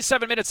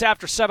 27 minutes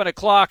after 7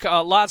 o'clock.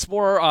 Lots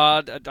more.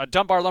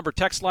 Dunbar Lumber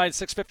text line,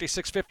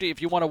 650-650,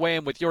 if you want to weigh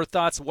in with your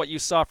thoughts of what you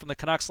saw from the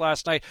Canucks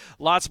last night.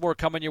 Lots more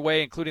coming your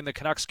way, including the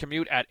Canucks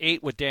commute at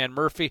 8 with Dan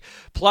Murphy.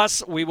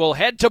 Plus, we will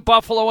head to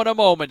Buffalo in a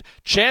moment.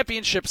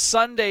 Championship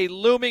Sunday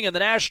looming in the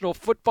National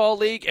Football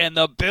League, and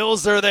the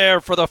Bills are there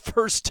for the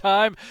first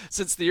time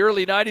since the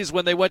early 90s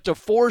when they went to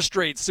 4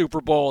 straight Super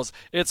Bowls.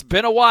 It's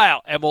been a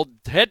while, and we'll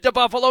head to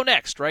Buffalo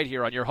next. Right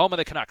here on your home of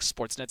the Canucks,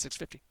 Sportsnet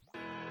 650.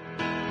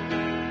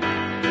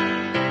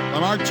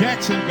 Lamar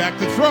Jackson back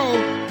to throw,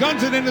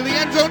 guns it into the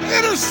end zone,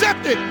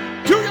 intercepted!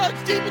 2 yards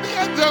deep in the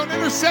end zone,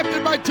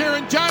 intercepted by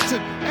Taron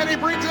Johnson, and he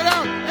brings it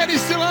out, and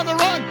he's still on the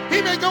run.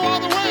 He may go all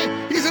the way.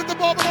 He's at the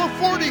ball below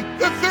 40,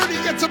 the 30,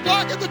 gets a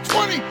block at the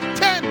 20,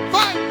 10,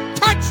 5,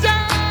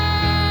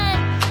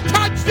 touchdown!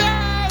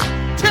 Touchdown!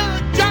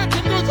 Taron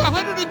Johnson goes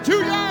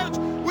 102 yards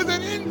with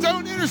an end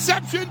zone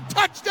interception.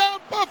 Touchdown,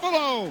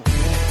 Buffalo!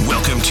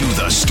 Welcome to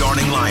the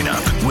starting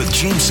lineup with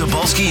James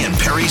Cebulski and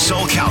Perry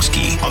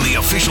Solkowski on the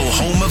official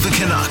home of the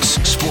Canucks,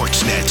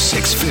 Sportsnet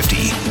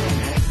 650.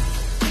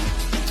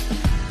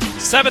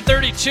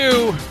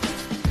 7:32,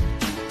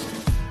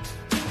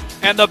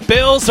 and the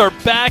Bills are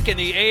back in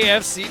the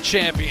AFC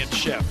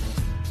Championship.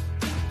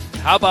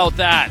 How about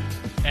that?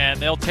 And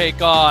they'll take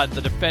on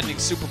the defending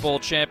Super Bowl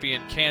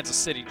champion Kansas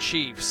City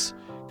Chiefs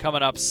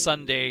coming up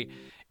Sunday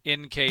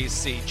in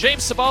KC.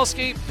 James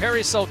Cebulski,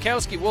 Perry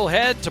Solkowski will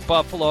head to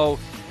Buffalo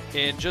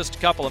in just a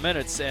couple of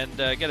minutes and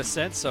get a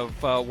sense of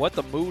what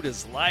the mood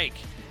is like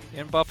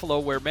in Buffalo,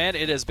 where, man,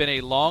 it has been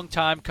a long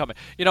time coming.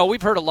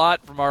 We've heard a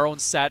lot from our own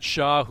Sat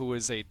Shaw, who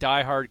is a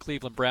diehard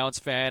Cleveland Browns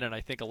fan, and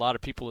I think a lot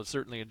of people have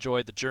certainly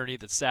enjoyed the journey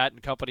that Sat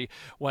and company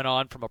went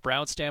on from a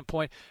Browns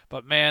standpoint.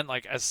 But, man,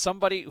 as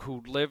somebody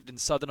who lived in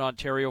Southern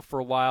Ontario for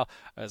a while,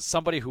 as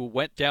somebody who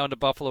went down to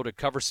Buffalo to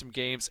cover some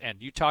games,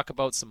 and you talk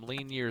about some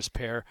lean years,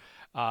 Per,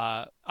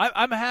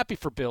 I'm happy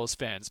for Bills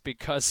fans,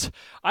 because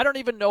I don't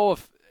even know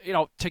if,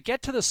 to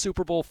get to the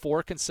Super Bowl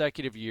 4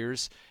 consecutive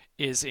years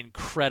is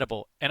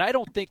incredible. And I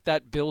don't think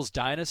that Bills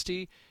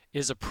dynasty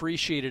is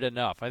appreciated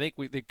enough. I think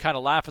they kind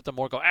of laugh at them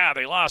more, go,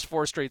 they lost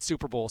 4 straight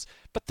Super Bowls.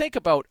 But think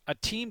about a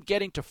team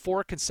getting to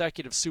 4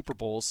 consecutive Super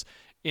Bowls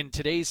in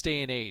today's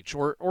day and age,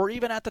 or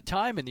even at the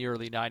time in the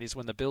early 90s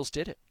when the Bills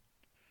did it.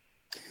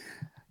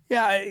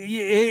 Yeah,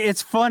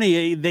 it's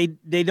funny.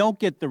 They don't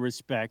get the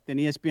respect, and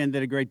ESPN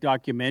did a great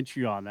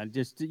documentary on that.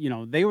 Just,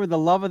 they were the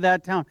love of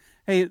that town.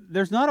 Hey,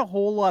 there's not a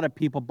whole lot of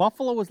people.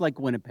 Buffalo is like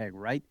Winnipeg,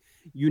 right?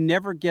 You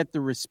never get the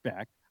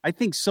respect. I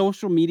think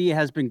social media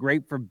has been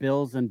great for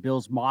Bills and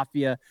Bills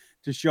Mafia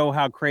to show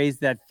how crazy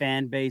that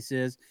fan base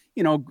is.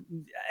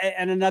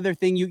 And another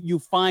thing you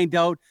find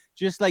out,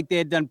 just like they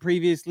had done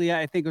previously,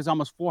 I think it was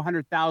almost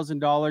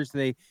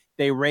 $400,000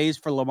 they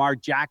raised for Lamar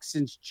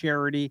Jackson's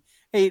charity.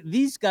 Hey,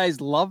 these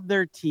guys love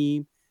their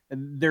team.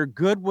 They're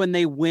good when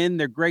they win.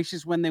 They're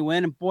gracious when they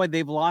win. And boy,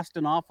 they've lost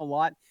an awful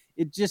lot.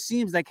 It just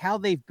seems like how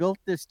they've built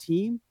this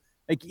team.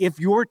 Like if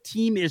your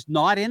team is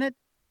not in it,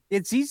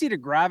 it's easy to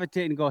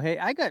gravitate and go, hey,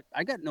 I got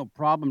no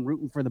problem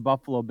rooting for the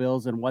Buffalo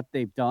Bills and what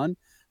they've done.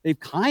 They've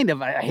kind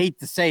of, I hate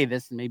to say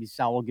this, and maybe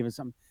Sal will give us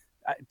something.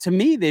 To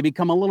me, they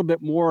become a little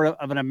bit more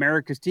of an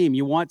America's team.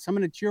 You want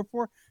someone to cheer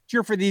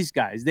for these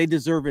guys. They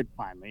deserve it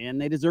finally, and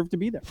they deserve to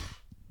be there.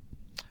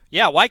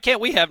 Yeah, why can't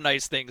we have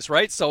nice things,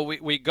 right? So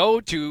we go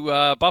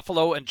to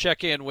Buffalo and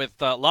check in with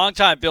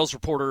longtime Bills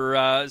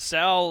reporter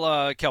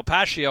Sal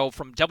Capaccio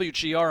from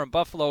WGR in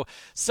Buffalo.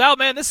 Sal,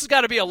 man, this has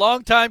got to be a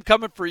long time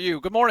coming for you.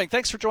 Good morning.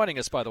 Thanks for joining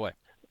us, by the way.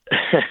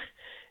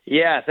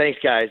 Yeah, thanks,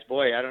 guys.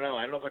 Boy, I don't know.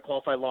 I don't know if I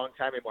qualify long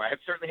time anymore. I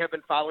certainly have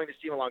been following this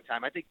team a long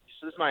time. I think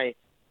this is my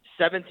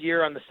 7th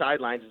year on the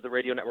sidelines as the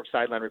Radio Network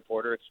sideline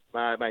reporter. It's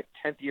my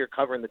 10th year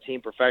covering the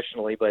team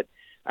professionally, but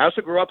I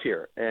also grew up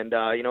here, and,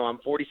 I'm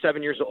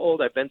 47 years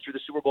old. I've been through the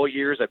Super Bowl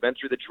years. I've been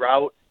through the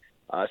drought.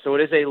 So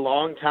it is a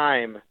long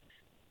time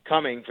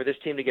coming for this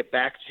team to get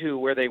back to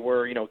where they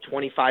were,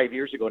 25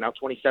 years ago, now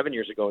 27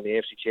 years ago in the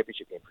AFC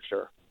Championship game for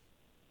sure.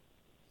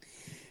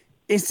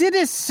 Is it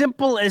as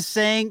simple as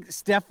saying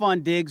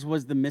Stephon Diggs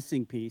was the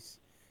missing piece?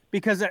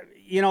 Because,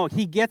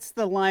 he gets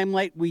the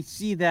limelight. We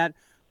see that.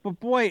 But,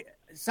 boy,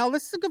 Sal,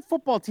 this is a good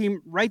football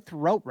team right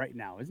throughout right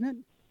now, isn't it?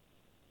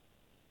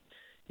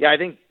 Yeah, I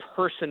think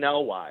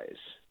personnel-wise,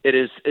 it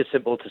is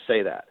simple to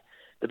say that.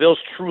 The Bills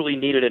truly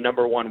needed a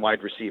number one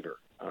wide receiver.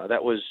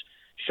 That was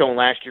shown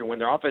last year when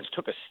their offense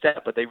took a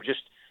step, but they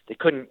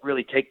couldn't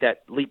really take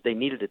that leap they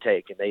needed to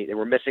take, and they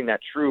were missing that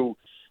true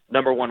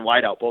number one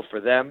wideout, both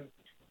for them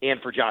and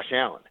for Josh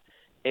Allen.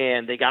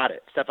 And they got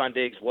it. Stephon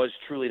Diggs was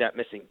truly that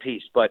missing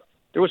piece, but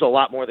there was a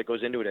lot more that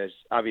goes into it, as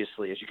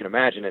you can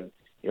imagine, and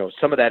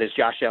some of that is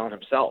Josh Allen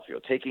himself,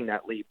 taking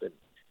that leap and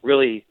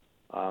really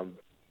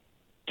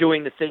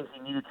doing the things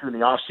he needed to in the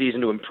offseason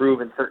to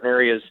improve in certain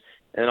areas,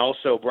 and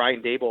also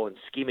Brian Daboll and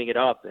scheming it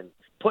up and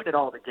putting it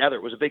all together.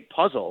 It was a big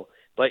puzzle,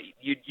 but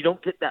you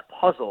don't get that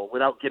puzzle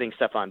without getting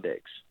Stephon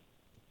Diggs.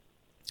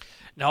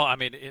 No, I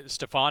mean,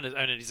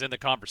 Stephon, he's in the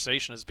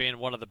conversation as being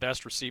one of the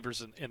best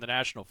receivers in the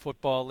National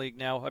Football League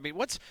now. I mean,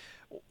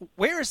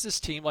 where is this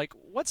team? Like,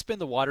 what's been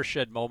the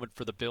watershed moment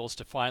for the Bills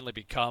to finally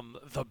become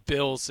the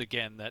Bills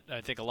again that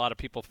I think a lot of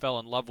people fell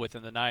in love with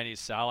in the 90s,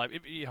 Sal?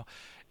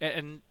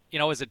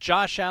 Is it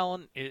Josh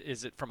Allen?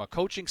 Is it from a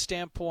coaching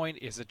standpoint?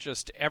 Is it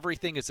just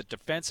everything? Is it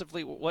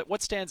defensively?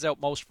 What stands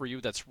out most for you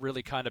that's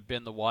really kind of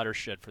been the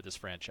watershed for this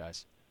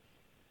franchise?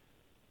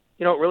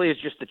 It really is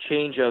just the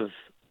change of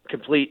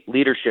complete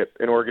leadership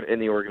in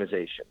the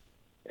organization.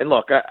 And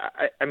look,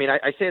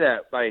 I say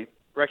that by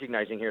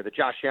recognizing here that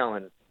Josh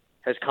Allen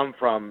has come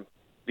from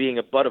being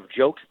a butt of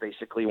jokes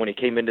basically when he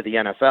came into the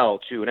NFL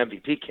to an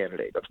MVP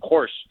candidate. Of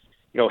course,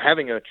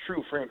 having a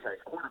true franchise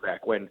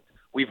quarterback when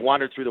we've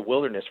wandered through the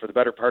wilderness for the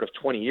better part of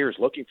 20 years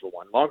looking for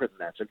one, longer than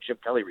that. So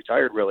Chip Kelly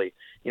retired really.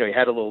 He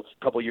had a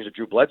couple of years of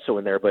Drew Bledsoe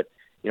in there, but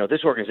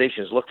this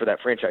organization has looked for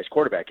that franchise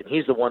quarterback, and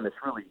he's the one that's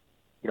really,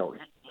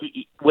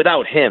 he,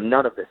 without him,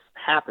 none of this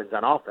happens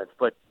on offense.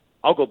 But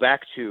I'll go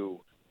back to,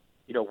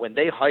 when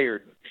they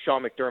hired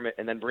Sean McDermott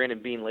and then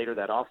Brandon Beane later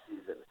that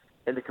offseason,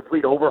 and the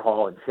complete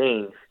overhaul and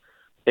change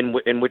in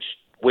which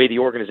way the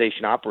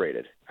organization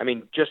operated. I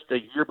mean, just a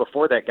year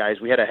before that, guys,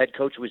 we had a head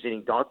coach who was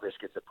eating dog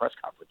biscuits at press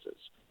conferences.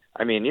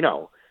 I mean,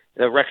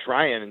 Rex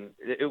Ryan,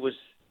 it was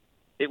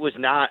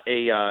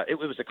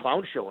a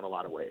clown show in a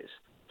lot of ways.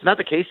 It's not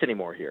the case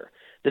anymore here.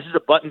 This is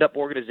a buttoned-up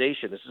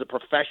organization. This is a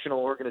professional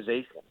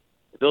organization.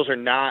 The Bills are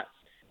not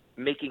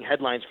making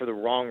headlines for the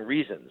wrong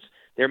reasons.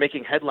 They're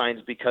making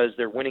headlines because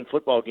they're winning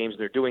football games and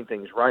they're doing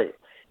things right.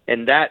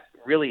 And that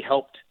really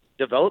helped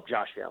develop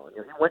Josh Allen.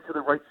 He went to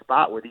the right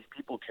spot where these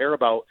people care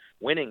about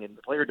winning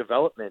and player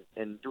development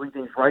and doing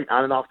things right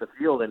on and off the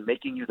field and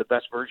making you the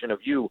best version of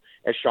you,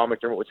 as Sean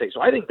McDermott would say.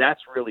 So I think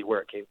that's really where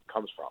it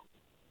comes from.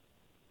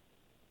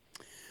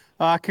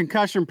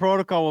 Concussion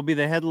protocol will be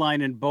the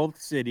headline in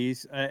both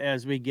cities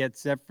as we get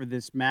set for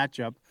this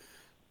matchup.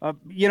 A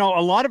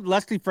lot of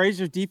Leslie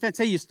Frazier's defense,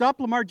 hey, you stop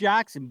Lamar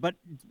Jackson, but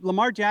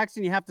Lamar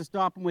Jackson, you have to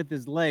stop him with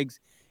his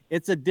legs.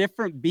 It's a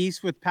different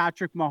beast with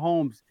Patrick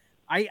Mahomes.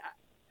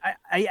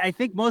 I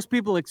think most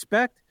people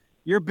expect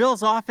your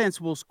Bills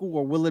offense will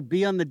score. Will it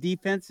be on the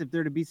defense if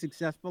they're to be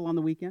successful on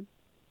the weekend?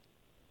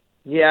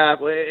 Yeah,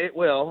 it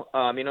will.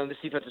 This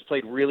defense has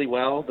played really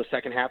well the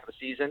second half of the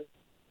season.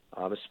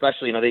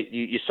 Especially,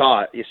 you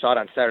saw it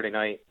on Saturday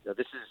night.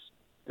 This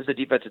is a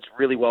defense that's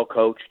really well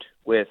coached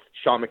with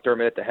Sean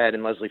McDermott at the head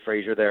and Leslie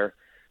Frazier there.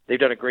 they've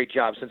done a great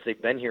job since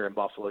they've been here in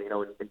Buffalo. You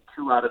know, in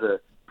 2 out of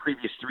the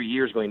previous 3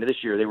 years going into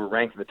this year, they were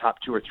ranked in the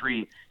top 2 or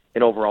 3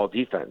 in overall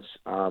defense.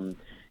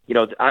 You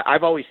know,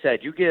 I've always said,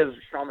 you give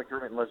Sean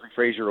McDermott and Leslie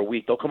Frazier a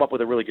week, they'll come up with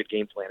a really good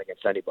game plan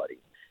against anybody.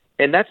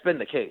 And that's been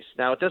the case.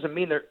 Now, it doesn't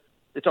mean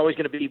it's always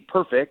going to be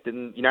perfect,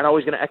 and you're not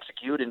always going to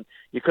execute, and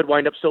you could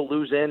wind up still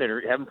losing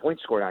or having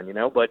points scored on, you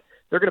know, but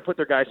they're going to put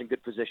their guys in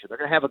good position. They're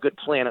going to have a good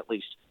plan, at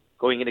least,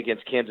 going in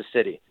against Kansas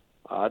City.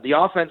 The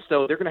offense,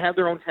 though, they're going to have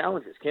their own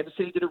challenges. Kansas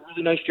City did a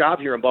really nice job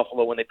here in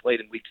Buffalo when they played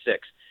in Week 6.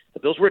 The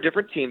Bills were a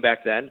different team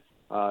back then.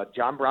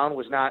 John Brown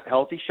was not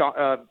healthy.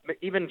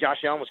 Even Josh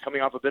Allen was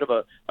coming off a bit of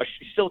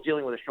he's still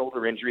dealing with a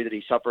shoulder injury that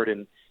he suffered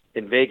in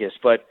Vegas.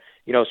 But,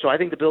 you know, so I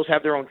think the Bills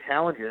have their own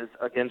challenges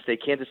against a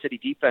Kansas City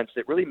defense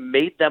that really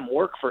made them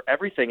work for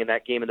everything in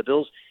that game, and the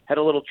Bills had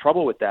a little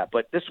trouble with that.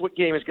 But this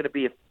game is going to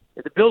be,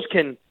 if the Bills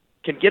can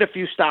get a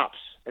few stops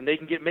and they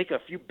can make a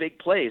few big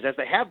plays, as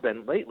they have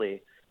been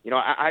lately, you know,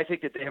 I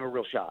think that they have a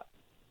real shot.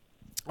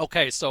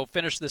 Okay, so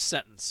finish this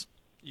sentence,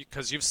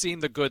 because you've seen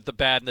the good, the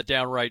bad, and the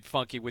downright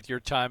funky with your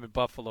time in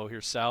Buffalo here,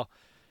 Sal.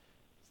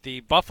 The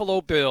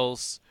Buffalo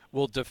Bills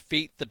will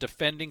defeat the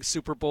defending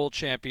Super Bowl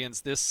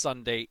champions this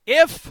Sunday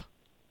if...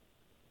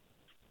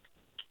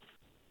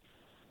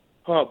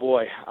 Oh,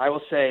 boy. I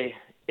will say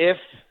if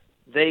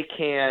they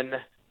can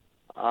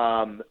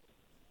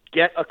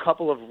get a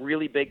couple of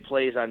really big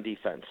plays on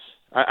defense.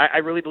 I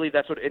really believe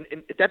that's what – and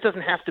that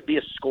doesn't have to be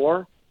a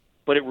score,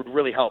 but it would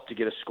really help to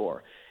get a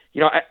score.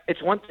 You know,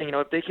 it's one thing, you know,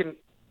 if they can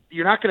 –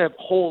 you're not going to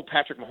hold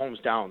Patrick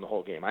Mahomes down the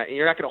whole game.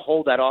 You're not going to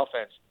hold that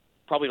offense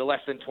probably to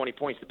less than 20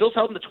 points. The Bills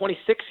held them to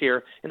 26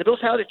 here, and the Bills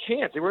had a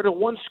chance. They were at a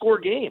one-score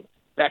game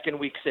back in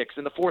Week 6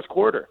 in the fourth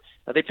quarter.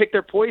 They picked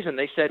their poison.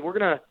 They said, we're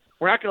not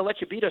going to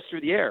let you beat us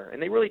through the air,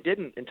 and they really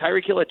didn't. And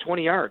Tyreek Hill had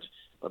 20 yards.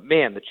 But,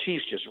 man, the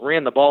Chiefs just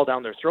ran the ball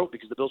down their throat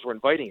because the Bills were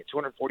inviting it,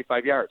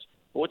 245 yards.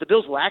 But what the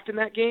Bills lacked in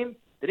that game,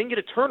 they didn't get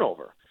a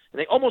turnover. And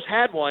they almost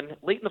had one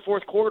late in the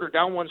fourth quarter,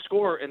 down one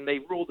score, and they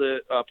ruled the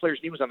player's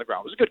knee was on the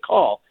ground. It was a good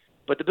call,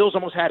 but the Bills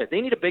almost had it. They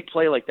need a big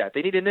play like that.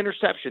 They need an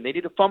interception. They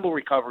need a fumble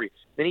recovery.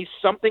 They need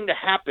something to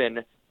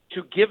happen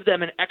to give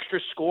them an extra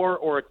score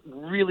or a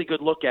really good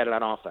look at it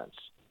on offense.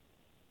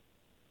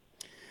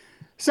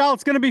 Sal,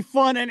 it's going to be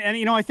fun. And,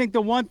 you know, I think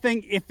the one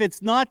thing, if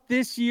it's not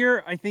this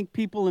year, I think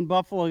people in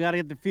Buffalo got to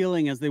get the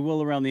feeling, as they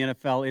will around the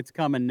NFL, it's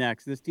coming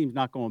next. This team's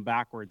not going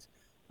backwards.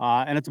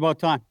 And it's about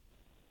time.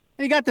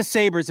 And you got the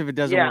Sabres if it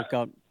doesn't work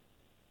out.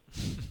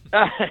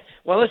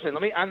 Well, listen,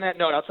 on that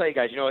note, I'll tell you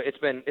guys, you know, it's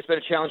been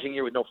a challenging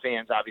year with no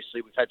fans,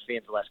 obviously. We've had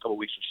fans the last couple of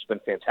weeks, which has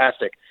been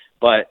fantastic.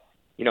 But,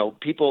 you know,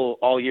 people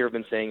all year have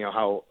been saying, you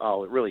know,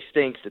 how it really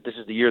stinks that this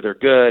is the year they're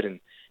good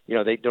and, you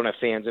know, they don't have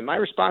fans. And my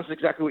response is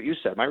exactly what you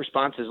said. My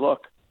response is,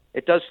 look,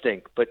 it does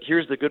stink, but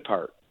here's the good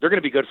part. They're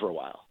going to be good for a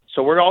while.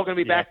 So we're all going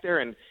to be back there,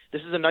 and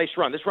this is a nice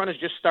run. This run is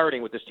just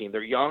starting with this team.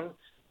 They're young.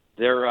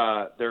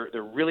 They're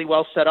really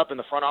well set up in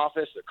the front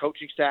office, their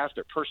coaching staff,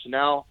 their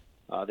personnel.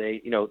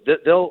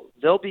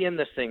 They'll be in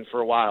this thing for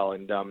a while.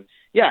 And,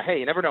 hey,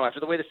 you never know. After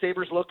the way the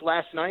Sabres looked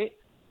last night,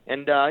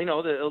 and,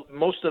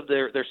 most of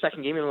their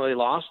second game, even though they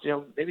lost, you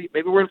know, maybe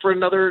we're in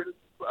for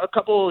a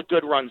couple of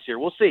good runs here.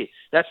 We'll see.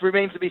 That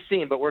remains to be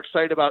seen, but we're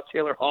excited about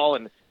Taylor Hall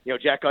and, you know,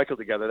 Jack Eichel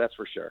together, that's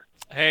for sure.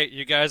 Hey,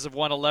 you guys have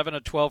won 11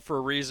 of 12 for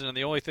a reason, and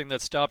the only thing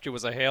that stopped you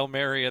was a Hail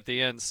Mary at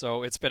the end.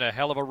 So it's been a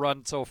hell of a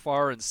run so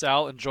far. And,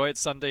 Sal, enjoy it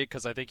Sunday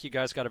because I think you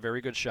guys got a very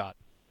good shot.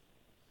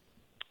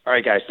 All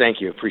right, guys.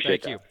 Thank you.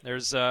 Appreciate that. Thank you.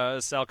 There's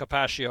Sal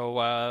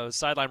Capaccio,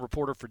 sideline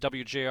reporter for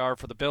WJR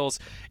for the Bills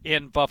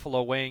in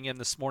Buffalo, weighing in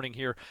this morning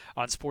here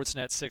on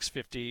Sportsnet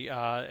 650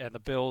 and the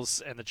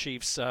Bills and the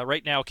Chiefs.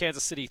 Right now,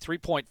 Kansas City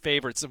 3-point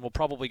favorites, and we'll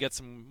probably get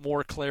some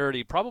more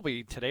clarity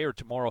probably today or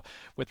tomorrow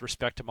with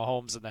respect to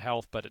Mahomes and the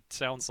health, but it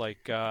sounds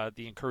like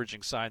the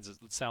encouraging signs, it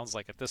sounds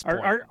like at this point.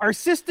 Our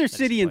sister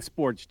city in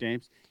sports,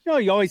 James. You know,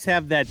 you always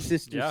have that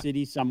sister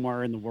city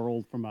somewhere in the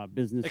world from a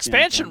business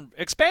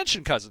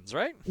expansion cousins,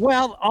 right?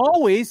 Well,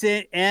 always,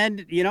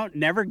 and you know,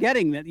 never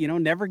getting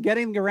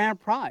the grand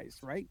prize,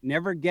 right?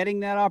 Never getting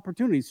that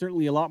opportunity.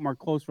 Certainly a lot more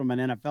close from an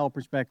NFL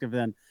perspective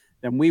than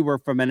we were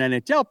from an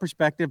NHL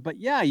perspective. But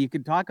yeah, you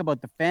could talk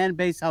about the fan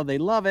base, how they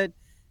love it,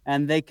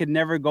 and they could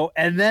never go.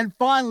 And then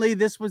finally,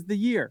 this was the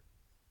year.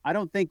 I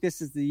don't think this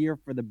is the year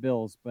for the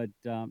Bills, but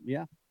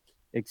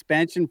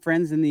expansion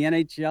friends in the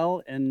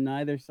NHL and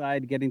either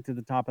side getting to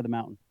the top of the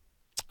mountain.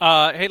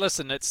 Hey,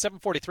 listen, it's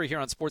 7:43 here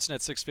on Sportsnet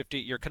 650.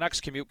 Your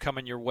Canucks commute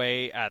coming your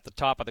way at the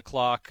top of the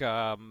clock.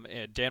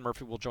 Dan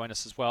Murphy will join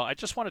us as well. I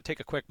just want to take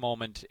a quick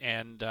moment.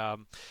 And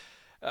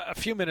a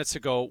few minutes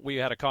ago, we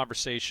had a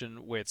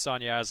conversation with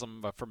Sonia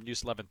Aslam from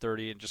News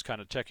 1130 and just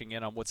kind of checking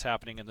in on what's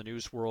happening in the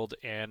news world.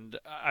 And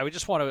I would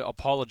just want to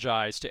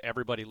apologize to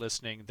everybody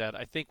listening that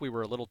I think we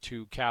were a little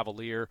too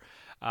cavalier,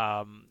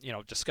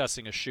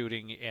 discussing a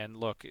shooting. And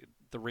look,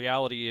 the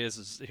reality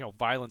is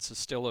violence is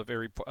still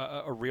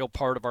a real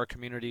part of our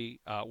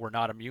community. We're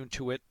not immune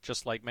to it,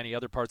 just like many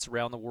other parts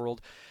around the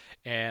world.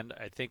 And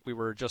I think we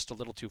were just a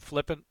little too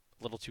flippant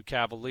a little too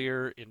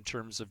cavalier in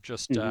terms of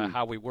just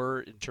how we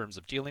were in terms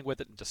of dealing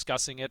with it and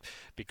discussing it,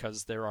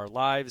 because there are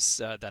lives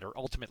that are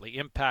ultimately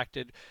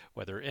impacted,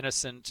 whether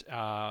innocent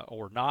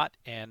or not.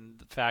 And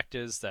the fact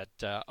is that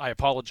I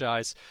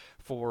apologize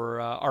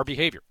for our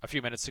behavior a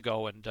few minutes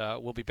ago, and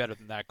we'll be better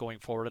than that going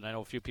forward. And I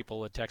know a few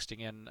people are texting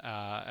in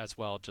as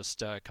well, just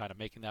kind of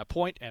making that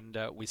point. And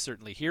we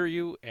certainly hear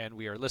you, and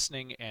we are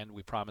listening, and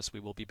we promise we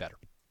will be better.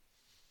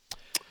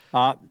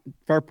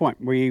 Fair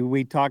point.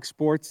 We talk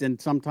sports, and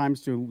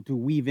sometimes to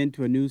weave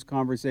into a news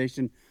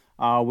conversation,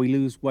 we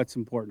lose what's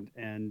important.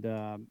 And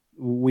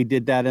we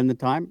did that in the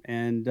time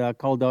and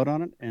called out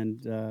on it.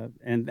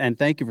 And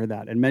thank you for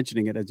that and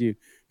mentioning it. As you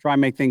try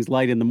and make things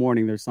light in the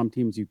morning, there's some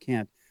teams you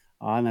can't.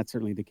 And that's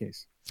certainly the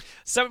case.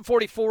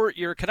 7:44,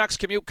 your Canucks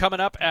commute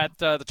coming up at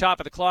the top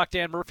of the clock.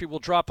 Dan Murphy will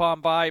drop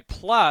on by.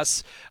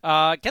 Plus,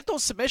 get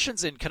those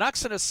submissions in.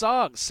 Canucks in a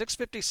song.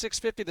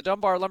 650, the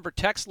Dunbar Lumber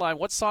text line.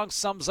 What song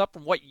sums up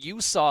from what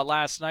you saw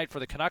last night for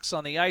the Canucks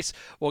on the ice?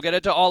 We'll get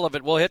into all of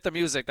it. We'll hit the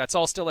music. That's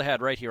all still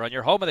ahead right here on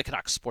your home of the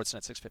Canucks,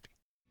 Sportsnet 650.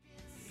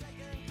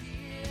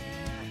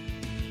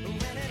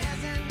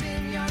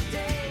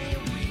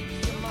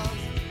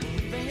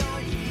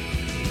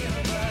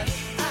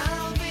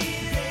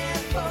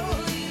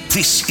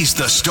 This is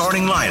the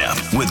starting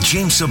lineup with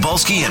James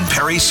Cebulski and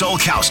Perry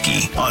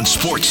Solkowski on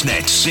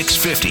Sportsnet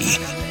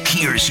 650.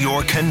 Here's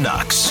your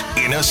Canucks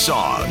in a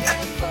song.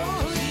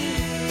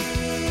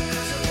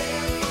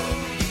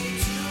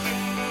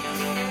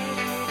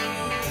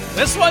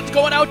 This one's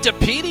going out to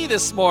Petey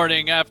this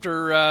morning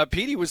after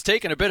Petey was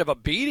taking a bit of a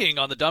beating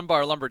on the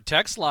Dunbar Lumber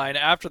text line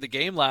after the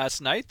game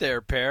last night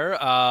there, Pair.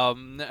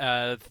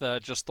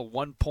 Just the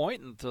 1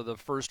 point into the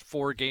first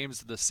 4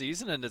 games of the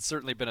season, and it's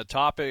certainly been a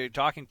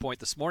talking point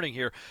this morning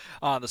here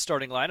on the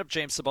starting lineup.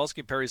 James Cebulski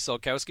and Perry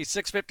Solkowski.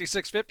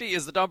 650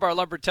 is the Dunbar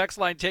Lumber text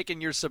line,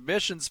 taking your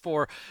submissions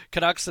for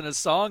Canucks in a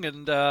song.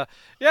 And,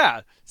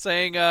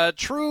 saying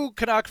true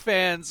Canuck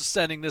fans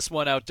sending this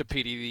one out to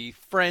Petey, the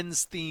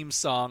Friends theme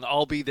song,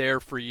 I'll Be There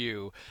For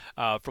You,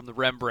 from the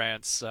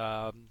Rembrandts,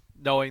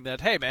 knowing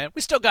that, hey, man, we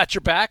still got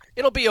your back.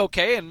 It'll be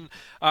okay. And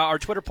our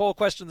Twitter poll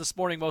question this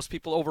morning, most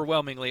people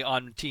overwhelmingly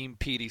on Team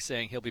Petey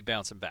saying he'll be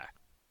bouncing back.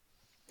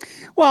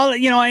 Well,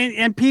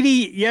 and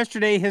Petey,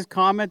 yesterday, his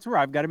comments were,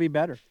 I've got to be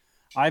better.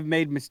 I've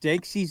made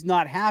mistakes. He's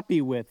not happy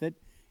with it.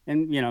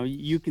 And,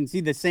 you can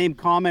see the same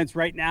comments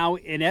right now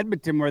in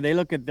Edmonton where they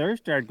look at their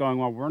start going,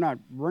 well, we're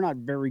not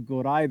very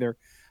good either.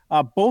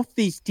 Both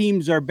these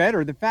teams are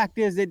better. The fact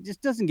is, it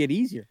just doesn't get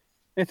easier.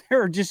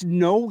 There are just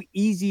no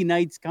easy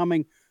nights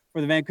coming for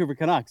the Vancouver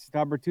Canucks.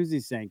 Todd Bertuzzi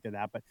is saying to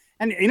that.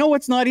 And you know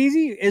what's not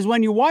easy is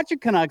when you watch a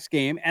Canucks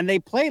game and they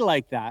play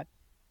like that,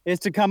 is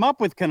to come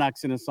up with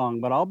Canucks in a song.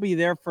 But I'll Be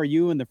There For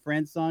You and the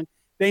Friends song.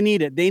 They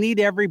need it. They need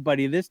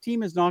everybody. This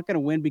team is not going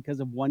to win because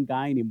of one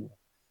guy anymore.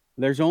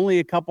 There's only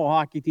a couple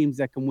hockey teams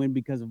that can win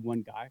because of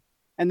one guy.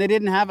 And they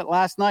didn't have it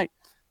last night.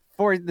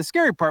 For the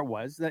scary part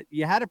was that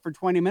you had it for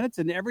 20 minutes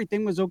and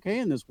everything was okay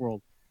in this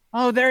world.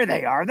 Oh, there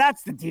they are.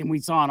 That's the team we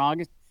saw in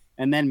August.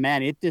 And then,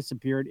 man, it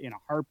disappeared in a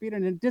heartbeat,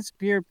 and it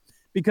disappeared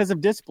because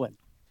of discipline.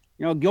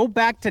 Go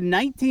back to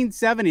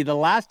 1970, the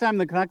last time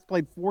the Canucks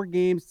played 4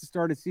 games to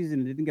start a season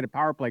and didn't get a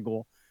power play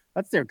goal.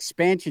 That's their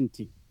expansion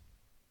team.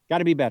 Got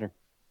to be better.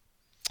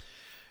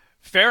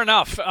 Fair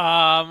enough.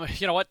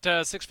 You know what?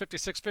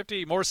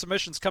 650. More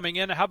submissions coming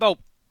in. How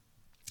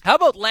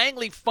about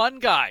Langley Fun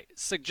Guy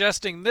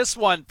suggesting this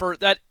one for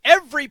that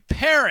every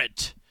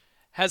parent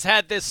has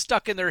had this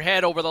stuck in their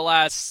head over the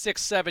last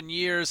 6-7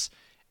 years.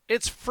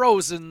 It's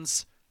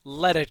Frozen's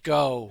Let It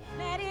Go.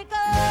 Let it go,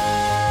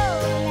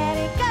 let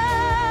it go.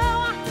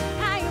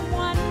 I am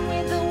one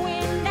with the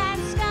wind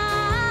and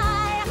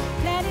sky.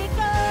 Let it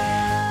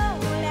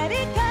go, let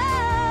it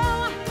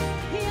go.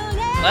 He'll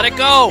never Let it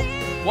go.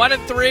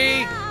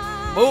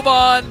 1-3. Move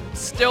on.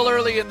 Still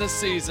early in the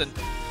season.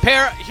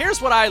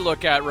 Here's what I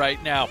look at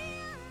right now.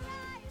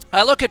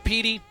 I look at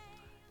Petey.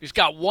 He's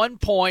got 1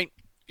 point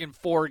in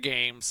 4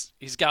 games.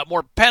 He's got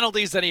more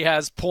penalties than he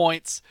has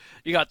points.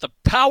 You got the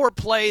power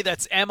play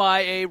that's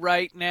MIA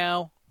right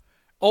now.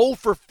 0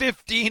 for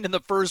 15 in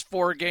the first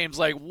 4 games.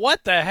 Like,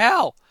 what the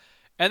hell?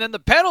 And then the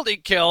penalty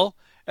kill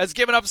has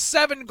given up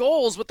 7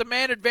 goals with the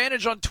man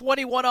advantage on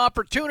 21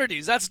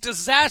 opportunities. That's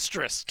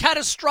disastrous.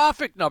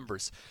 Catastrophic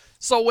numbers.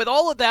 So with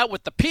all of that,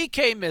 with the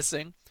PK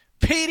missing,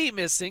 Petey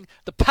missing,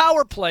 the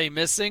power play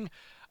missing,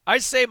 I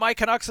say my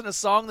Canucks in a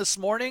song this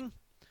morning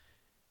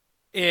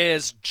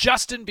is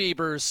Justin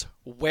Bieber's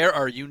Where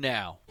Are You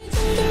Now?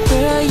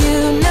 Where are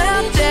you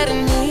now that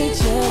I need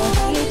you?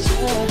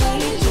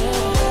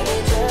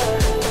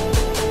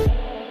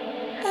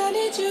 I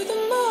need you the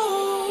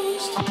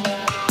most.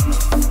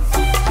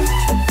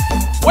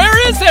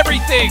 Where is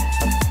everything?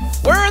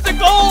 Where are the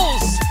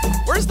goals?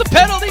 Where's the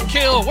penalty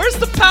kill? Where's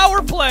the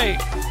power play?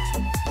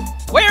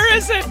 Where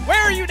is it?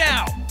 Where are you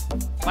now?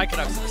 My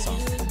Canucks in the song.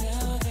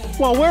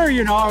 Well, where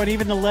and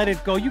even to let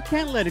it go, you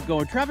can't let it go.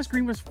 And Travis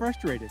Green was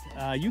frustrated.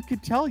 You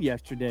could tell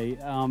yesterday.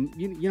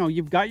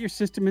 You've got your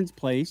system in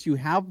place. You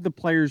have the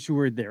players who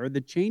are there.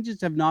 The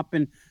changes have not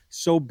been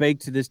so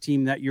big to this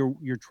team that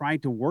you're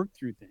trying to work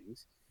through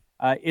things.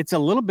 It's a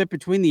little bit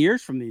between the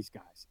ears from these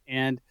guys,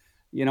 and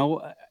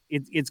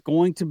it's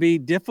going to be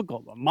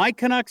difficult. My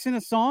Canucks in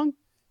a song,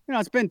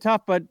 it's been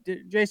tough, but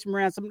Jason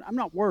Morantz, I'm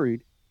not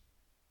worried.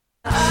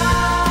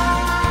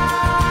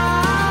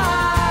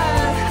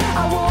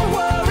 I won't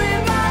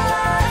worry my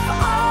life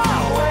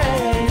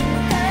away.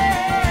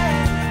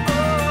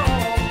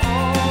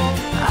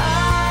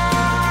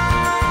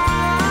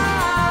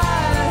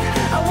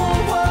 I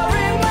won't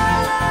worry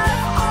my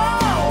life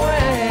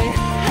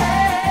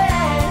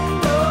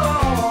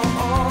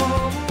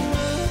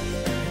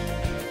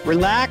away.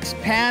 Relax,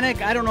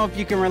 panic. I don't know if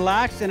you can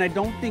relax, and I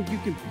don't think you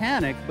can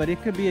panic, but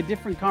it could be a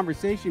different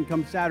conversation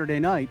come Saturday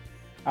night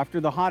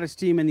after the hottest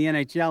team in the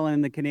NHL and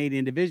in the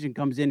Canadian division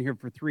comes in here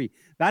for 3.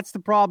 That's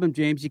the problem,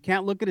 James. You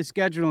can't look at a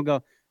schedule and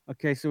go,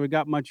 okay, so we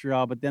got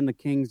Montreal, but then the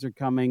Kings are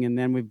coming, and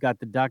then we've got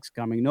the Ducks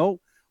coming. No,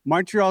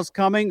 Montreal's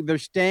coming. They're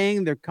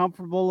staying. They're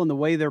comfortable in the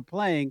way they're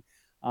playing.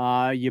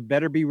 You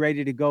better be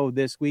ready to go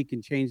this week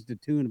and change the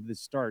tune of the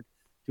start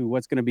to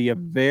what's going to be a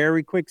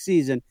very quick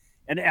season.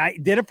 And I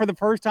did it for the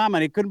first time,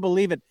 and I couldn't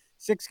believe it.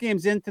 6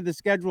 games into the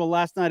schedule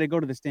last night, I go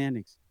to the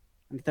standings.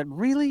 And I thought,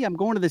 really? I'm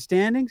going to the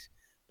standings?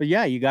 But,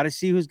 yeah, you got to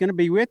see who's going to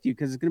be with you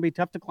because it's going to be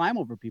tough to climb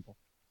over people.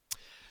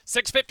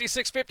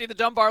 650, the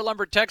Dunbar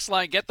Lumber text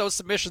line. Get those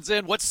submissions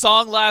in. What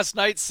song last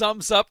night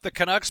sums up the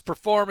Canucks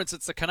performance?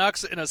 It's the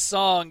Canucks in a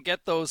song.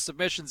 Get those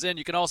submissions in.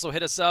 You can also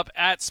hit us up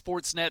at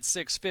Sportsnet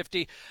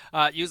 650.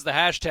 Use the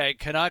hashtag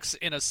Canucks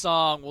in a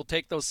song. We'll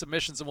take those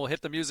submissions and we'll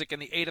hit the music in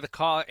the 8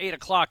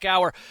 o'clock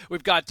hour.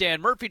 We've got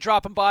Dan Murphy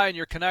dropping by on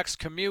your Canucks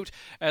commute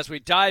as we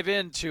dive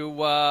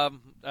into a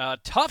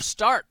tough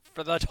start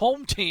for the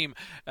home team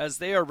as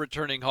they are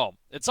returning home.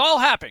 It's all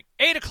happening.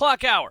 8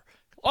 o'clock hour.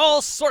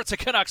 All sorts of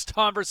Canucks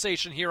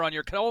conversation here on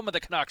your home of the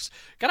Canucks.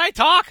 Can I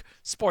talk?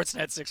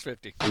 Sportsnet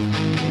 650.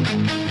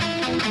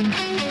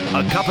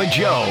 A cup of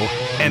Joe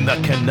and the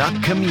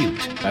Canuck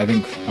commute. I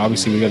think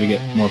obviously we got to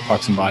get more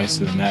pucks and buys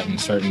to the net and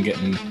starting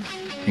getting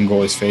in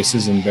goalies'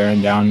 faces and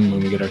bearing down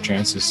when we get our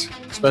chances.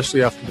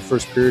 Especially after the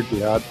first period we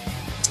had.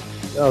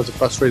 Yeah, it was a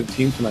frustrated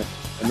team tonight,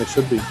 and they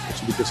should be. They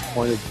should be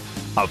disappointed.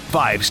 A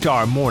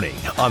 5-star morning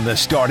on the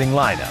starting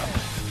lineup.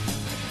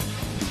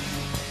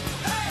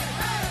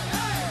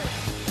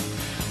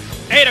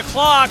 8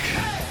 o'clock.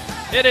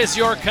 It is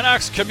your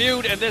Canucks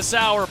commute, and this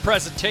hour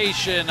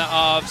presentation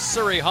of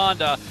Surrey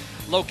Honda,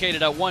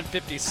 located at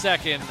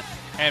 152nd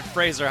and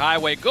Fraser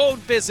Highway. Go and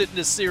visit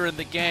Nasir and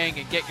the gang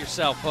and get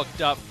yourself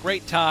hooked up.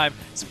 Great time.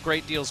 Some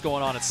great deals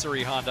going on at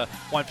Surrey Honda,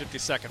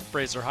 152nd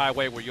Fraser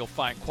Highway, where you'll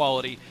find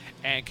quality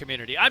and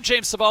community. I'm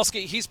James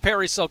Cybulski. He's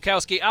Perry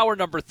Solkowski. Hour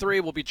number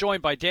 3 will be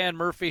joined by Dan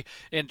Murphy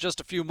in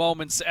just a few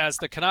moments as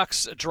the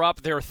Canucks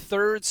drop their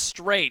 3rd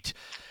straight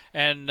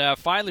and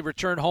finally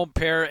return home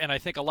pair. And I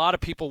think a lot of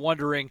people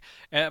wondering,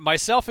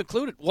 myself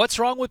included, what's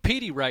wrong with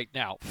Petey right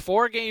now?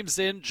 4 games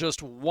in,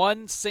 just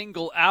 1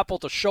 single apple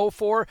to show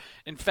for.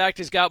 In fact,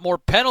 he's got more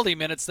penalty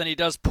minutes than he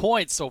does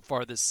points so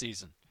far this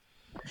season.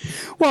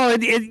 Well,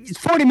 it's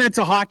 40 minutes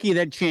of hockey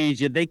that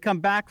changed it. They come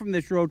back from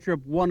this road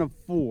trip 1 of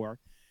 4.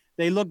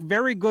 They look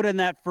very good in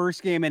that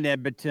first game in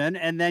Edmonton,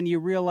 and then you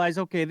realize,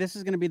 okay, this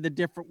is going to be the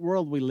different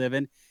world we live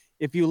in.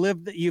 If you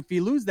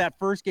lose that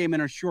first game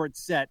in a short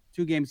set,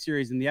 2-game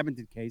series in the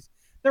Edmonton case,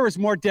 there was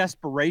more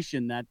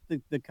desperation that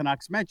the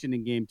Canucks mentioned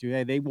in Game 2.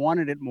 Hey, they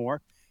wanted it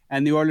more,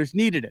 and the Oilers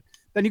needed it.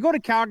 Then you go to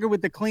Calgary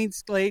with the clean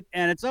slate,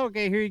 and it's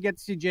okay. Here you get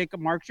to see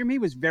Jacob Markstrom. He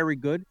was very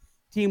good.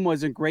 Team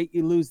wasn't great.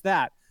 You lose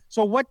that.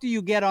 So what do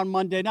you get on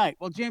Monday night?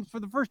 Well, James,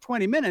 for the first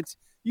 20 minutes,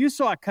 you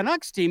saw a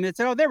Canucks team that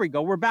said, oh, there we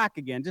go. We're back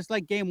again, just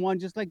like Game 1,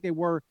 just like they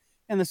were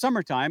in the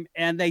summertime.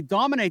 And they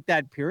dominate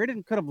that period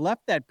and could have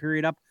left that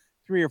period up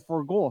 3 or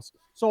 4 goals.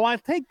 So I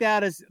take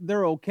that as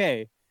they're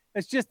okay.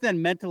 It's just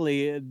then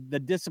mentally the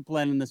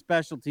discipline and the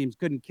special teams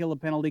couldn't kill a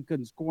penalty,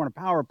 couldn't score on a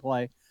power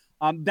play.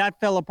 That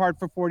fell apart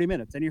for 40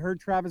 minutes. And you heard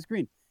Travis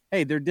Green.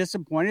 Hey, they're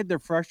disappointed, they're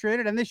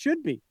frustrated, and they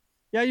should be.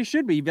 Yeah, you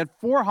should be. You've had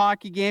 4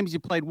 hockey games. You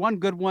played 1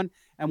 good one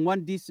and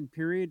 1 decent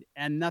period,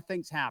 and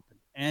nothing's happened.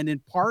 And in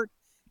part,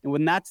 and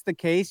when that's the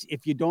case,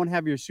 if you don't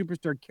have your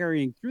superstar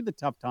carrying through the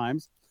tough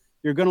times,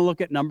 you're going to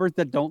look at numbers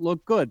that don't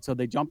look good. So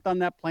they jumped on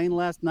that plane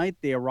last night.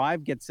 They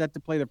arrived, get set to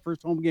play their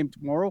first home game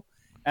tomorrow.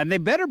 And they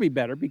better be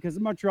better because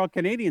the Montreal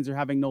Canadiens are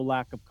having no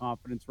lack of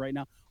confidence right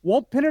now.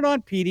 Won't pin it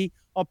on Petey.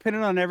 I'll pin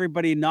it on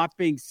everybody not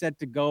being set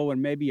to go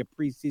and maybe a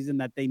preseason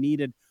that they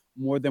needed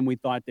more than we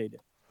thought they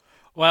did.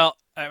 Well,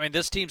 I mean,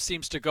 this team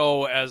seems to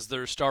go as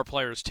their star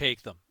players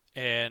take them.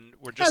 And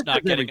we're just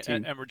not getting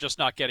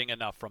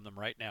enough from them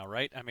right now,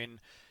 right? I mean,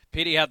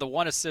 Petey had the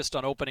 1 assist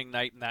on opening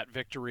night in that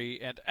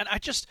victory. And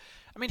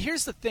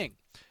here's the thing.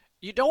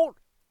 You don't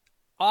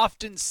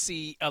often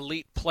see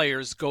elite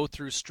players go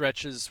through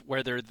stretches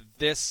where they're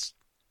this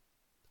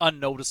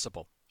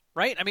unnoticeable.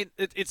 right? I mean,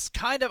 it's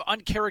kind of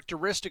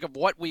uncharacteristic of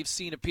what we've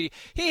seen of Petey.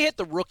 He hit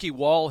the rookie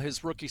wall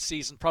his rookie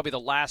season, probably the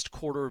last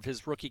quarter of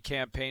his rookie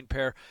campaign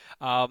pair,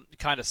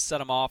 kind of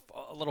set him off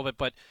a little bit.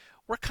 But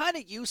we're kind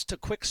of used to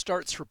quick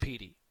starts for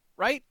Petey,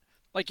 right?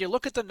 Like, you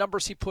look at the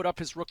numbers he put up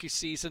his rookie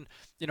season,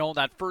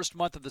 that first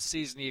month of the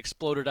season, he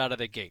exploded out of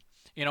the gate.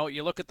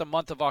 You look at the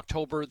month of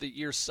October, the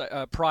year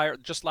prior,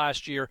 just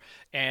last year,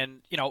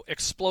 and,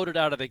 exploded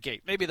out of the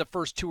gate. Maybe the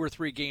first 2 or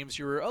 3 games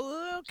you were,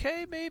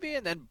 okay, maybe,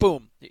 and then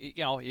boom, he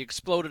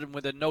exploded, and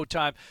within no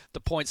time, the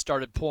points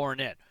started pouring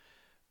in.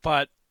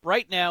 But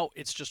right now,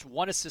 it's just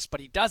 1 assist,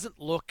 but he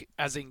doesn't look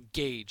as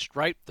engaged,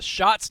 right? The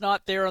shot's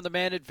not there on the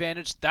man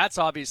advantage. That's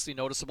obviously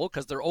noticeable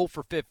because they're 0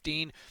 for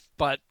 15,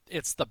 but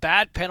it's the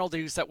bad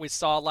penalties that we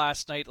saw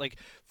last night. Like,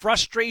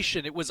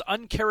 frustration, it was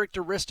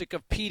uncharacteristic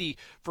of Petey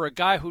for a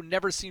guy who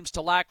never seems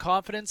to lack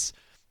confidence.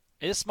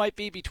 This might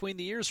be between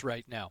the ears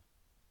right now.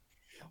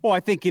 Oh, I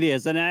think it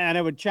is, and I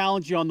would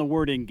challenge you on the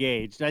word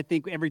engaged. I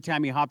think every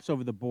time he hops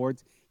over the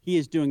boards, he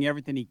is doing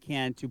everything he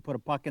can to put a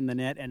puck in the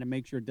net and to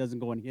make sure it doesn't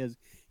go in his.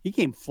 He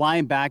came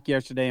flying back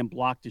yesterday and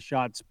blocked a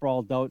shot,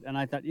 sprawled out, and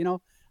I thought,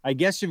 I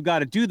guess you've got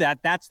to do that.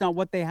 That's not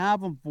what they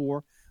have him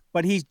for,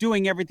 but he's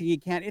doing everything he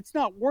can. It's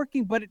not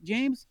working, but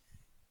James,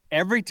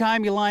 every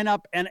time you line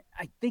up, and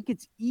I think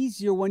it's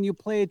easier when you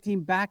play a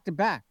team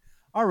back-to-back.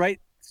 All right,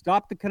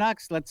 stop the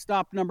Canucks. Let's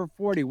stop number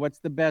 40. What's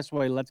the best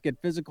way? Let's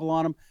get physical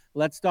on them.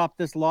 Let's stop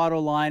this Lotto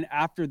line.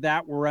 After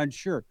that, we're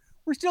unsure.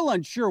 We're still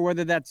unsure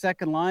whether that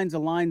second line's a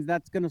line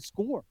that's going to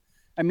score.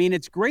 I mean,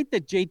 it's great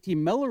that JT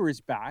Miller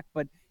is back,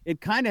 but it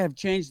kind of have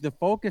changed the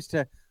focus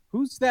to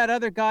who's that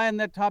other guy in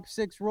that top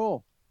 6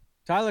 role?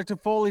 Tyler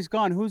Toffoli's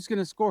gone. Who's going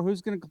to score?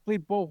 Who's going to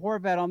complete Bo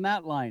Horvat on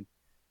that line?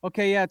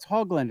 Okay, yeah, it's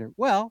Höglander.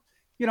 Well,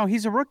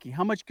 he's a rookie.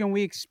 How much can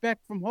we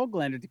expect from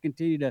Höglander to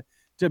continue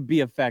to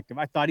be effective?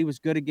 I thought he was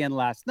good again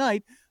last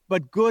night,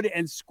 but good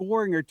and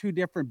scoring are 2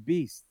 different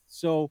beasts.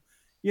 So,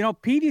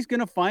 Petey's going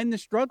to find the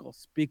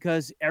struggles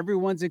because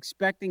everyone's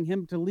expecting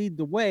him to lead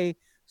the way.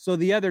 So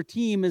the other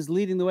team is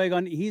leading the way,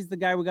 going, he's the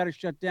guy we got to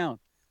shut down.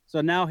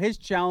 So now his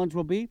challenge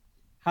will be,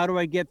 how do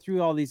I get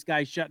through all these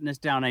guys shutting us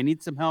down? I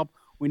need some help.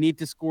 We need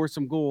to score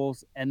some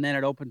goals, and then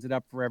it opens it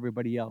up for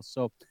everybody else.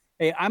 So,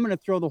 hey, I'm going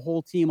to throw the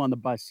whole team on the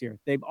bus here.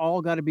 They've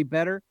all got to be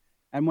better,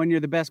 and when you're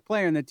the best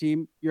player in the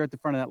team, you're at the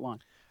front of that line.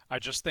 I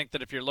just think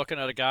that if you're looking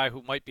at a guy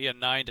who might be a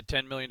 $9 to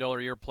 $10 million a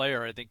year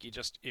player, I think you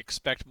just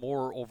expect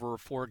more over a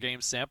 4-game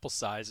sample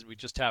size, and we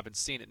just haven't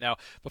seen it. Now,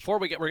 before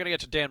we're going to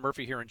get to Dan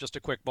Murphy here in just a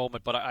quick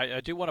moment, but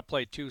I do want to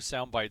play 2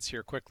 sound bites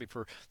here quickly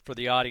for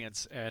the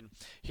audience. And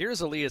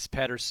here's Elias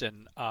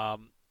Pettersson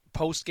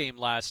post-game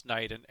last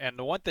night, and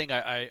the one thing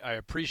I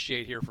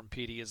appreciate here from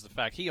Petey is the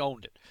fact he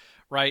owned it,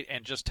 right,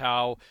 and just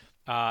how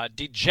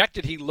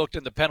dejected he looked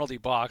in the penalty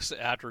box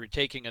after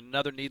taking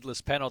another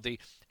needless penalty.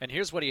 And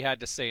here's what he had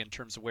to say in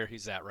terms of where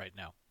he's at right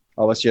now.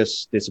 I was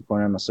just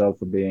disappointed in myself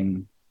for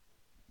being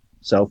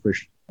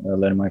selfish,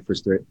 letting my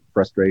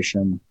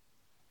frustration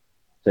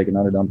take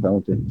another dumb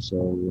penalty.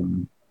 So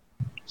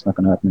it's not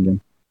going to happen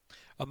again.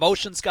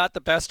 Emotions got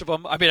the best of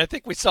him. I mean, I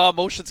think we saw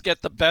emotions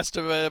get the best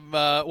of him,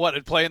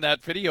 in playing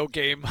that video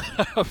game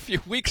a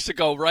few weeks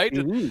ago, right?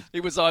 Mm-hmm.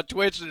 He was on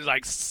Twitch and he's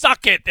like,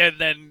 suck it, and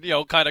then,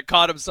 kind of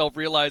caught himself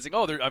realizing,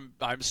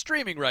 I'm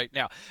streaming right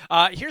now.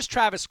 Here's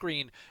Travis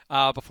Green,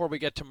 before we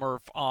get to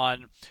Murph,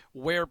 on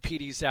where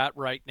Petey's at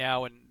right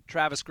now, and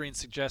Travis Green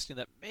suggesting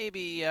that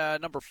maybe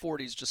number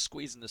 40 is just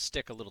squeezing the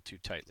stick a little too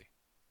tightly.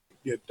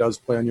 It does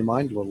play on your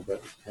mind a little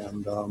bit,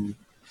 and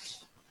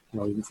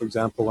even for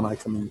example, when I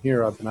come in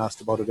here, I've been asked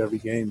about it every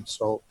game.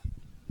 So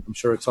I'm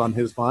sure it's on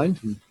his mind.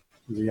 And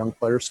he's a young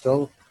player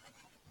still,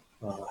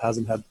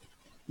 hasn't had,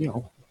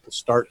 the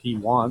start he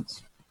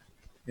wants.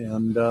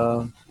 And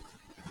well,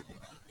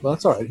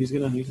 that's all right. He's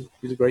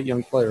a great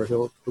young player.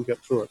 He'll get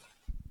through it.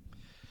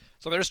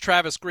 So there's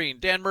Travis Green.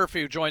 Dan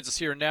Murphy, who joins us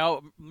here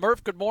now.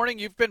 Murph, good morning.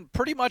 You've been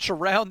pretty much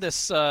around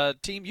this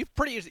team.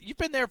 You've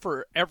been there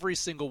for every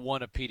single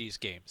one of Petey's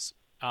games.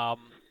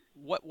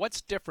 What's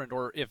different,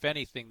 or if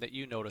anything, that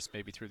you noticed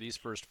maybe through these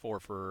first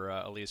 4 for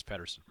Elias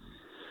Pettersson?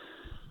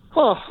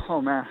 Oh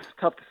man, it's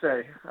tough to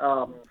say.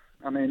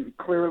 I mean,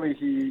 clearly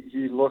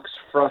he looks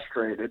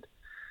frustrated,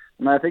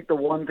 and I think the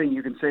one thing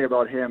you can say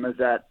about him is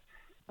that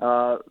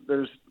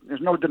there's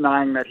no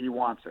denying that he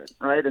wants it,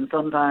 right? And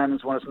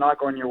sometimes when it's not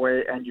going your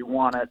way and you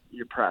want it,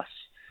 you press.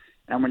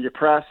 And when you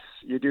press,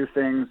 you do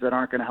things that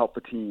aren't going to help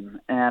the team.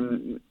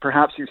 And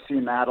perhaps you've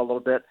seen that a little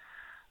bit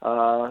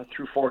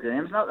through 4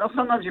 games. Now,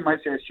 sometimes you might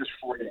say it's just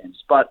 4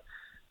 games, but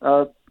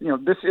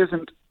this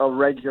isn't a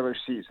regular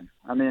season.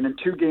 I mean, in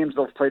 2 games,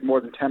 they've played more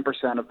than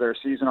 10% of their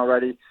season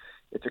already.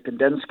 It's a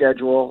condensed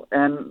schedule,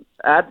 and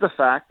add the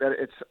fact that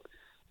it's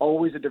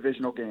always a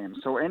divisional game.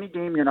 So any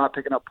game you're not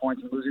picking up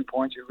points and losing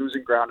points, you're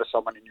losing ground to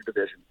someone in your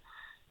division.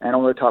 And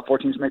only the top 4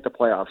 teams make the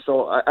playoffs.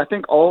 So I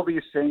think all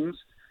these things,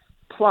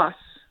 plus,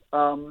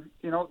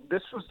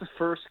 this was the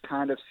first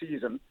kind of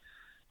season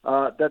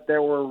that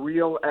there were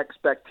real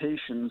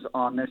expectations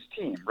on this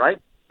team, right?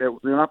 They're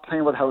not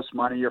playing with house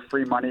money or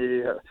free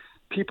money.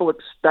 People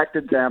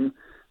expected them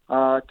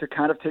to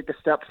kind of take a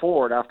step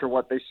forward after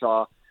what they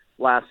saw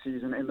last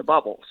season in the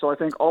bubble. So I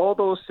think all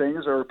those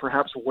things are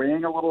perhaps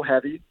weighing a little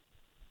heavy.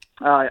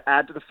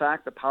 Add to the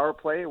fact the power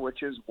play,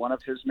 which is one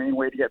of his main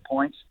way to get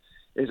points,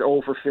 is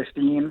 0 for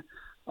 15.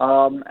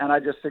 And I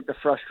just think the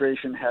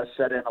frustration has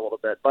set in a little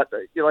bit. But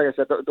like I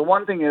said, the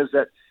one thing is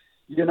that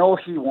he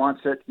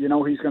wants it. He's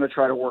going to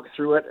try to work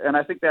through it. And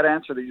I think that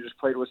answer that you just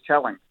played was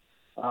telling,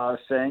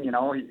 saying,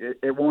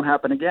 it won't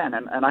happen again.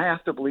 And I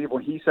have to believe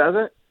when he says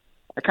it,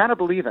 I kind of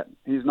believe it.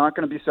 He's not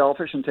going to be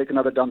selfish and take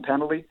another dumb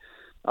penalty.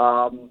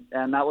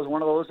 And that was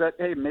one of those that,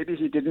 hey, maybe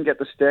he didn't get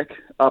the stick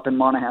up in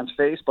Monahan's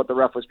face, but the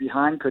ref was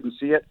behind, couldn't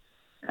see it.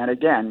 And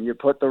again, you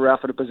put the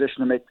ref in a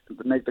position to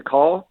make the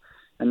call,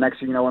 and next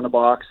thing you know, in the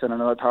box, and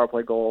another power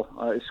play goal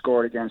is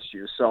scored against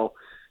you. So,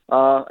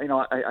 I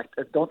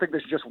don't think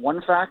there's just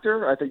one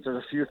factor. I think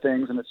there's a few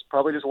things, and it's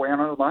probably just weighing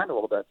on his mind a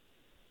little bit.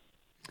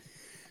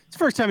 It's the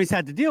first time he's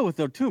had to deal with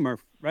though, too,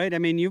 Murph, right? I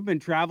mean, you've been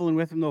traveling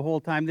with him the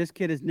whole time. This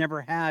kid has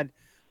never had,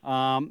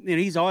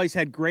 he's always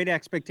had great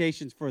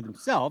expectations for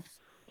themselves.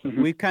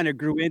 Mm-hmm. We kind of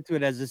grew into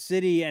it as a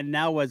city and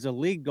now as a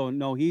league going,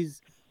 no,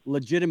 he's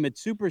legitimate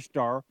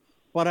superstar.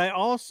 But I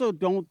also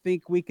don't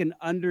think we can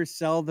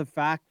undersell the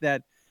fact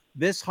that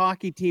this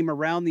hockey team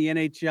around the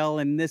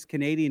NHL and this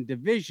Canadian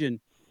division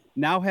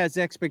now has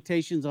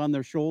expectations on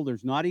their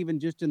shoulders, not even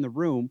just in the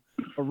room,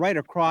 but right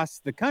across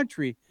the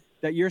country,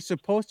 that you're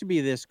supposed to be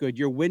this good.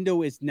 Your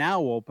window is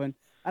now open.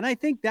 And I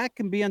think that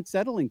can be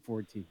unsettling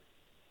for a team.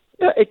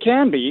 Yeah, it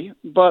can be.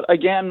 But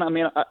again, I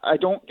mean, I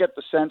don't get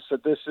the sense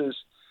that this is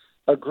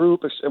a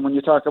group, and when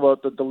you talk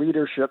about the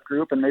leadership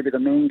group and maybe the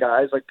main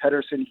guys like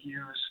Pettersson,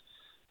 Hughes,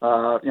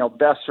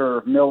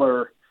 Besser,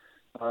 Miller,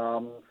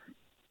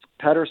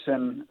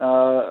 Pettersson,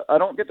 I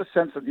don't get the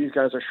sense that these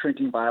guys are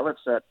shrinking violets,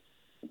 that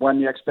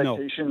when the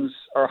expectations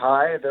are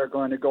high, they're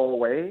going to go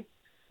away.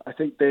 I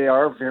think they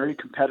are very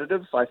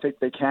competitive. I think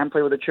they can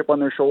play with a chip on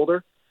their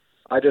shoulder.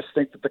 I just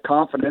think that the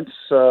confidence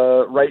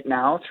right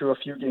now through a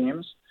few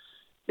games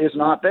is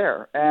not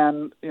there.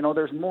 And,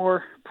 there's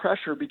more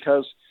pressure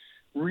because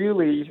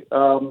really,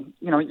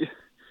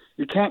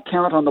 you can't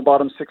count on the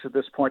bottom six at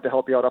this point to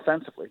help you out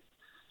offensively.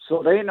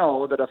 So they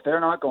know that if they're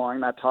not going,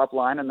 that top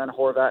line and then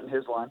Horvat and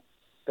his line,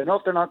 they know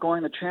if they're not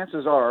going, the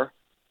chances are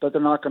that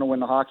they're not going to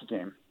win the hockey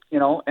game.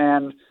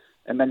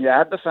 And then you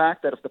add the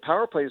fact that if the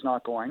power play is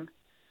not going,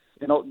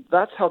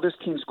 that's how this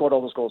team scored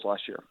all those goals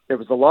last year. It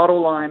was the Lotto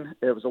line,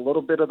 it was a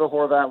little bit of the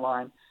Horvat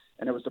line,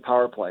 and it was the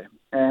power play.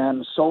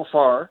 And so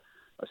far,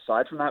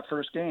 aside from that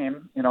first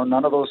game,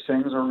 none of those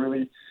things are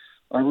really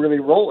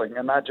rolling,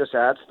 and that just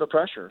adds to the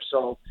pressure.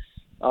 So,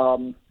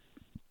 I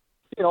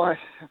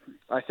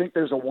think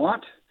there's a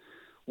want,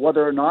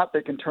 whether or not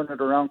they can turn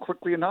it around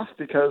quickly enough,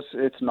 because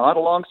it's not a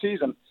long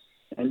season,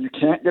 and you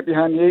can't get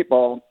behind the eight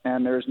ball,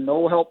 and there's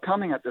no help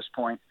coming at this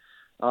point.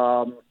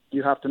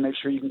 You have to make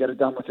sure you can get it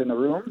done within the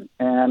room,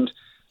 and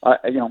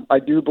I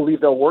do believe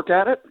they'll work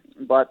at it,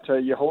 but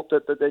you hope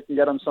that they can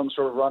get on some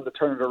sort of run to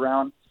turn it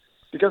around,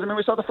 because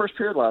we saw the first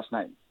period last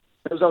night.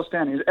 It was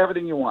outstanding. It was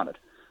everything you wanted.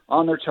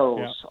 On their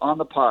toes, on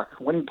the puck,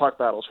 winning puck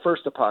battles,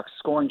 first to puck,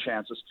 scoring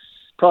chances.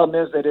 Problem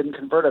is they didn't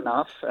convert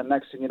enough, and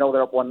next thing you know,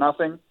 they're up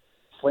 1-0.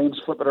 Flames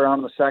flip it around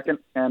in the second,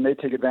 and they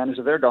take advantage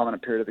of their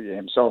dominant period of the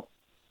game. So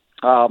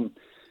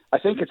I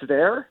think it's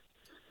there,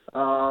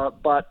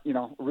 but,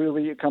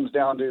 really it comes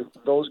down to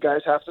those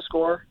guys have to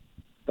score,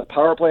 the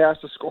power play has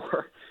to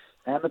score,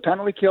 and the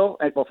penalty kill.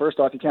 Well, first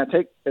off, you can't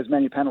take as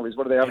many penalties.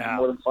 What do they have,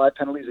 more than 5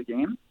 penalties a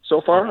game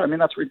so far? I mean,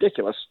 that's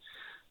ridiculous.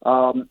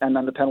 And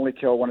then the penalty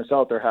kill when it's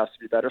out there has to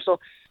be better. So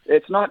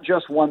it's not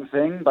just one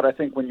thing, but I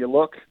think when you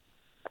look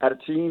at a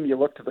team, you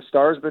look to the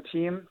stars of the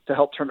team to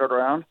help turn it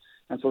around.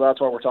 And so that's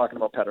why we're talking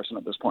about Pettersson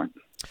at this point.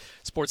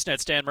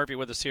 Sportsnet's Dan Murphy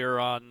with us here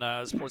on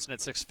Sportsnet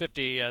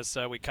 650 as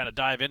we kind of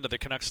dive into the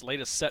Canucks'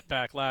 latest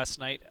setback last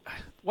night.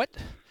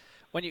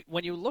 When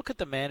you look at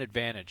the man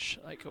advantage,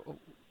 like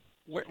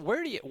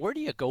where do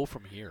you go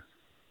from here?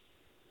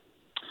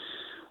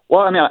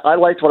 Well, I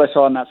liked what I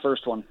saw in that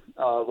first one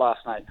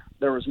last night.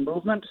 There was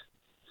movement.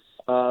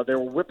 They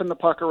were whipping the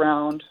puck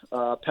around.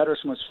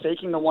 Pettersson was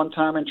faking the one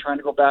time and trying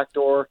to go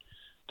backdoor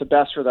to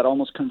Besser that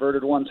almost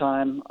converted one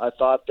time. I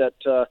thought that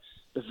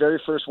the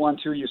very first one,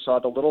 too, you saw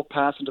the little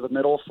pass into the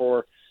middle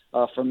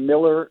from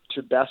Miller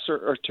to Besser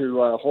or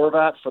to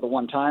Horvat for the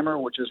one-timer,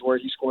 which is where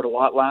he scored a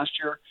lot last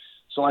year.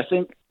 So I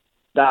think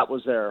that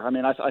was there.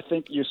 I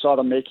think you saw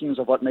the makings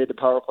of what made the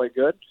power play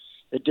good.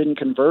 It didn't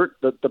convert.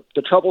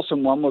 The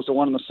troublesome one was the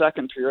one in the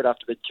second period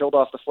after they killed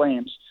off the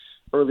Flames.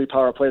 Early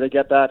power play, they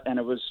get that, and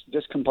it was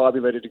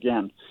discombobulated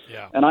again.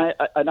 Yeah. And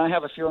I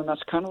have a feeling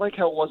that's kind of like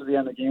how it was at the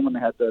end of the game when they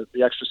had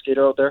the extra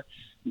skater out there.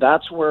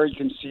 That's where you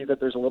can see that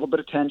there's a little bit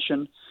of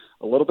tension,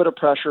 a little bit of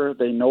pressure.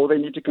 They know they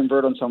need to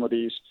convert on some of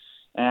these,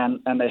 and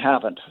they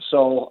haven't.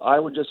 So I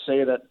would just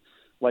say that,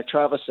 like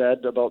Travis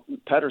said about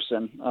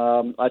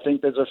Pettersson, I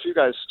think there's a few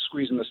guys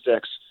squeezing the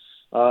sticks,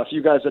 a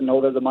few guys that know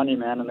they're the money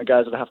man and the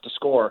guys that have to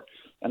score.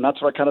 And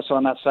that's what I kind of saw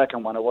in that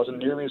second one. It wasn't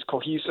nearly as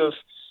cohesive.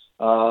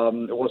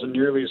 It wasn't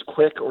nearly as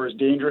quick or as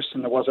dangerous,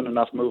 and there wasn't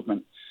enough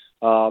movement.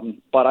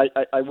 But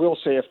I will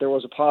say if there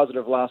was a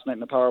positive last night in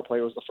the power play,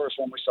 it was the first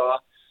one we saw,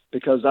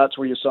 because that's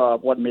where you saw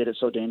what made it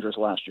so dangerous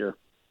last year.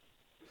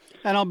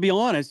 And I'll be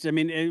honest, I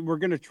mean, we're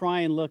going to try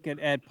and look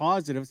at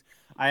positives.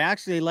 I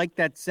actually like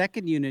that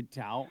second unit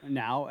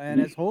now, and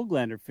as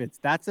Höglander fits.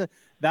 That's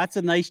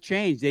a nice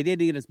change. They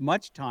didn't get as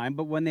much time,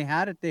 but when they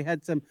had it, they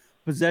had some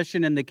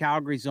possession in the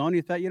Calgary zone.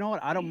 You thought, you know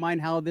what, I don't mind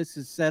how this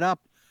is set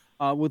up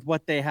with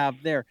what they have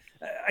there.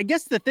 I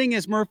guess the thing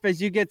is, Murph, as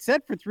you get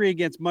set for 3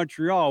 against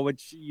Montreal,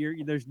 which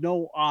there's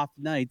no off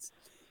nights,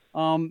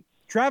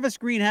 Travis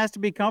Green has to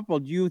be comfortable.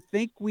 Do you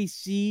think we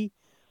see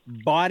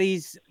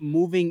bodies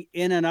moving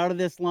in and out of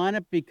this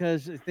lineup?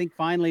 Because I think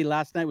finally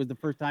last night was the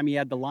first time he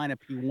had the lineup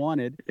he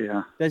wanted.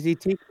 Yeah. Does he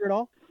tinker at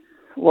all?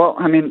 Well,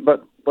 I mean,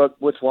 but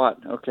with what?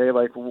 Okay,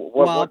 like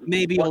what?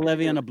 Maybe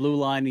Olivia on a blue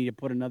line and you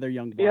put another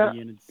young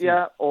body in. And see.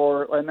 Yeah,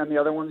 and then the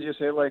other ones you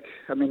say, like,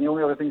 I mean, the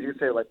only other things you could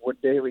say, like,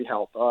 would Daly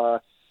help?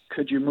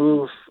 Could you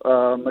move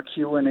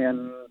McEwen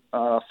in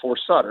for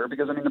Sutter?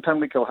 Because, I mean, the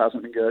penalty kill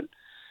hasn't been good.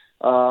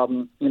 God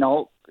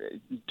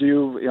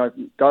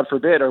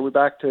forbid, are we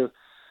back to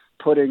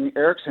putting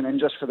Eriksson in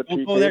just for the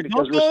PK?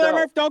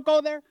 Don't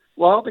go there.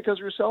 Well, because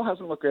Roussel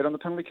hasn't looked great on the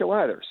penalty kill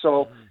either.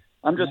 So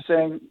I'm just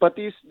saying, but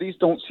these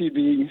don't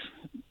seem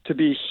to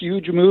be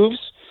huge moves.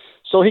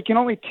 So he can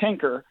only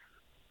tinker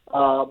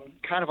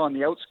kind of on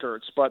the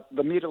outskirts, but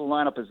the meat of the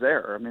lineup is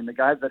there. I mean, the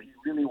guys that he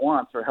really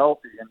wants are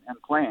healthy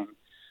and playing.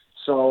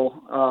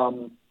 So,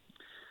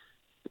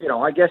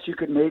 I guess you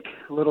could make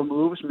little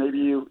moves. Maybe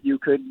you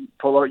could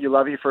pull out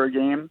Ulevy for a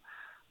game.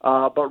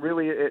 But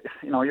really, you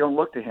don't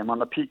look to him. On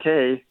the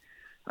PK,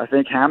 I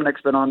think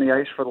Hamonick's been on the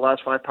ice for the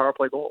last 5 power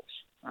play goals.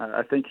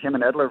 I think him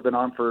and Edler have been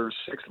on for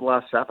 6 of the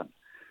last 7.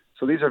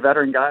 So these are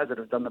veteran guys that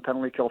have done the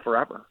penalty kill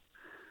forever.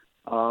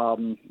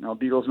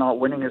 Beagle's not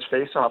winning his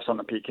faceoffs on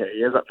the PK. He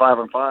is at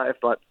 5-5,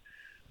 but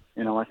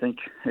I think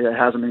it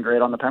hasn't been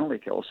great on the penalty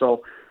kill.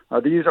 So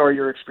these are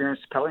your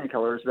experienced penalty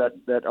killers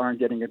that aren't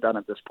getting it done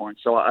at this point.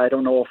 So I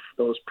don't know if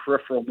those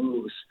peripheral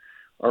moves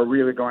are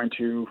really going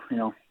to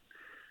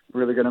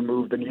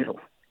move the needle.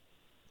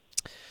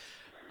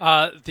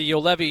 The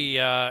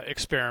Ulevy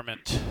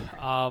experiment.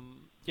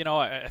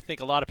 I think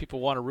a lot of people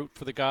want to root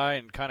for the guy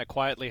and kind of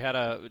quietly had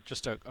a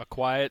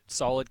quiet,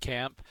 solid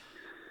camp.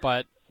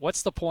 But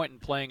what's the point in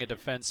playing a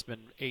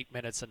defenseman 8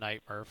 minutes a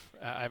night, Murph?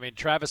 I mean,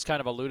 Travis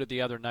kind of alluded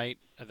the other night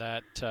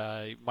that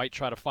he might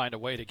try to find a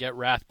way to get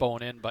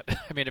Rathbone in. But,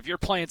 I mean, if you're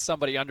playing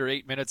somebody under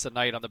 8 minutes a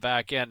night on the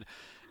back end,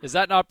 is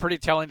that not pretty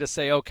telling to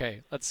say,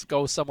 okay, let's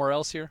go somewhere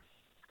else here?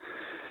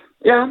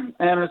 Yeah,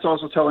 and it's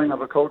also telling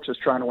of a coach that's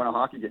trying to win a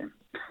hockey game,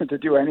 to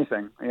do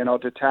anything,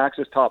 to tax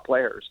his top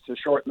players, to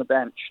shorten the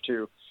bench,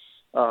 to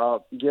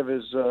give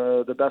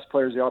the best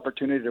players the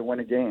opportunity to win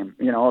a game.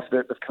 If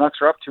the Canucks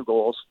are up 2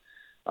 goals,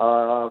 in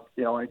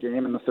a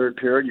game in the third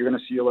period, you're going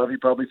to see Ulevy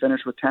probably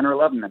finish with 10 or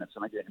 11 minutes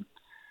in a game,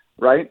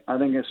 right? I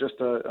think it's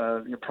just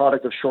a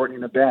product of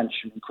shortening the bench.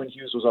 I mean, Quinn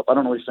Hughes was up, I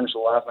don't know, he finished the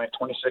last night,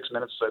 26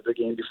 minutes the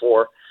game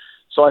before.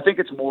 So I think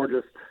it's more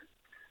just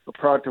a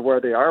product of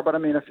where they are. But I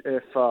mean,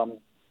 if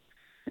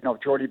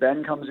Jordy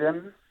Ben comes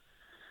in,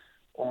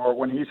 or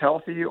when he's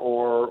healthy,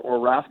 or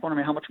Rathbone, I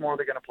mean, how much more are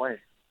they going to play?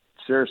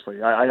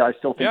 Seriously, I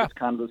still think it's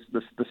kind of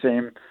the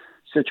same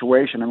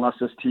situation, unless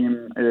this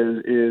team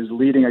is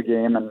leading a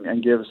game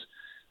and gives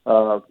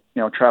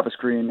Travis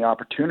Green the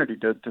opportunity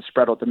to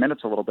spread out the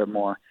minutes a little bit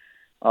more.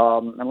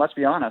 And let's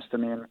be honest, I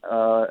mean,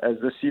 as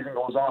this season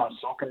goes on,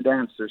 so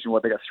condensed, there's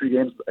they got 3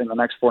 games in the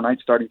next 4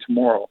 nights starting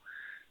tomorrow.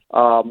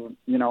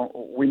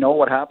 We know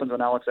what happens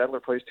when Alex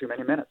Edler plays too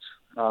many minutes.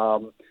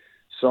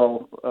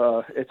 So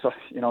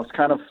it's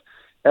kind of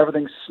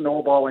everything's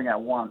snowballing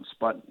at once.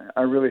 But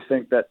I really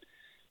think that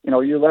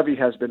Ulevy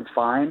has been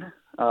fine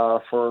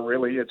for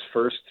really its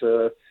first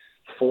 4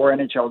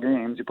 NHL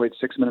games. He played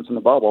 6 minutes in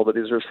the bubble, but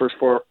these are his first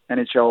 4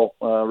 NHL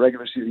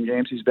regular season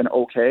games. He's been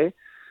okay,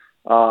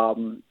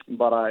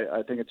 but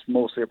I think it's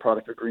mostly a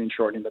product of Green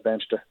shortening the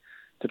bench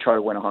to try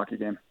to win a hockey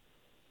game.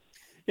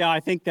 Yeah, I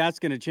think that's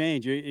going to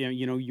change.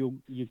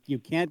 You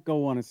can't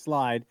go on a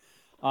slide.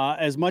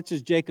 As much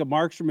as Jacob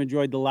Markstrom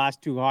enjoyed the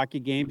last 2 hockey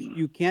games,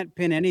 you can't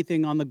pin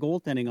anything on the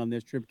goaltending on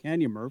this trip,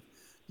 can you, Murph?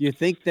 Do you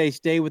think they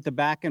stay with the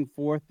back and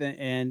forth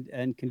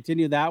and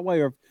continue that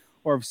way,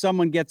 or if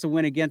someone gets a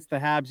win against the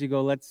Habs, you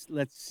go, let's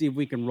see if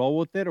we can roll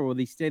with it, or will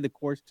they stay the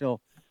course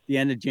till the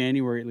end of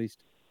January at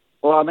least?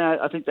 Well, I mean,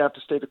 I think they have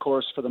to stay the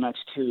course for the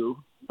next 2,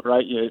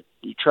 right? You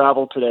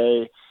travel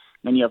today,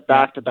 then you have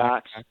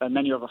back-to-backs, and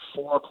then you have a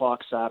 4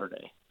 o'clock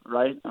Saturday,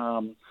 right?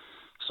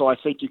 So I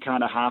think you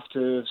kind of have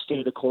to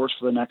stay the course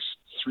for the next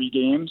 3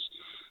 games.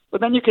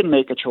 But then you can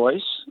make a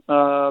choice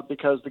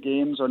because the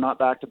games are not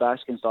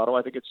back-to-backs against Ottawa.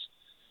 I think it's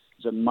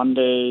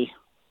Monday,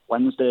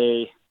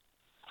 Wednesday,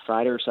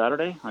 Friday, or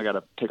Saturday? I got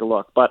to take a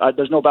look. But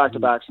there's no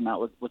back-to-backs in that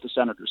with the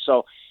Senators.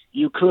 So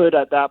you could,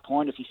 at that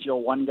point, if you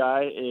feel one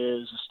guy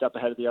is a step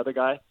ahead of the other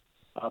guy,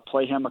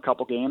 play him a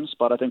couple games.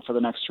 But I think for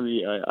the next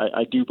 3,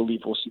 I do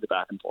believe we'll see the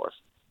back and forth.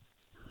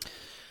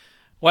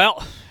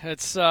 Well,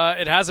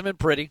 it hasn't been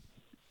pretty.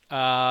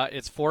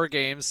 It's 4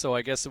 games, so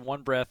I guess in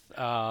one breath,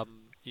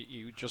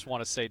 you just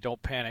want to say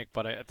don't panic,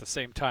 but at the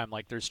same time,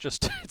 like there's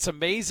just it's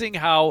amazing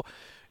how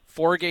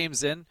 4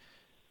 games in,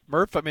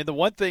 Murph. I mean, the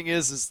one thing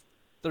is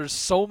there's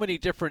so many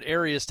different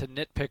areas to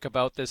nitpick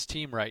about this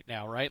team right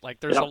now, right?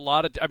 Like there's a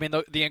lot of, I mean,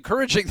 the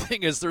encouraging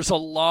thing is there's a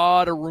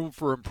lot of room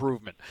for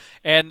improvement.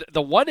 And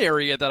the one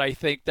area that I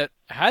think that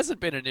hasn't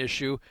been an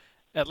issue,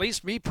 at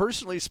least me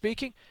personally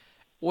speaking,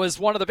 was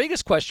one of the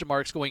biggest question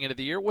marks going into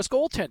the year was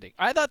goaltending.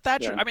 I thought I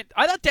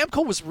thought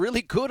Demko was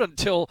really good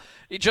until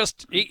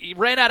he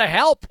ran out of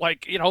help.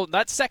 Like,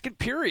 that second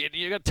period,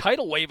 you got a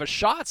tidal wave of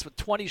shots with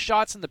 20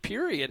 shots in the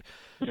period.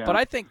 Yeah. But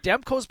I think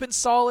Demko's been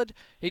solid.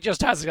 He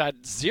just has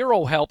got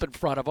zero help in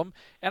front of him.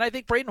 And I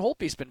think Braden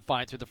Holtby's been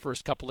fine through the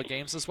first couple of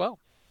games as well.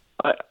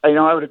 I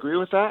would agree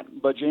with that.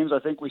 But, James, I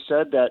think we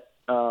said that,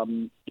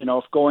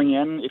 if going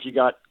in, if you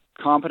got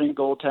competent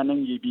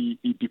goaltending, you'd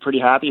be pretty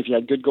happy. If you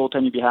had good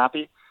goaltending, you'd be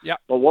happy. Yeah.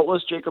 But what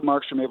was Jacob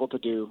Markstrom able to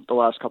do the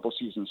last couple of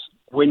seasons?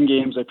 Win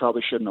games they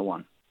probably shouldn't have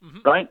won. Mm-hmm.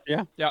 Right?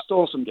 Yeah.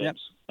 Stole some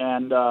games.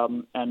 Yep.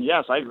 And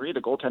yes, I agree.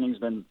 The goaltending's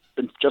been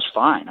just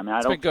fine. I mean,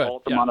 I don't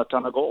fault them on a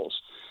ton of goals.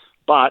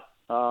 But,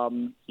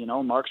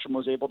 Markstrom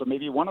was able to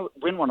maybe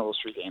win one of those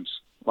 3 games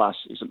last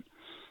season.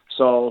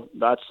 So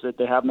that's it.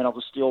 They haven't been able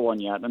to steal one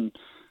yet. And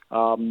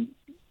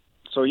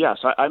so, yes,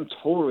 I'm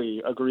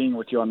totally agreeing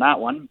with you on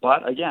that one.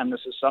 But, again,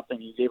 this is something.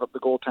 You gave up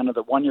the goaltender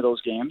that won you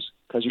those games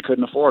because you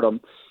couldn't afford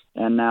them.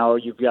 And now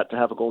you've got to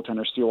have a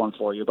goaltender steal one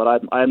for you.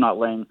 But I'm not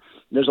laying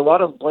 – there's a lot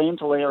of blame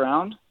to lay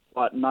around,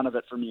 but none of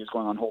it for me is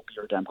going on Holtby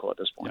or Demko at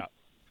this point. Yeah.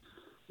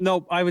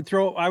 No, I would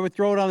throw it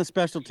on the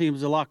special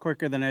teams a lot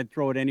quicker than I'd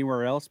throw it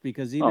anywhere else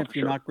because even if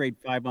you're not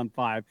great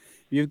 5-on-5,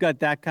 you've got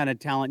that kind of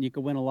talent. You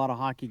could win a lot of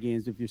hockey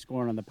games if you're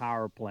scoring on the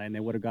power play, and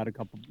they would have got a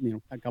couple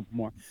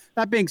more.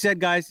 That being said,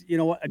 guys,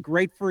 a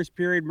great first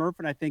period, Murph,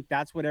 and I think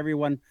that's what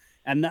everyone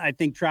 – and I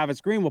think Travis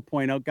Green will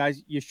point out,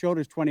 guys, you showed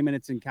us 20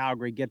 minutes in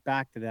Calgary. Get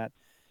back to that.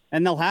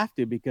 And they'll have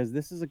to because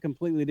this is a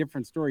completely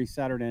different story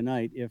Saturday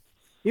night.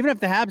 Even if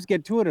the Habs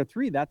get 2 out of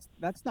 3, that's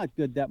not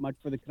good that much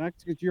for the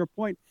Canucks because to your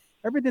point,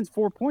 everything's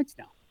 4 points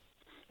now.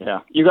 Yeah,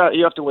 you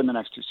have to win the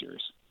next 2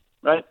 series,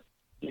 right?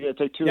 You got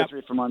to take 2 or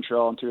 3 from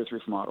Montreal and 2 or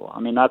 3 from Ottawa.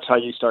 I mean, that's how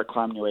you start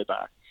climbing your way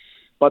back.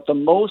 But the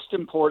most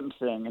important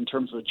thing in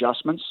terms of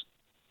adjustments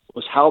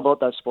was how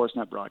about that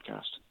Sportsnet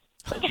broadcast?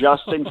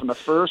 Adjusting from the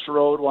first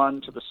road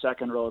one to the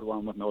second road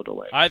one with no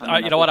delay. I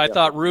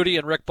thought Rudy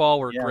and Rick Ball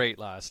were great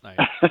last night.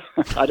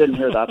 I didn't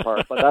hear that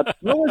part, but that's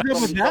what was it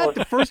with that?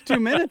 The first 2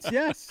 minutes,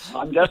 yes.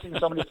 I'm guessing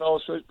somebody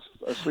fell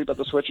asleep at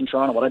the switch in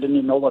Toronto, but I didn't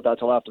even know about that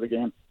till after the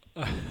game.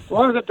 As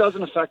long as it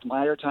doesn't affect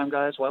my airtime,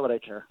 guys, why would I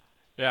care?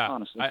 Yeah,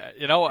 honestly.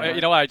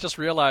 I just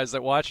realized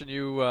that watching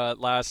you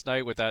last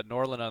night with that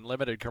Norland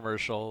Unlimited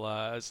commercial,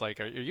 it's like,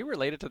 are you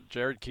related to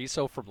Jared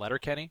Keeso from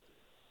Letterkenny?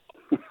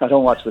 I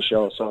don't watch the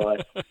show, so I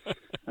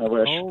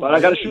wish. But I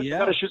got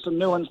to shoot some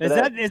new ones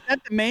today. Is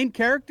that the main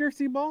character,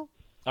 Seaball?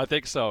 I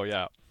think so.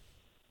 Yeah.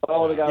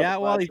 Oh, the guy. Yeah.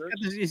 With the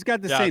well, he's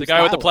got the same. The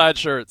guy with the plaid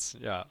shirts.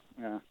 Yeah.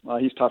 Yeah. Well,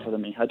 he's tougher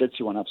than me. I did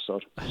see one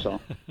episode,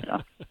 so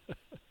yeah.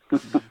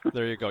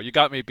 There you go. You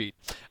got me beat.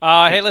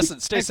 Hey, listen,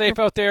 stay safe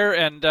out there,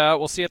 and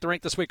we'll see you at the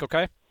rink this week.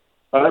 Okay.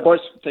 All right, boys.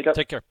 Take care.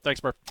 Take care.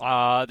 Thanks,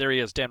 Murph. There he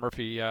is, Dan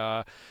Murphy,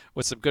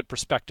 with some good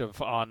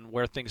perspective on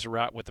where things are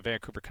at with the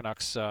Vancouver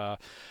Canucks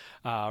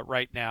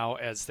right now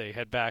as they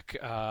head back.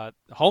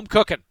 Home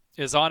cooking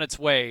is on its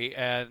way,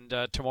 and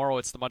tomorrow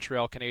it's the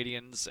Montreal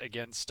Canadiens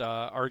against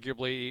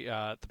arguably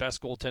the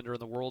best goaltender in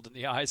the world in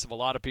the eyes of a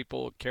lot of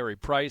people, Carey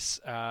Price,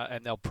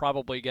 and they'll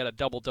probably get a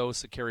double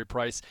dose of Carey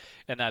Price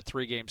in that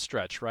 3-game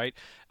stretch, right?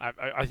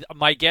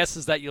 My guess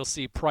is that you'll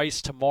see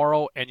Price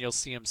tomorrow, and you'll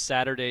see him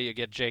Saturday. You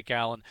get Jake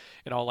Allen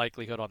in all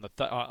likelihood on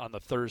the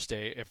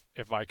Thursday,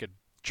 if I could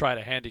try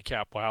to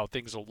handicap how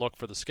things will look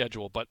for the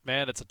schedule. But,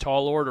 man, it's a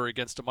tall order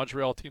against a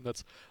Montreal team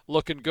that's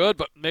looking good,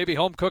 but maybe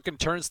home cooking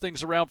turns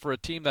things around for a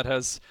team that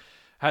has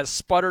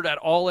sputtered at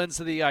all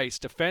ends of the ice,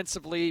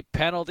 defensively,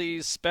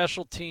 penalties,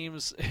 special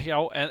teams,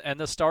 and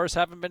the Stars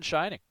haven't been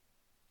shining.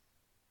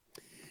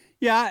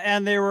 Yeah,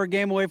 and they were a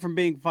game away from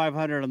being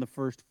 500 on the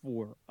first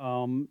 4.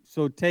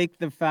 So take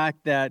the fact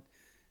that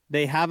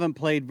they haven't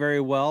played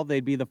very well.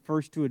 They'd be the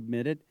first to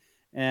admit it.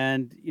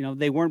 And,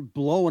 they weren't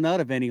blowing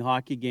out of any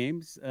hockey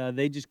games.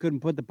 They just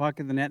couldn't put the puck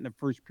in the net in the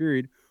first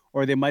period,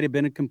 or they might have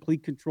been in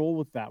complete control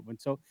with that one.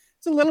 So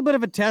it's a little bit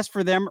of a test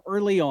for them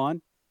early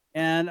on.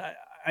 And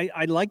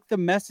I like the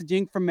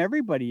messaging from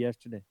everybody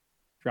yesterday.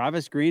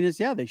 Travis Green is,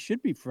 they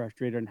should be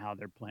frustrated on how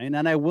they're playing.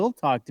 And I will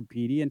talk to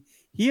Petey, and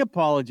he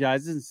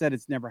apologizes and said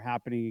it's never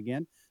happening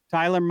again.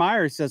 Tyler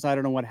Myers says, I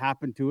don't know what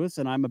happened to us,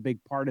 and I'm a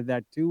big part of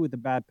that too with the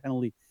bad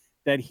penalty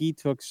that he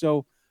took.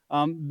 So,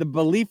 the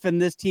belief in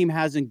this team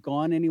hasn't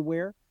gone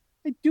anywhere.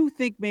 I do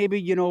think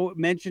maybe,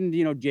 mentioned,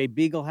 Jay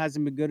Beagle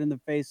hasn't been good in the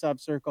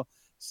face-off circle.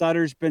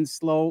 Sutter's been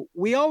slow.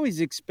 We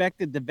always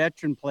expected the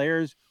veteran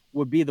players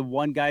would be the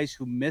one guys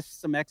who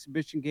missed some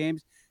exhibition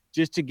games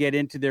just to get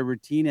into their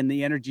routine, and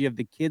the energy of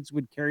the kids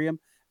would carry them.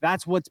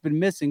 That's what's been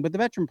missing. But the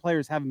veteran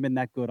players haven't been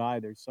that good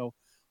either. So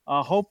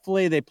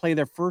hopefully they play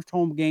their first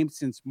home game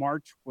since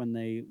March when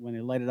they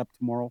light it up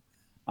tomorrow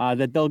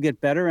that they'll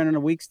get better, and in a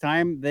week's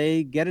time,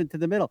 they get into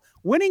the middle.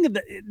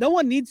 No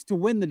one needs to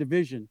win the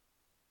division.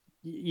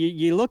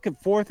 You look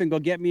at fourth and go,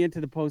 get me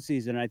into the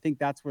postseason. I think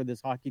that's where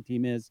this hockey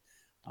team is.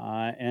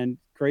 And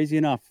crazy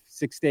enough,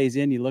 6 days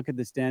in, you look at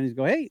the standings,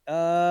 go, hey,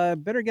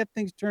 better get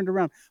things turned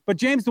around. But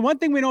James, the one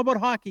thing we know about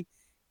hockey,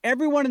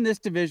 everyone in this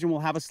division will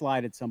have a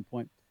slide at some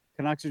point.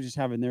 Canucks are just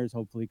having theirs,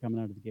 hopefully, coming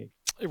out of the gate.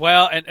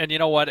 Well, and you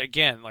know what?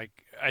 Again,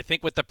 I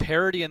think with the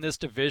parity in this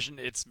division,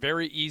 it's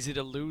very easy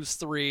to lose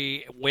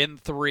 3, win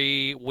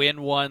 3,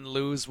 win 1,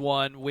 lose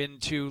 1, win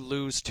 2,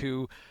 lose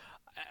 2.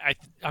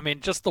 I mean,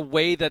 just the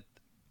way that,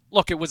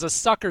 look, it was a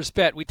sucker's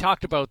bet. We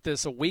talked about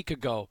this a week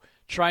ago,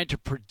 trying to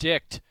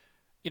predict,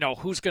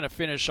 who's going to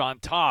finish on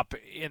top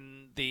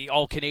in the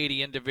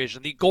All-Canadian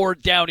division, the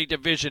Gord Downie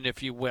division,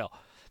 if you will.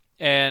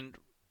 And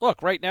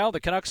look, right now the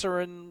Canucks are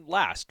in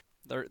last.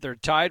 They're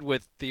tied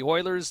with the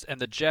Oilers and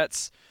the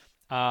Jets,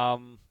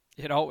 and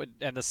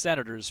the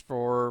Senators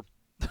for,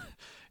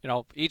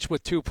 each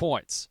with 2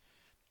 points.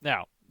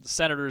 Now, the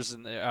Senators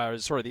and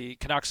the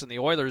Canucks and the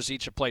Oilers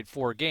each have played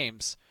 4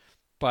 games,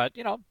 but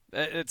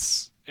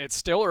it's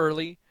still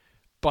early.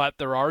 But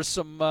there are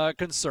some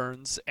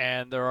concerns,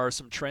 and there are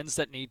some trends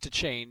that need to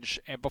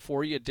change and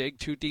before you dig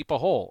too deep a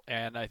hole.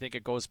 And I think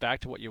it goes back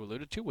to what you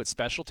alluded to with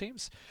special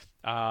teams.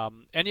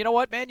 And you know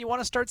what, man? You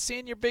want to start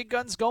seeing your big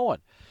guns going.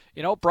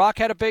 Brock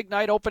had a big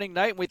night, opening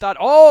night, and we thought,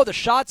 oh, the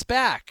shot's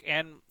back.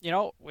 And,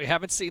 we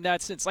haven't seen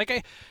that since.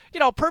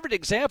 Perfect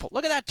example.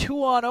 Look at that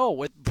 2-on-0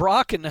 with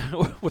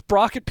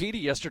Brock and Petey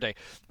yesterday.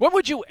 When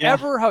would you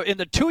ever have, in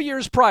the 2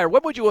 years prior,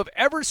 when would you have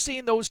ever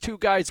seen those two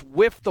guys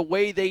whiff the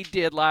way they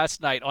did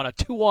last night on a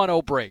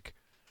 2-on-0 break?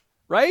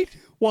 Right?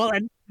 Well,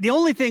 and the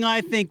only thing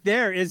I think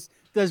there is,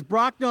 does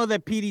Brock know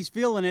that Petey's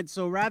feeling it?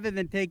 So rather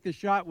than take the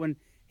shot when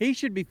he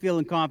should be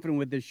feeling confident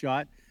with this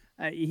shot,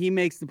 he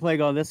makes the play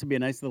go, this will be a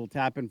nice little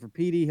tap in for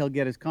Petey. He'll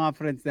get his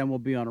confidence, then we'll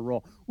be on a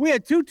roll. We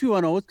had 2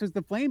 2-on-0s because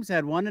the Flames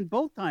had one, and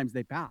both times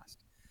they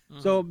passed.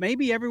 Mm-hmm. So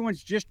maybe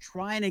everyone's just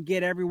trying to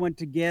get everyone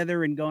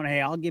together and going,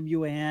 hey, I'll give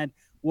you a hand.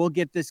 We'll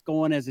get this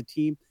going as a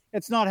team.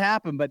 It's not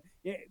happened, but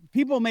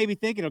people may be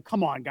thinking, oh,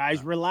 come on,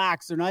 guys,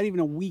 relax. They're not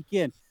even a week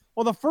in.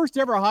 Well, the first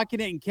ever Hockey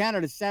Night in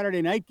Canada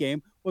Saturday night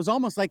game was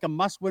almost like a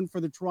must-win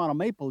for the Toronto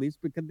Maple Leafs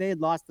because they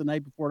had lost the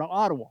night before to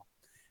Ottawa.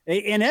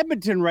 In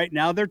Edmonton right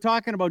now, they're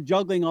talking about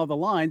juggling all the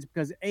lines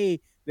because, A,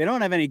 they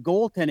don't have any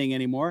goaltending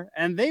anymore,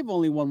 and they've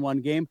only won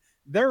 1 game.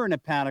 They're in a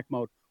panic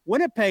mode.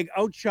 Winnipeg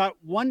outshot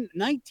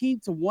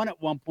 19-1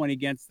 at one point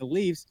against the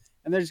Leafs,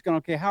 and they're just going,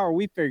 okay, how are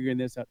we figuring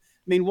this out?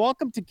 I mean,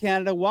 welcome to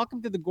Canada.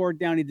 Welcome to the Gord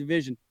Downie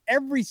division.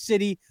 Every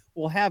city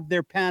will have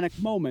their panic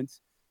moments.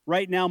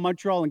 Right now,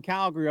 Montreal and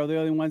Calgary are the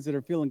only ones that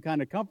are feeling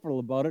kind of comfortable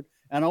about it.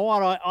 And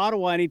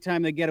Ottawa,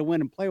 anytime they get a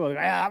win and play with it,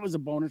 that was a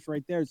bonus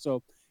right there.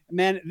 So,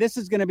 man, this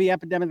is going to be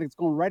epidemic that's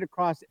going right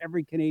across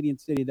every Canadian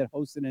city that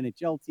hosts an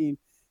NHL team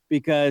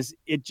because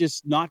it's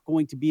just not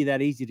going to be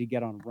that easy to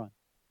get on a run.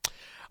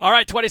 All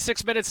right,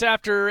 26 minutes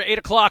after 8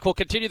 o'clock. We'll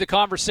continue the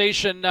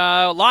conversation.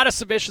 A lot of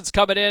submissions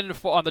coming in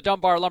on the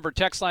Dunbar Lumber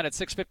text line at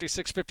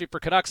 650 for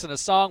Canucks and a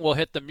song. We'll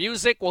hit the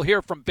music. We'll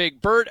hear from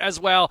Big Bert as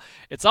well.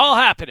 It's all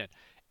happening.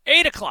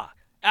 8 o'clock,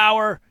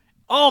 hour,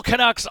 all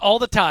Canucks all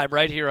the time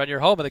right here on your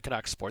home of the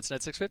Canucks,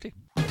 Sportsnet 650.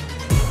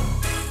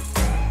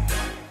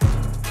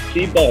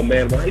 T-ball,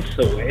 man, why are you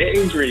so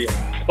angry?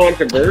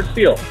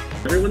 Controversial.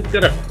 Everyone's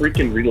got to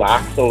freaking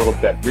relax a little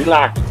bit.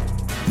 Relax.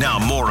 Now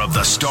more of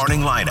the starting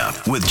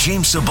lineup with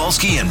James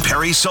Cebulski and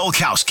Perry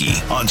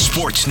Solkowski on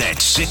Sportsnet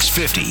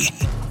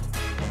 650.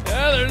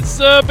 Yeah,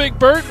 there's Big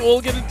Bert.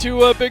 We'll get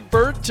into Big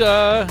Bert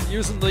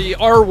using the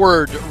R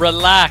word,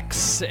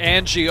 relax.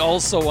 Angie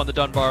also on the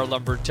Dunbar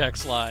Lumber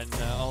text line,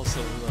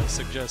 also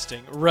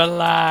suggesting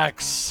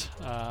relax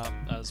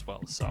as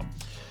well. So,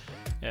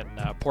 in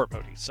Port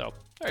Moody. So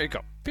there you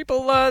go.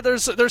 People,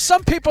 there's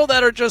some people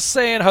that are just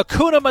saying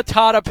Hakuna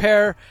Matata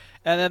pair,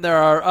 and then there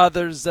are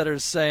others that are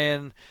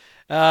saying,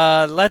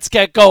 let's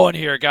get going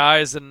here,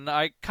 guys. And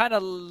I kind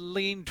of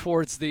lean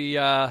towards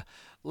the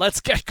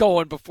let's get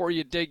going before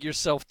you dig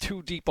yourself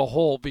too deep a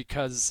hole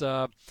because,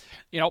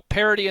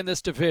 parity in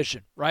this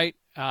division, right?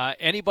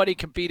 Anybody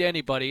can beat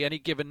anybody any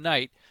given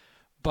night,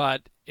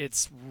 but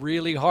it's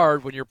really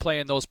hard when you're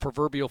playing those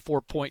proverbial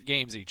 4-point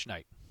games each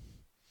night.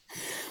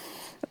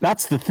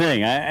 That's the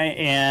thing.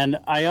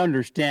 I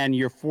understand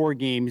you're 4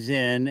 games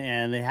in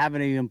and they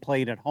haven't even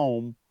played at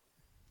home,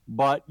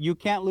 but you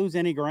can't lose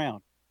any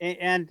ground.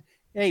 And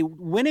hey,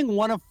 winning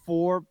 1 of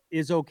 4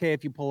 is okay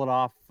if you pull it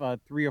off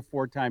 3 or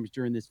 4 times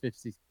during this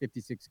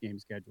 56 game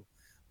schedule.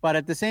 But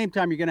at the same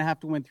time, you're going to have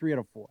to win 3 out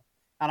of 4.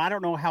 And I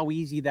don't know how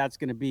easy that's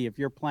going to be if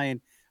you're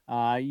playing,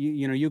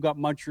 you got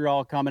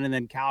Montreal coming and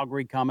then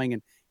Calgary coming.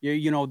 And,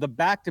 the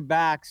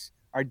back-to-backs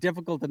are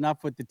difficult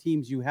enough with the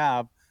teams you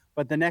have.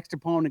 But the next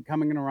opponent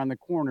coming in around the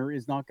corner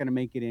is not going to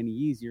make it any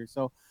easier.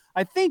 So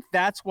I think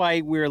that's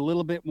why we're a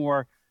little bit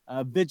more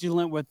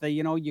vigilant with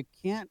you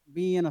can't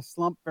be in a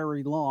slump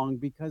very long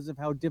because of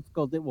how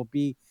difficult it will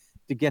be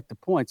to get the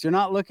points. You're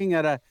not looking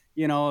at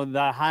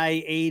the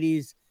high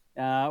 80s,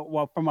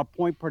 from a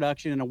point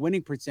production and a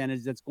winning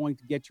percentage that's going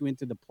to get you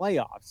into the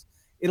playoffs.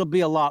 it'll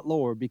be a lot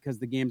lower because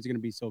the games are going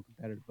to be so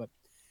competitive. But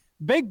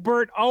Big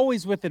Bert,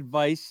 always with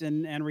advice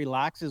and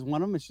relax is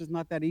one of them. It's just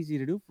not that easy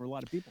to do for a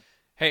lot of people.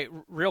 Hey,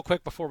 real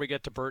quick before we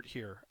get to Bert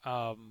here,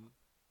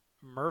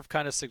 Murph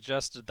kind of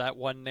suggested that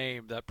one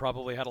name that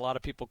probably had a lot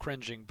of people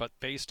cringing, but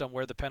based on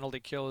where the penalty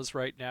kill is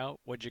right now,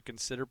 would you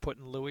consider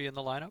putting Louis in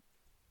the lineup?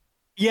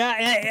 Yeah,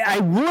 I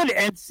would,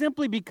 and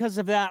simply because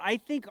of that, I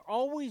think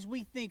always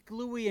we think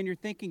Louis, and you're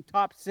thinking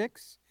top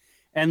 6,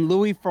 and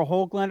Louis for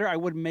Höglander, I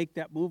wouldn't make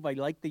that move. I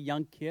like the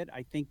young kid.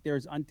 I think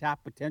there's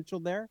untapped potential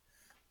there.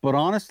 But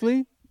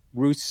honestly,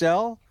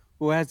 Roussel,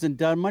 who hasn't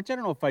done much, I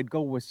don't know if I'd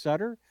go with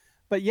Sutter.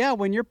 But yeah,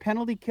 when your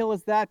penalty kill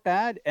is that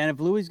bad, and if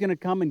Louis is going to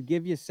come and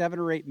give you 7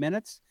 or 8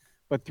 minutes,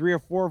 but 3 or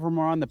 4 of them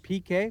are on the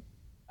PK,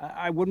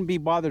 I wouldn't be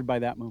bothered by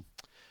that move.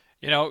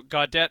 You know,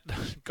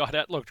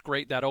 Gaudette looked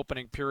great that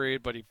opening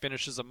period, but he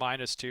finishes a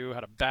 -2,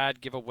 had a bad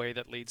giveaway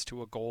that leads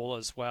to a goal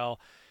as well.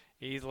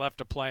 He's left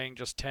to playing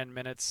just 10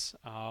 minutes.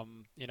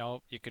 You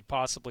know, you could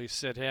possibly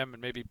sit him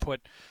and maybe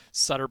put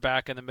Sutter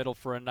back in the middle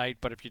for a night,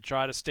 but if you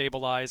try to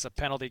stabilize a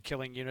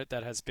penalty-killing unit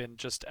that has been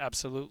just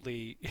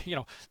absolutely, you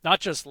know,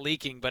 not just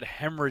leaking, but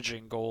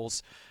hemorrhaging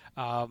goals,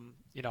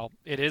 you know,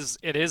 it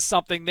is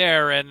something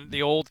there, and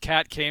the old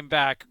cat came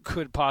back,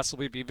 could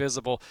possibly be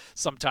visible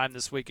sometime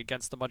this week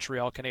against the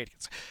Montreal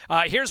Canadiens.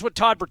 Here's what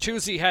Todd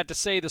Bertuzzi had to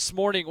say this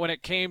morning when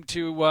it came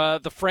to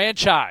the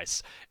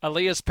franchise.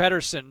 Elias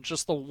Pettersson,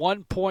 just the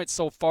 1 point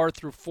so far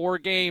through 4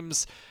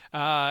 games,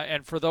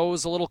 and for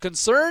those a little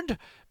concerned,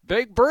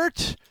 Big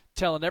Bert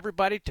telling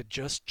everybody to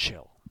just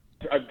chill.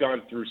 I've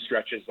gone through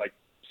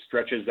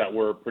stretches that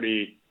were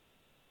pretty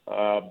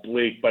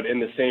bleak, but in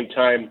the same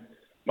time,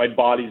 my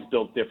body's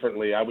built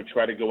differently. I would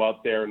try to go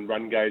out there and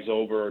run guys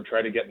over or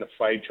try to get in a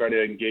fight, try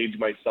to engage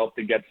myself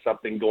to get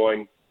something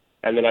going.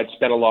 And then I'd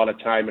spend a lot of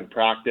time in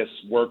practice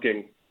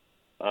working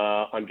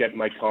on getting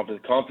my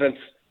confidence.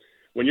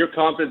 When your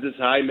confidence is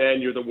high,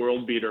 man, you're the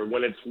world beater.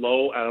 When it's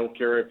low, I don't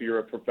care if you're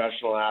a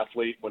professional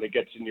athlete. When it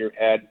gets in your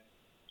head,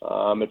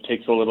 it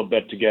takes a little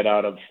bit to get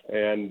out of.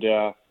 And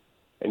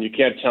you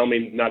can't tell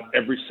me not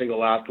every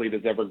single athlete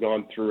has ever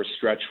gone through a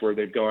stretch where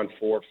they've gone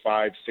 4,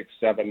 5, 6,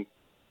 7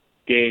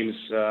 games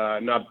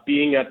not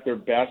being at their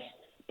best,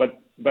 but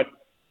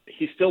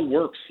he still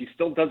works. He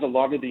still does a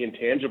lot of the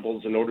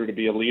intangibles in order to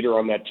be a leader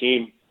on that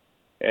team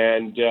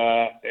and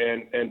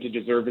to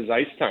deserve his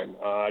ice time.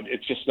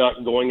 It's just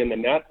not going in the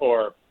net,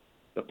 or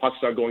the puck's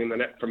not going in the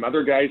net from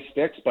other guys'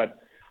 sticks. But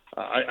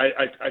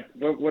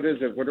what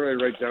is it? What do I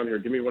write down here?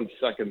 Give me 1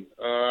 second.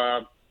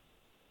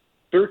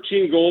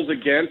 13 goals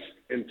against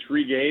in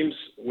 3 games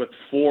with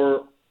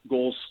 4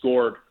 goals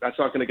scored. That's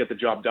not going to get the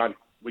job done.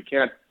 We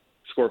can't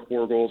score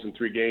 4 goals in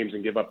 3 games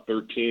and give up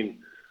 13.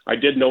 I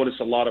did notice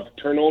a lot of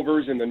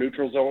turnovers in the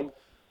neutral zone,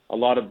 a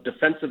lot of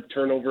defensive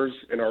turnovers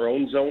in our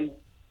own zone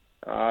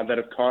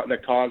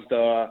that caused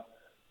a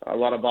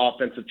lot of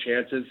offensive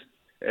chances.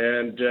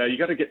 And you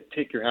got to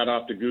take your hat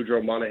off to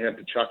Gaudreau, Monahan,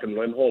 Tkachuk, and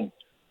Lindholm.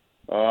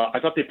 I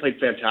thought they played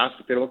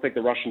fantastic. They looked like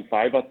the Russian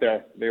 5 out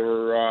there. They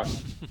were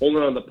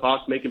holding on the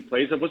puck, making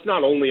plays. It was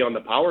not only on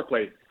the power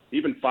play,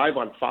 even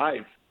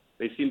 5-on-5.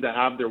 They seemed to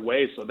have their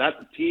way. So that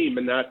team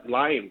and that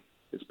line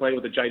is playing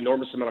with a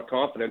ginormous amount of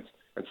confidence,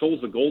 and so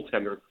is the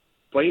goaltender.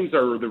 Flames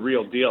are the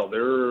real deal.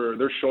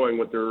 They're showing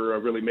what they're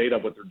really made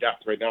of with their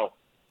depth right now.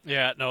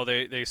 Yeah, no,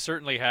 they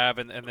certainly have,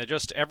 and they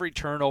just every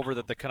turnover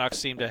that the Canucks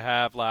seemed to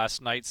have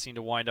last night seemed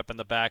to wind up in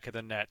the back of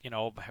the net. You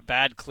know,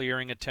 bad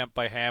clearing attempt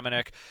by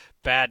Hamonic,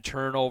 bad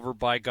turnover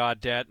by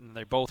Gaudette, and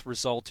they both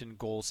result in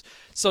goals.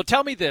 So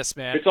tell me this,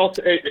 man. It's all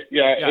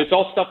it's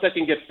all stuff that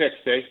can get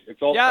fixed, eh?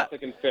 It's all stuff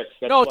that can fix.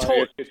 That's no,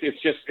 why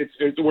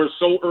we're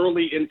so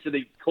early into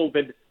the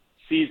COVID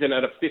season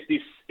at a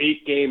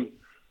 58-game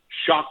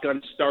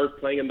shotgun start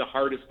playing in the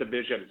hardest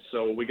division.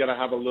 So we got to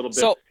have a little bit.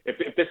 So,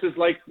 if this is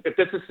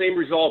the same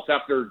results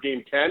after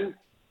game 10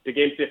 to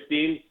game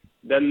 15,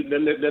 then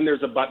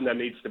there's a button that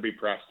needs to be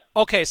pressed.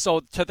 Okay,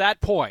 so to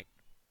that point,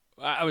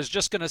 I was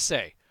just going to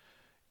say,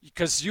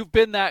 because you've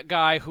been that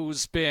guy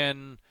who's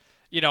been,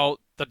 you know,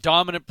 the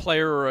dominant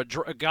player or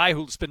a guy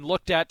who's been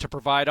looked at to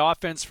provide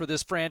offense for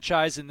this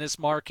franchise in this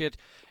market.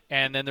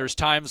 And then there's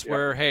times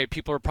where, hey,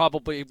 people are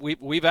probably,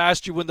 we've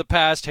asked you in the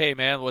past, hey,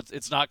 man,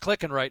 it's not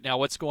clicking right now.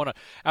 What's going on?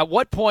 At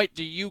what point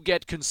do you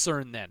get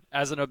concerned then?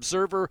 As an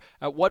observer,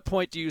 at what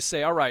point do you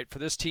say, all right, for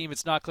this team,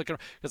 it's not clicking?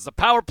 Because the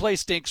power play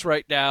stinks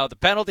right now. The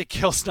penalty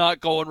kill's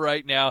not going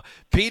right now.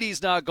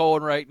 Petey's not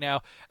going right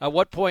now. At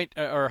what point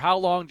or how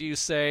long do you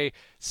say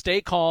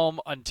stay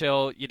calm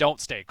until you don't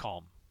stay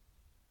calm?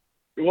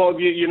 Well,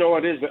 you know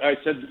what it is. I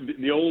said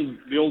the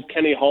old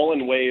Kenny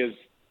Holland way is,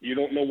 you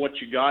don't know what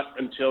you got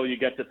until you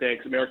get to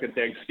American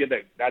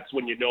Thanksgiving. That's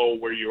when you know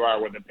where you are,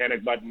 where the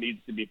panic button needs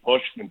to be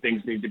pushed and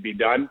things need to be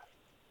done.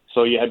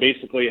 So you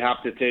basically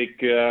have to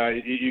take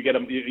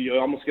you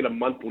almost get a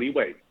month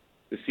leeway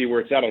to see where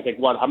it's at. I think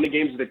how many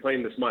games are they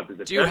playing this month? Is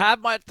it do you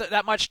have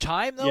that much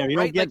time though? Yeah,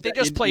 right? Like they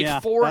just played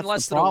 4 in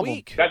less than a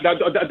week. That's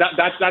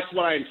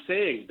why I'm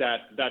saying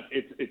that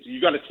it's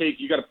you got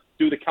to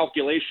do the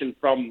calculation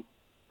from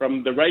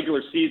the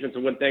regular season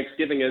to when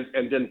Thanksgiving is,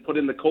 and then put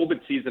in the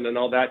COVID season and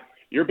all that.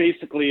 You're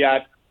basically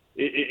at,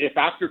 if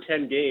after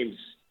 10 games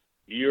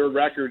your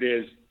record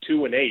is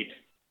 2-8,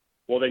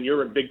 well, then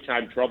you're in big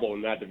time trouble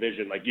in that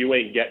division. Like, you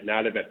ain't getting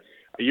out of it.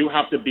 You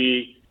have to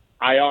be,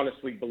 I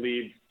honestly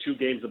believe, 2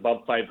 games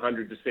above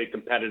 500 to stay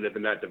competitive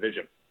in that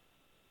division.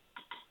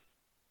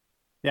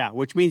 Yeah,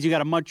 which means you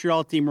got a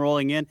Montreal team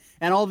rolling in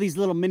and all these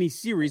little mini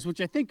series, which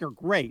I think are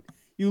great.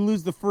 You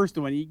lose the first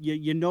one,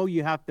 you know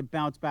you have to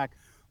bounce back.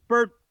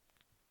 Bert,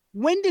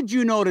 when did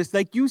you notice,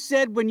 like you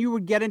said, when you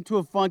would get into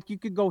a funk, you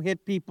could go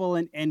hit people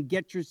and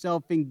get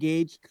yourself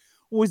engaged.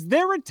 Was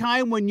there a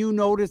time when you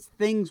noticed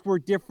things were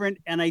different?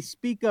 And I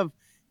speak of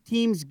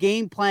teams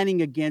game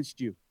planning against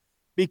you,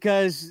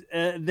 because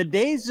the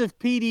days of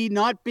Petey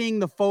not being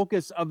the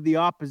focus of the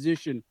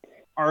opposition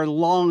are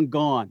long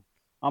gone.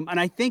 And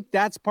I think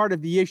that's part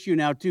of the issue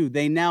now, too.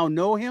 They now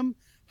know him.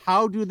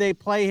 How do they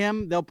play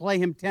him? They'll play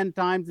him 10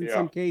 times in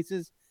some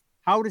cases.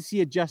 How does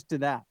he adjust to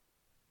that?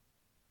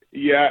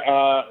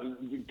 Yeah,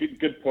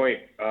 good point.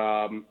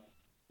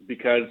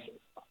 Because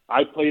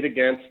I played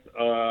against,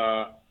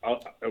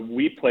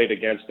 we played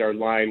against our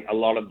line, a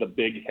lot of the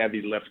big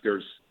heavy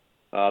lifters,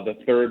 the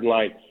third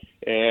line.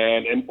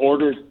 And in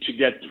order to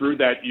get through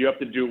that, you have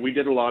to do, we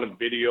did a lot of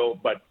video,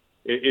 but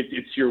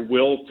it's your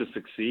will to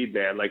succeed,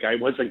 man. Like, I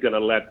wasn't going to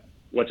let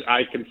what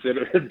I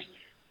considered,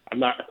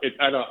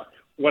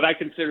 what I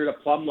considered a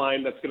plumb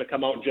line that's going to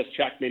come out and just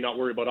check me, not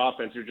worry about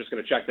offense. You're just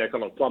going to check that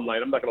kind of plumb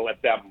line. I'm not going to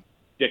let them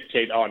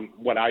dictate on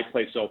what I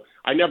play. So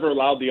I never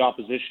allowed the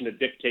opposition to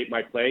dictate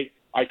my play.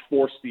 I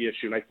forced the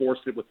issue, and I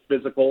forced it with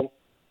physical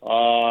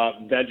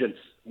vengeance,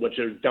 which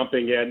is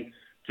dumping in,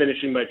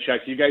 finishing my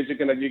checks. You guys are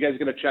gonna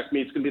check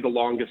me. It's gonna be the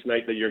longest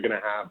night that you're gonna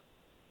have.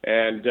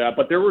 And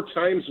but there were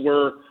times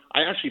where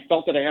I actually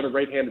felt that I had a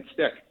right-handed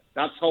stick.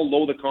 That's how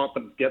low the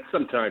confidence gets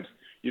sometimes.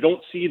 You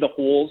don't see the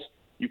holes.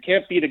 You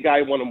can't beat a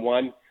guy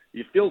one-on-one.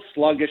 You feel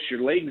sluggish.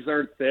 Your legs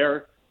aren't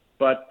there.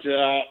 But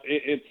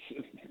it's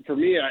for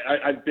me,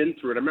 I've been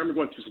through it. I remember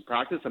going through some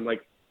practice. I'm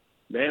like,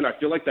 man, I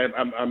feel like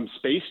I'm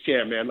Space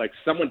Jam, man. Like,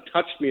 someone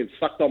touched me and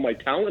sucked all my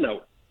talent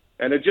out.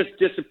 And it just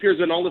disappears.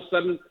 And all of a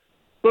sudden,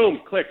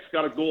 boom, clicks,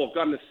 got a goal,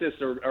 got an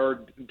assist,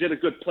 or did a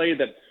good play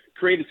that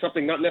created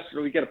something, not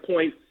necessarily get a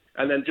point,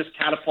 and then just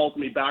catapulted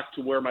me back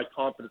to where my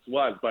confidence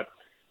was. But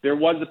there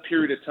was a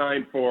period of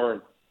time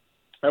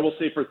I will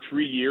say for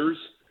 3 years,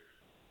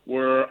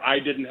 where I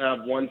didn't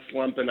have one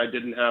slump and I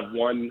didn't have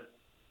one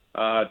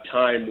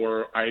time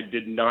where I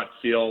did not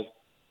feel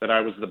that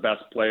I was the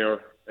best player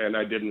and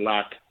I didn't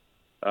lack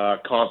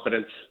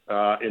confidence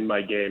in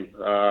my game.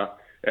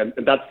 And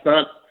that's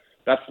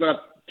not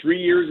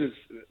 3 years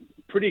is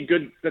pretty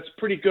good. That's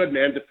pretty good,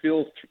 man, to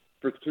feel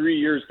for 3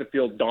 years to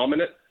feel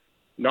dominant,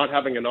 not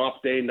having an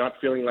off day, not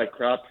feeling like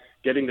crap,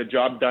 getting the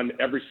job done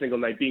every single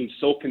night, being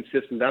so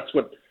consistent. That's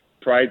what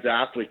prides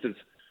athletes is.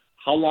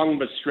 How long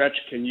of a stretch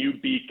can you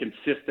be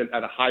consistent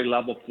at a high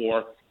level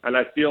for? And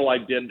I feel I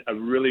did a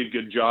really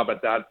good job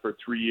at that for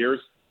 3 years.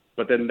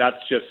 But then that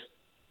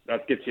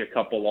gets you a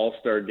couple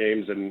All-Star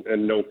games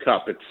and no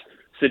cup. It's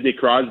Sidney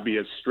Crosby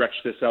has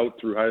stretched this out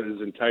through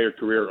his entire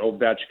career.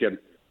 Ovechkin,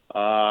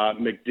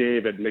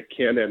 McDavid,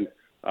 McKinnon,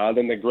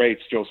 then the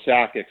greats, Joe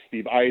Sakic,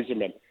 Steve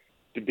Yzerman.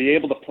 To be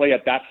able to play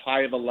at that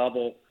high of a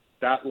level,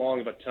 that long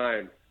of a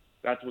time,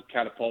 that's what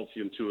catapults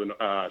you into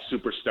a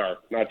superstar,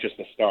 not just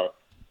a star.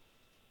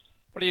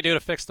 What do you do to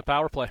fix the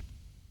power play?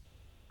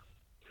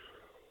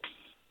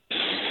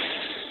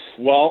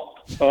 Well,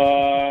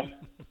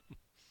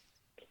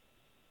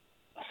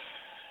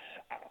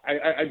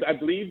 I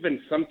believe in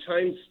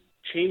sometimes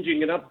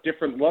changing it up,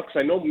 different looks.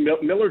 I know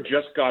Miller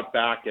just got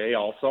back,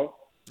 also.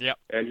 Yeah.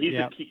 And he's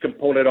a key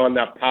component on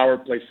that power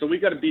play. So we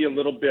got to be a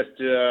little bit,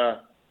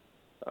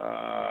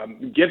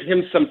 give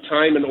him some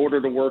time in order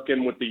to work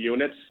in with the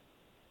units.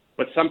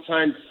 But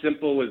sometimes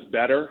simple is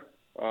better.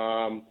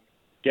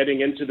 Getting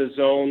into the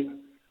zone.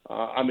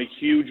 I'm a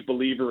huge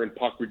believer in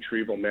puck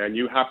retrieval, man.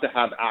 You have to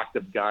have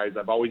active guys.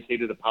 I've always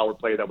hated a power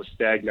play that was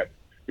stagnant.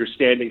 You're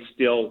standing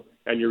still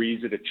and you're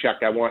easy to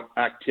check. I want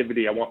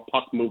activity. I want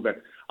puck movement.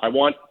 I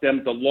want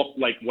them to look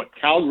like what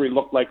Calgary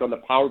looked like on the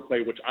power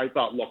play, which I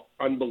thought looked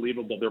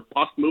unbelievable. Their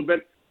puck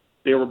movement,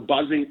 they were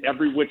buzzing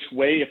every which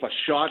way. If a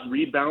shot,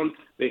 rebound,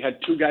 they had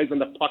 2 guys on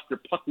the puck. Their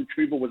puck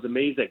retrieval was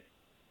amazing.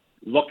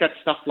 Look at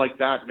stuff like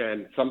that,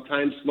 man.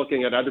 Sometimes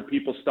looking at other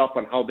people's stuff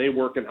on how they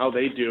work and how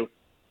they do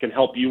can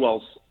help you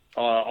also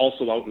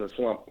out in the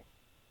slump.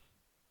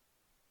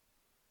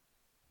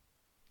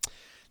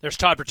 There's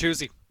Todd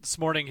Bertuzzi this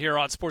morning here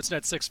on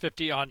Sportsnet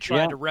 650 on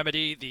trying to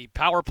remedy the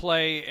power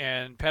play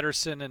and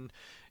Pettersson. And,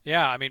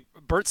 I mean,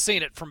 Bert's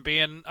seen it from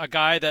being a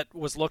guy that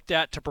was looked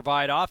at to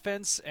provide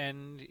offense.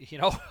 And,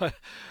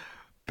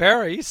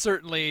 Barry, he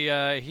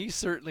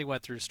certainly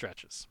went through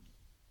stretches.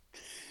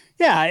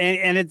 Yeah,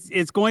 and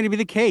it's going to be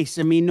the case.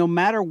 I mean, no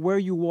matter where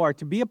you are,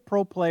 to be a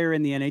pro player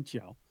in the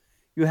NHL,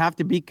 you have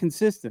to be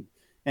consistent.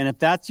 And if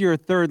that's your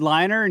third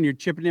liner and you're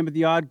chipping in with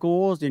the odd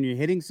goals and you're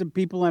hitting some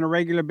people on a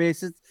regular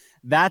basis,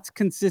 that's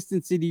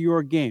consistency to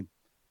your game.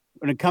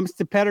 When it comes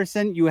to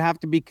Pettersson, you have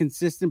to be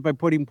consistent by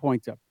putting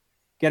points up,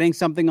 getting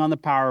something on the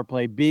power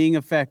play, being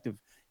effective,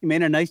 He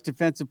made a nice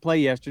defensive play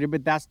yesterday,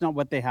 but that's not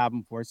what they have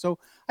him for. So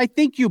I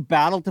think you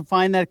battle to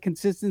find that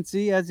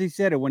consistency. As he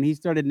said it, when he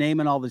started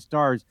naming all the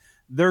stars,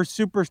 they're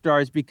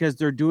superstars because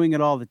they're doing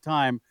it all the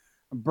time.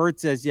 Bert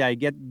says, yeah,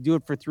 do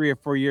it for 3 or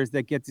 4 years.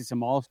 That gets you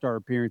some all-star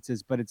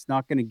appearances, but it's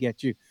not going to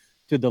get you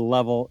to the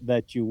level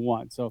that you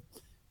want. So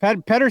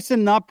Pettersson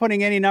not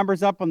putting any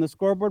numbers up on the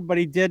scoreboard, but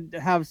he did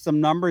have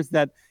some numbers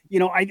that,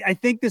 I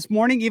think this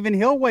morning even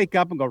he'll wake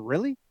up and go,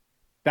 really?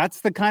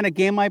 That's the kind of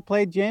game I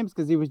played, James,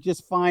 because he was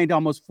just fined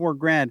almost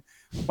 $4,000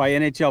 by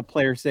NHL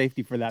player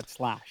safety for that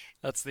slash.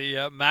 That's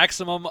the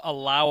maximum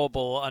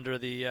allowable under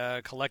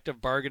the collective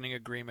bargaining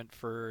agreement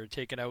for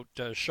taking out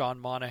Sean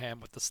Monahan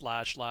with the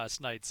slash last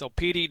night. So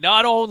Petey,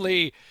 not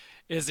only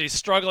is he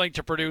struggling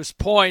to produce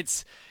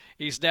points,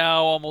 he's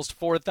now almost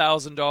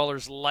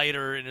 $4,000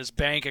 lighter in his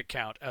bank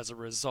account as a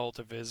result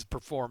of his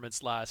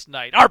performance last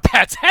night. Our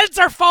pets' heads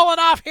are falling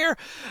off here.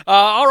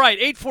 All right,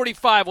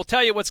 8:45. We'll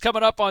tell you what's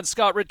coming up on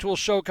Scott Rittoul's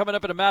show coming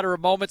up in a matter of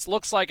moments.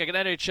 Looks like an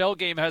NHL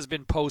game has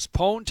been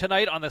postponed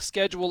tonight on the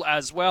schedule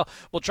as well.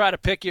 We'll try to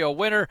pick you a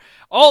winner.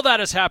 All that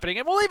is happening,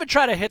 and we'll even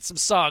try to hit some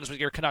songs with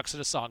your Canucks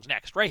and the songs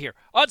next, right here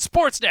on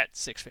Sportsnet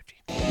 650.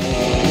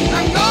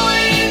 I'm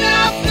going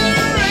off the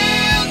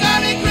rails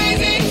on a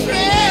crazy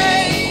train.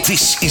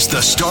 This is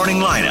the starting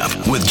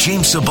lineup with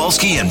James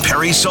Cebulski and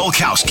Perry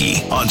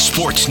Solkowski on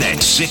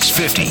Sportsnet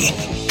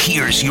 650.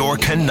 Here's your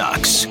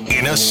Canucks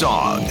in a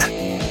song.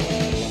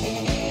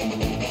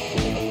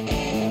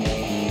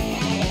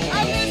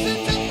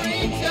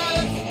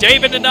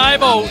 David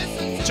Nanaimo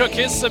took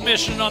his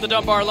submission on the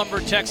Dunbar Lumber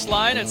text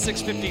line at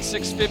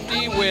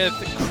 650 with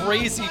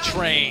Crazy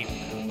Train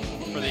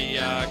for the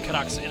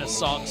Canucks in a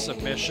song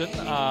submission.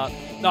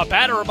 Not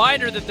bad. A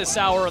reminder that this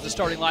hour of the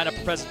starting lineup,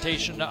 a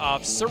presentation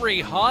of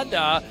Surrey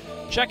Honda.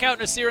 Check out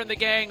Nasir and the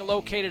Gang,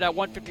 located at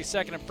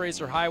 152nd and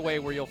Fraser Highway,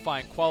 where you'll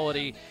find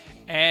quality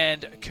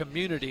and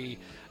community.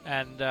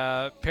 And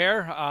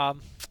Per,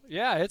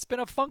 it's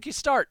been a funky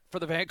start for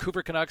the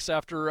Vancouver Canucks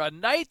after a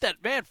night that,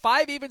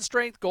 5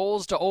 even-strength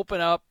goals to open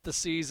up the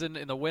season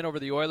in the win over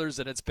the Oilers,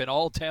 and it's been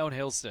all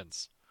downhill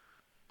since.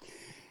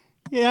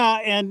 Yeah,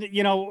 and,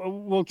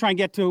 we'll try and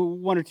get to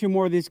one or two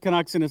more of these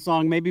Canucks in a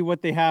song. Maybe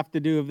what they have to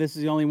do, if this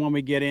is the only one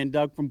we get in,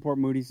 Doug from Port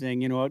Moody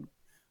saying, what,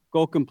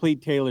 go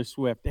complete Taylor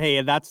Swift.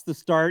 Hey, that's the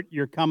start.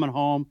 You're coming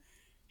home.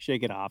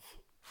 Shake it off.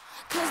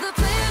 'Cause the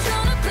players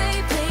gonna play,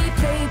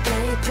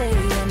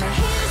 and the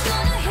haters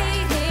gonna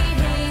hate,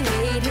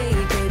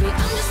 baby.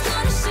 I'm just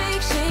gonna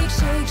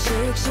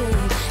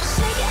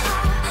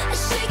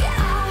shake it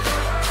off,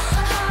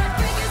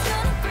 Heartbreakers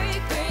gonna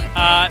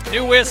break.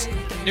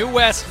 New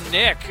West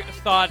Nick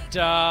thought,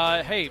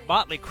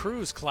 Motley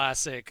Crue's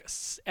classic,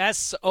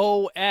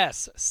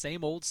 SOS,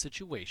 Same Old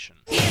Situation.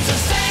 It's the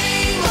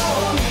same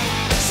old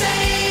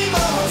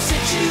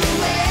situation.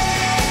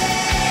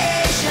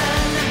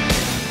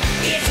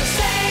 It's the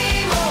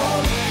same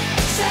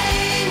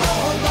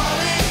old ball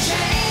and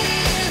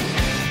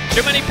chain.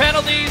 Too many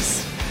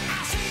penalties.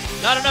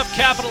 Not enough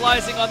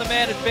capitalizing on the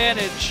man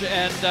advantage,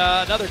 and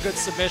another good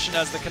submission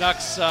as the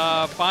Canucks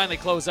finally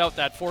close out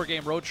that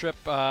 4-game road trip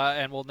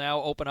and will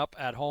now open up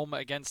at home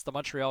against the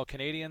Montreal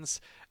Canadiens.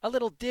 A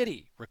little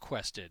ditty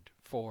requested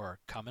for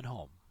Coming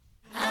Home.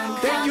 I'm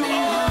coming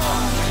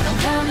home.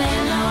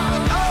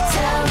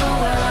 Tell the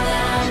world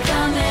I'm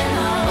coming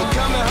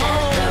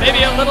home.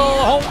 Maybe a little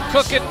home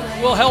cooking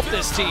will help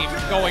this team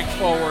going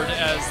forward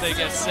as they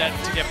get set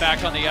to get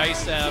back on the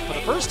ice for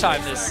the first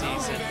time this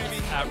season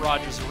at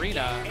Rogers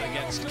Arena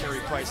against Carey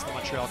Price, the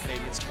Montreal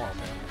Canadiens, tomorrow.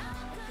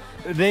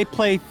 They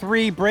play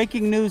 3.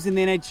 Breaking news in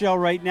the NHL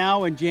right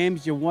now, and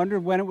James, you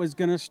wondered when it was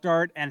going to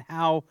start and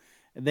how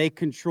they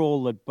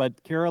control it.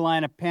 But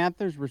Carolina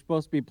Panthers were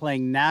supposed to be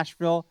playing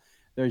Nashville.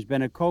 There's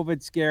been a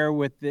COVID scare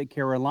with the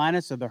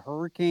Carolina, so the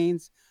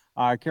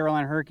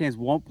Carolina Hurricanes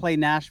won't play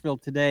Nashville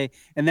today.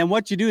 And then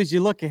what you do is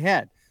you look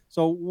ahead.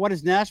 So what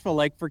is Nashville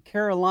like? For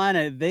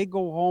Carolina, they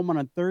go home on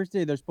a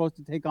Thursday. They're supposed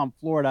to take on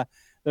Florida.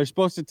 They're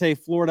supposed to take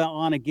Florida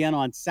on again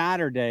on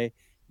Saturday.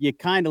 You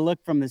kind of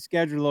look from the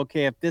schedule,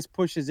 okay, if this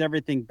pushes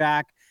everything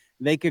back,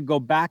 they could go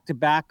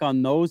back-to-back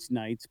on those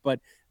nights. But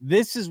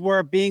this is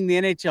where being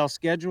the NHL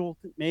schedule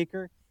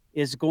maker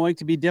is going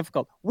to be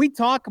difficult. We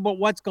talk about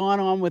what's gone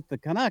on with the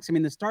Canucks. I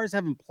mean, the Stars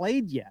haven't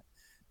played yet.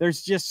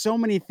 There's just so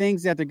many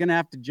things that they're going to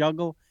have to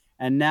juggle.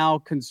 And now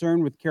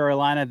concerned with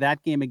Carolina,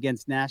 that game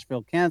against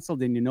Nashville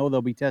canceled, and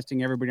they'll be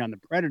testing everybody on the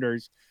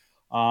Predators.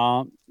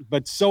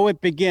 But so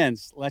it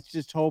begins. Let's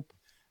just hope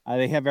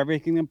they have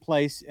everything in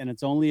place, and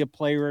it's only a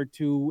player or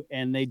two,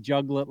 and they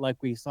juggle it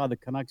like we saw the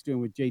Canucks doing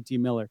with JT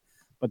Miller.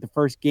 But the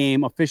first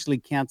game officially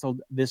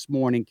canceled this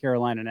morning.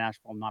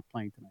 Carolina-Nashville not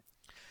playing tonight.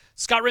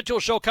 Scott Rintoul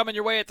Show coming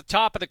your way at the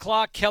top of the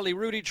clock. Kelly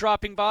Rudy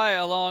dropping by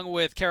along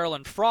with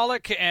Carolyn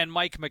Frolic and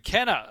Mike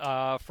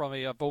McKenna from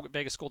a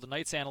Vegas Golden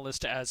Knights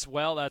analyst as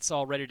well. That's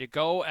all ready to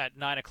go at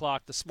 9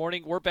 o'clock this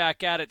morning. We're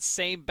back at it,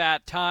 same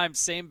bat time,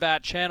 same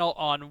bat channel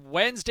on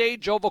Wednesday.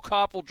 Joe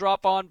Volkop will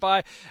drop on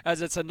by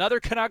as it's another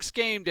Canucks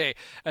game day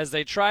as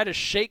they try to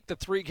shake the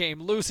 3-game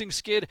losing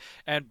skid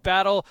and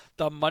battle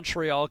the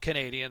Montreal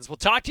Canadiens. We'll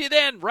talk to you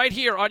then right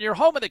here on your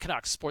home of the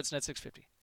Canucks, Sportsnet 650.